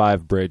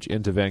I-5 bridge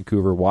into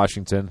Vancouver,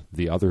 Washington,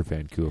 the other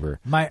Vancouver.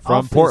 From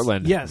office,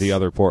 Portland, yes. the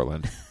other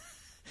Portland.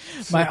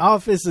 My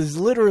office is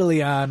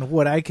literally on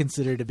what I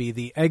consider to be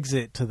the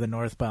exit to the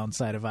northbound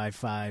side of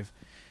I-5.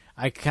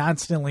 I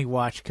constantly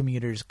watch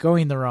commuters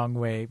going the wrong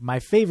way. My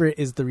favorite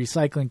is the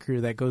recycling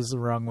crew that goes the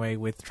wrong way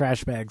with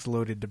trash bags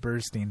loaded to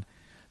bursting.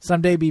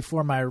 Someday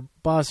before my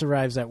boss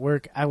arrives at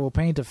work, I will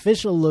paint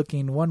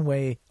official-looking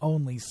one-way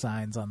only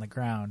signs on the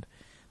ground.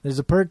 There's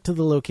a perk to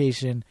the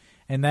location,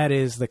 and that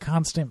is the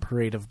constant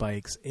parade of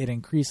bikes. It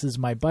increases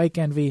my bike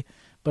envy,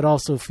 but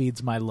also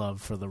feeds my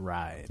love for the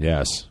ride.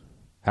 Yes.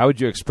 How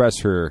would you express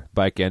her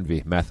bike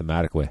envy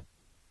mathematically?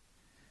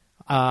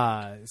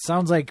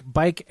 Sounds like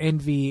bike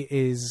envy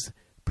is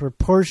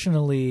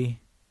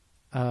proportionally...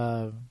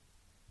 what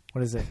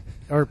is it?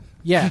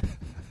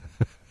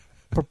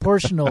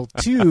 Proportional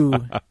to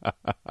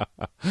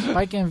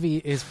bike envy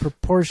is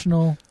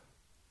proportional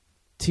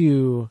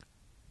to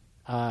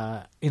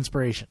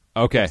inspiration.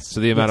 Okay, so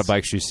the amount Yes. of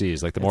bikes she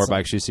sees, like the more It's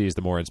bikes she sees,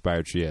 the more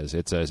inspired she is.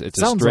 It's a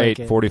Sounds straight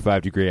like it.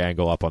 45-degree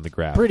angle up on the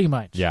graph. Pretty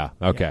much. Yeah.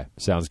 Okay.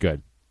 Sounds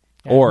good.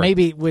 Yeah, Or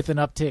maybe with an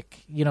uptick.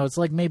 It's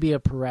like maybe a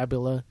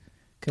parabola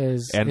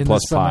because N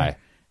plus pi.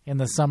 In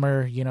the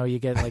summer, you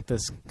get like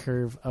this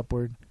curve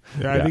upward.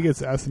 Yeah, I think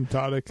it's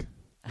asymptotic.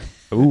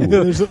 Ooh.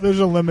 There's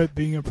a limit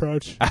being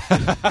approached.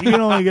 You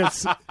can only get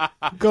so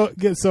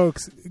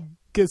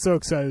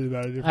excited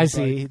about it. if I it's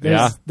see.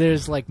 like-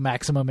 There's like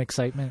maximum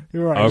excitement.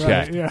 You're right. Okay.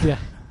 Right, yeah.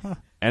 Yeah.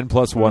 N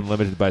plus 1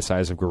 limited by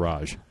size of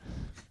garage.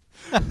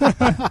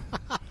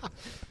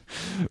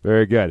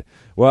 Very good.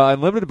 Well,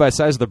 and limited by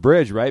size of the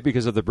bridge, right?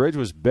 Because if the bridge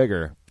was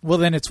bigger. Well,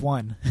 then it's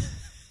one.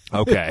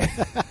 Okay.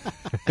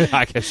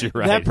 I guess you're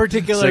right. That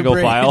particular single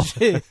bridge, file.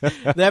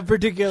 that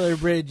particular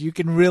bridge, you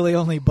can really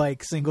only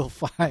bike single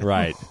file.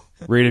 Right.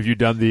 Reid, have you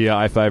done the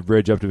I-5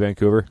 bridge up to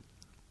Vancouver?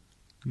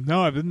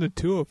 No, I've been to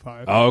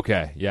 205. Oh,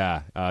 okay.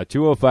 Yeah.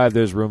 205,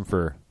 there's room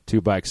for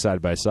two bikes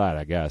side by side,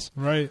 I guess.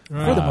 Right.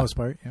 For the most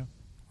part, yeah.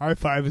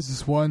 I-5 is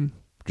just one.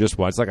 Just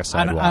one. It's like a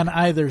sidewalk. On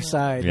either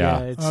side,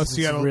 Yeah. it's, Oh, so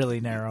you it's gotta- really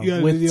narrow you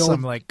gotta do with the old-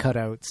 some like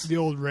cutouts. The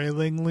old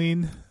railing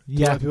lean.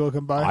 Yeah. So that people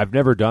can buy. I've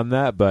never done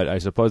that, but I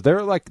suppose there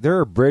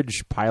are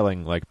bridge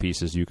piling like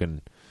pieces you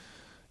can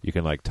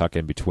like tuck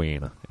in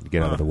between and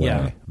get out of the way.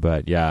 Yeah.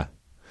 But yeah,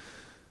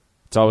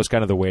 it's always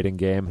kind of the waiting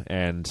game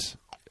and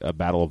a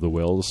battle of the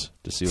wills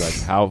to see like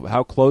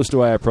how close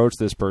do I approach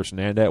this person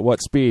and at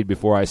what speed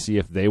before I see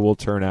if they will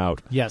turn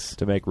out Yes.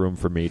 to make room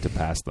for me to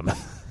pass them,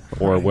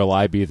 or will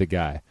I be the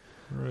guy?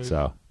 Right.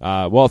 So,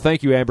 well,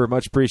 thank you, Amber.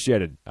 Much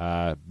appreciated.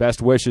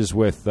 Best wishes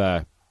with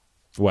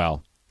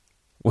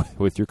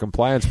your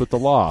compliance with the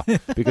law,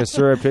 because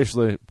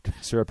surreptitiously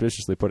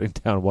putting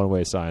down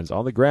one-way signs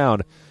on the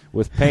ground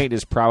with paint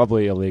is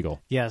probably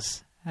illegal.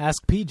 Yes.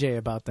 Ask PJ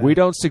about that. We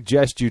don't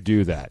suggest you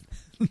do that,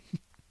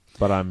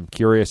 but I'm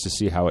curious to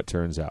see how it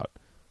turns out.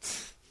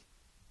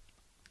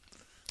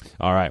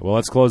 All right, well,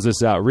 let's close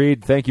this out.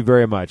 Reid, thank you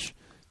very much.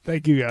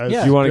 Thank you, guys.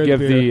 Yeah. Do you want to Great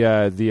give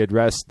beer.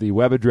 the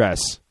web address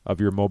of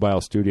your mobile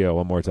studio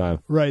one more time?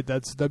 Right,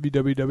 that's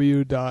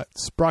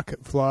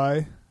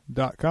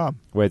www.sprocketfly.com.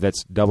 Wait,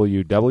 that's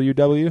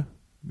www?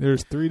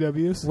 There's 3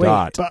 W's. Wait.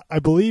 Dot. But I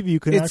believe you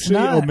can It's actually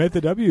not. omit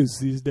the W's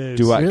these days.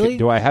 Really?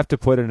 Do I have to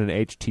put in an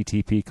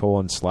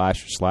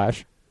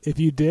http://? If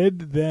you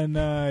did, then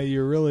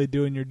you're really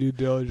doing your due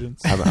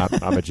diligence.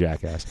 I'm a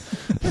jackass.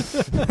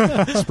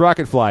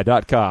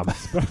 Sprocketfly.com.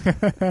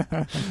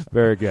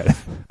 Very good.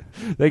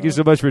 Thank you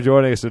so much for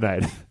joining us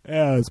tonight.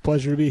 Yeah, it's a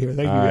pleasure to be here.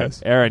 Thank you,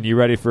 guys. Aaron, you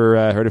ready for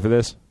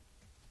this?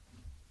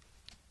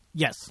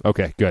 Yes.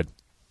 Okay, good.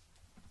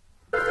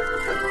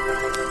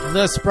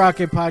 The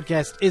Sprocket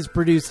Podcast is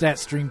produced at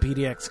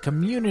StreamPDX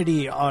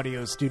Community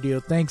Audio Studio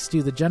thanks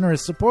to the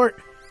generous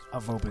support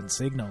of Open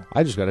Signal.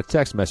 I just got a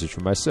text message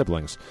from my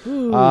siblings.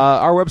 Ooh.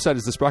 Our website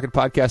is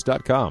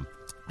thesprocketpodcast.com.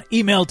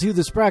 Email to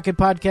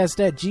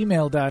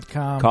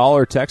thesprocketpodcast@gmail.com. Call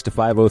or text to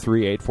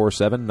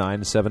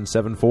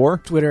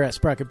 503-847-9774. Twitter at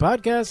Sprocket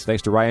Podcast.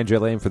 Thanks to Ryan J.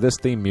 Lane for this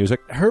theme music.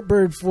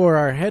 Hertbird for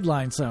our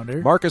headline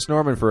sounder. Marcus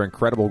Norman for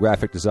incredible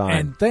graphic design.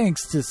 And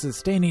thanks to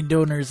sustaining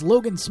donors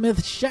Logan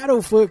Smith,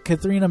 Shadowfoot,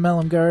 Katharina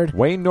Mellengard,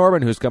 Wayne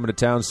Norman, who's coming to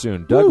town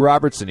soon. Doug Woo.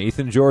 Robertson,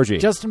 Ethan Georgie.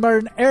 Justin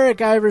Martin,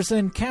 Eric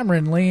Iverson,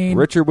 Cameron Lean,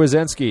 Richard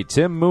Wazensky,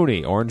 Tim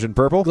Mooney, Orange and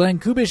Purple. Glenn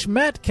Kubish,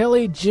 Matt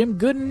Kelly, Jim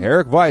Gooden,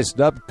 Eric Weiss,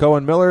 Dub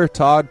Cohen Miller,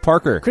 Todd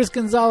Parker. Chris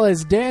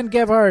Gonzalez, Dan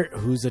Gebhardt,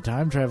 who's a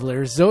time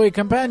traveler, Zoe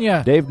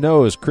Campagna, Dave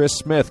Knows, Chris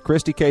Smith,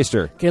 Christy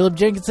Caster, Caleb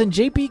Jenkinson,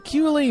 JP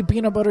Cooley,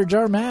 Peanut Butter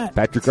Jar Matt,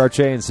 Patrick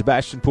Archain,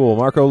 Sebastian Poole,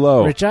 Marco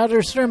Lowe, Rich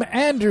Otterstrom,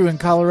 Andrew in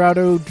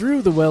Colorado,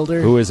 Drew the Welder,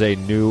 who is a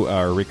new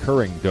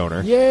recurring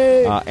donor.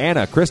 Yay!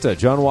 Anna, Krista,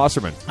 John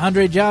Wasserman.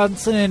 Andre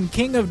Johnson,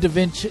 King of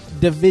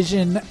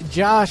Division,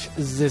 Josh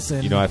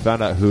Zisson. You know, I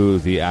found out who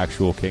the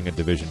actual King of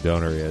Division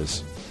donor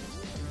is.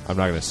 I'm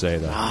not going to say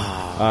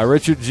that.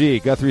 Richard G,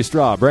 Guthrie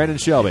Straw, Brandon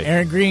Shelby.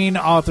 Aaron Green,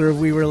 author of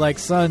We Were Like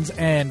Sons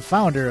and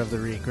founder of the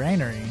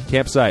Regranary.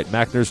 Campsite,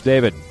 Mac Nurse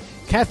David.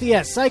 Kathy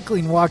at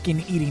Cycling,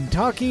 Walking, Eating,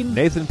 Talking.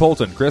 Nathan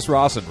Polton, Chris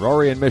Rawson,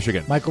 Rory in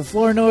Michigan. Michael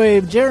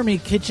Flournoy, Jeremy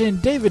Kitchen,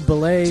 David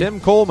Belay. Tim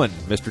Coleman,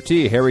 Mr.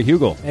 T, Harry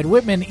Hugel. Ed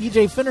Whitman,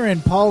 EJ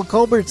Finneran, Paul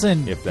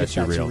Culbertson. If that's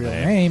your real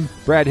name. name.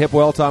 Brad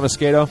Hipwell, Thomas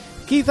Cato.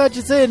 Keith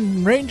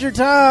Hutchinson, Ranger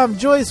Tom,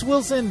 Joyce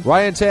Wilson.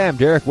 Ryan Tam,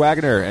 Derek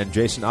Wagner, and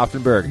Jason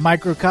Oftenberg.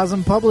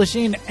 Microcosm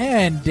Publishing,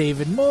 and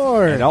David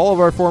Moore. And all of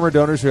our former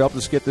donors who helped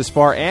us get this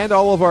far, and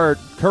all of our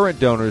current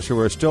donors who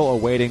are still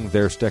awaiting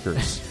their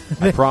stickers.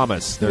 I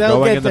promise. They're They'll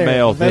going get in the there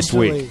mail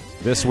eventually.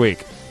 this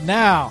week.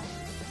 Now,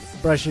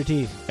 brush your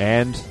teeth.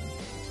 And,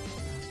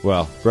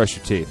 well, brush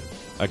your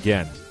teeth.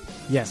 Again.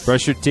 Yes.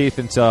 Brush your teeth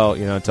until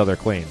they're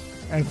clean.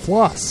 And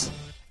floss.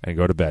 And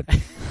go to bed.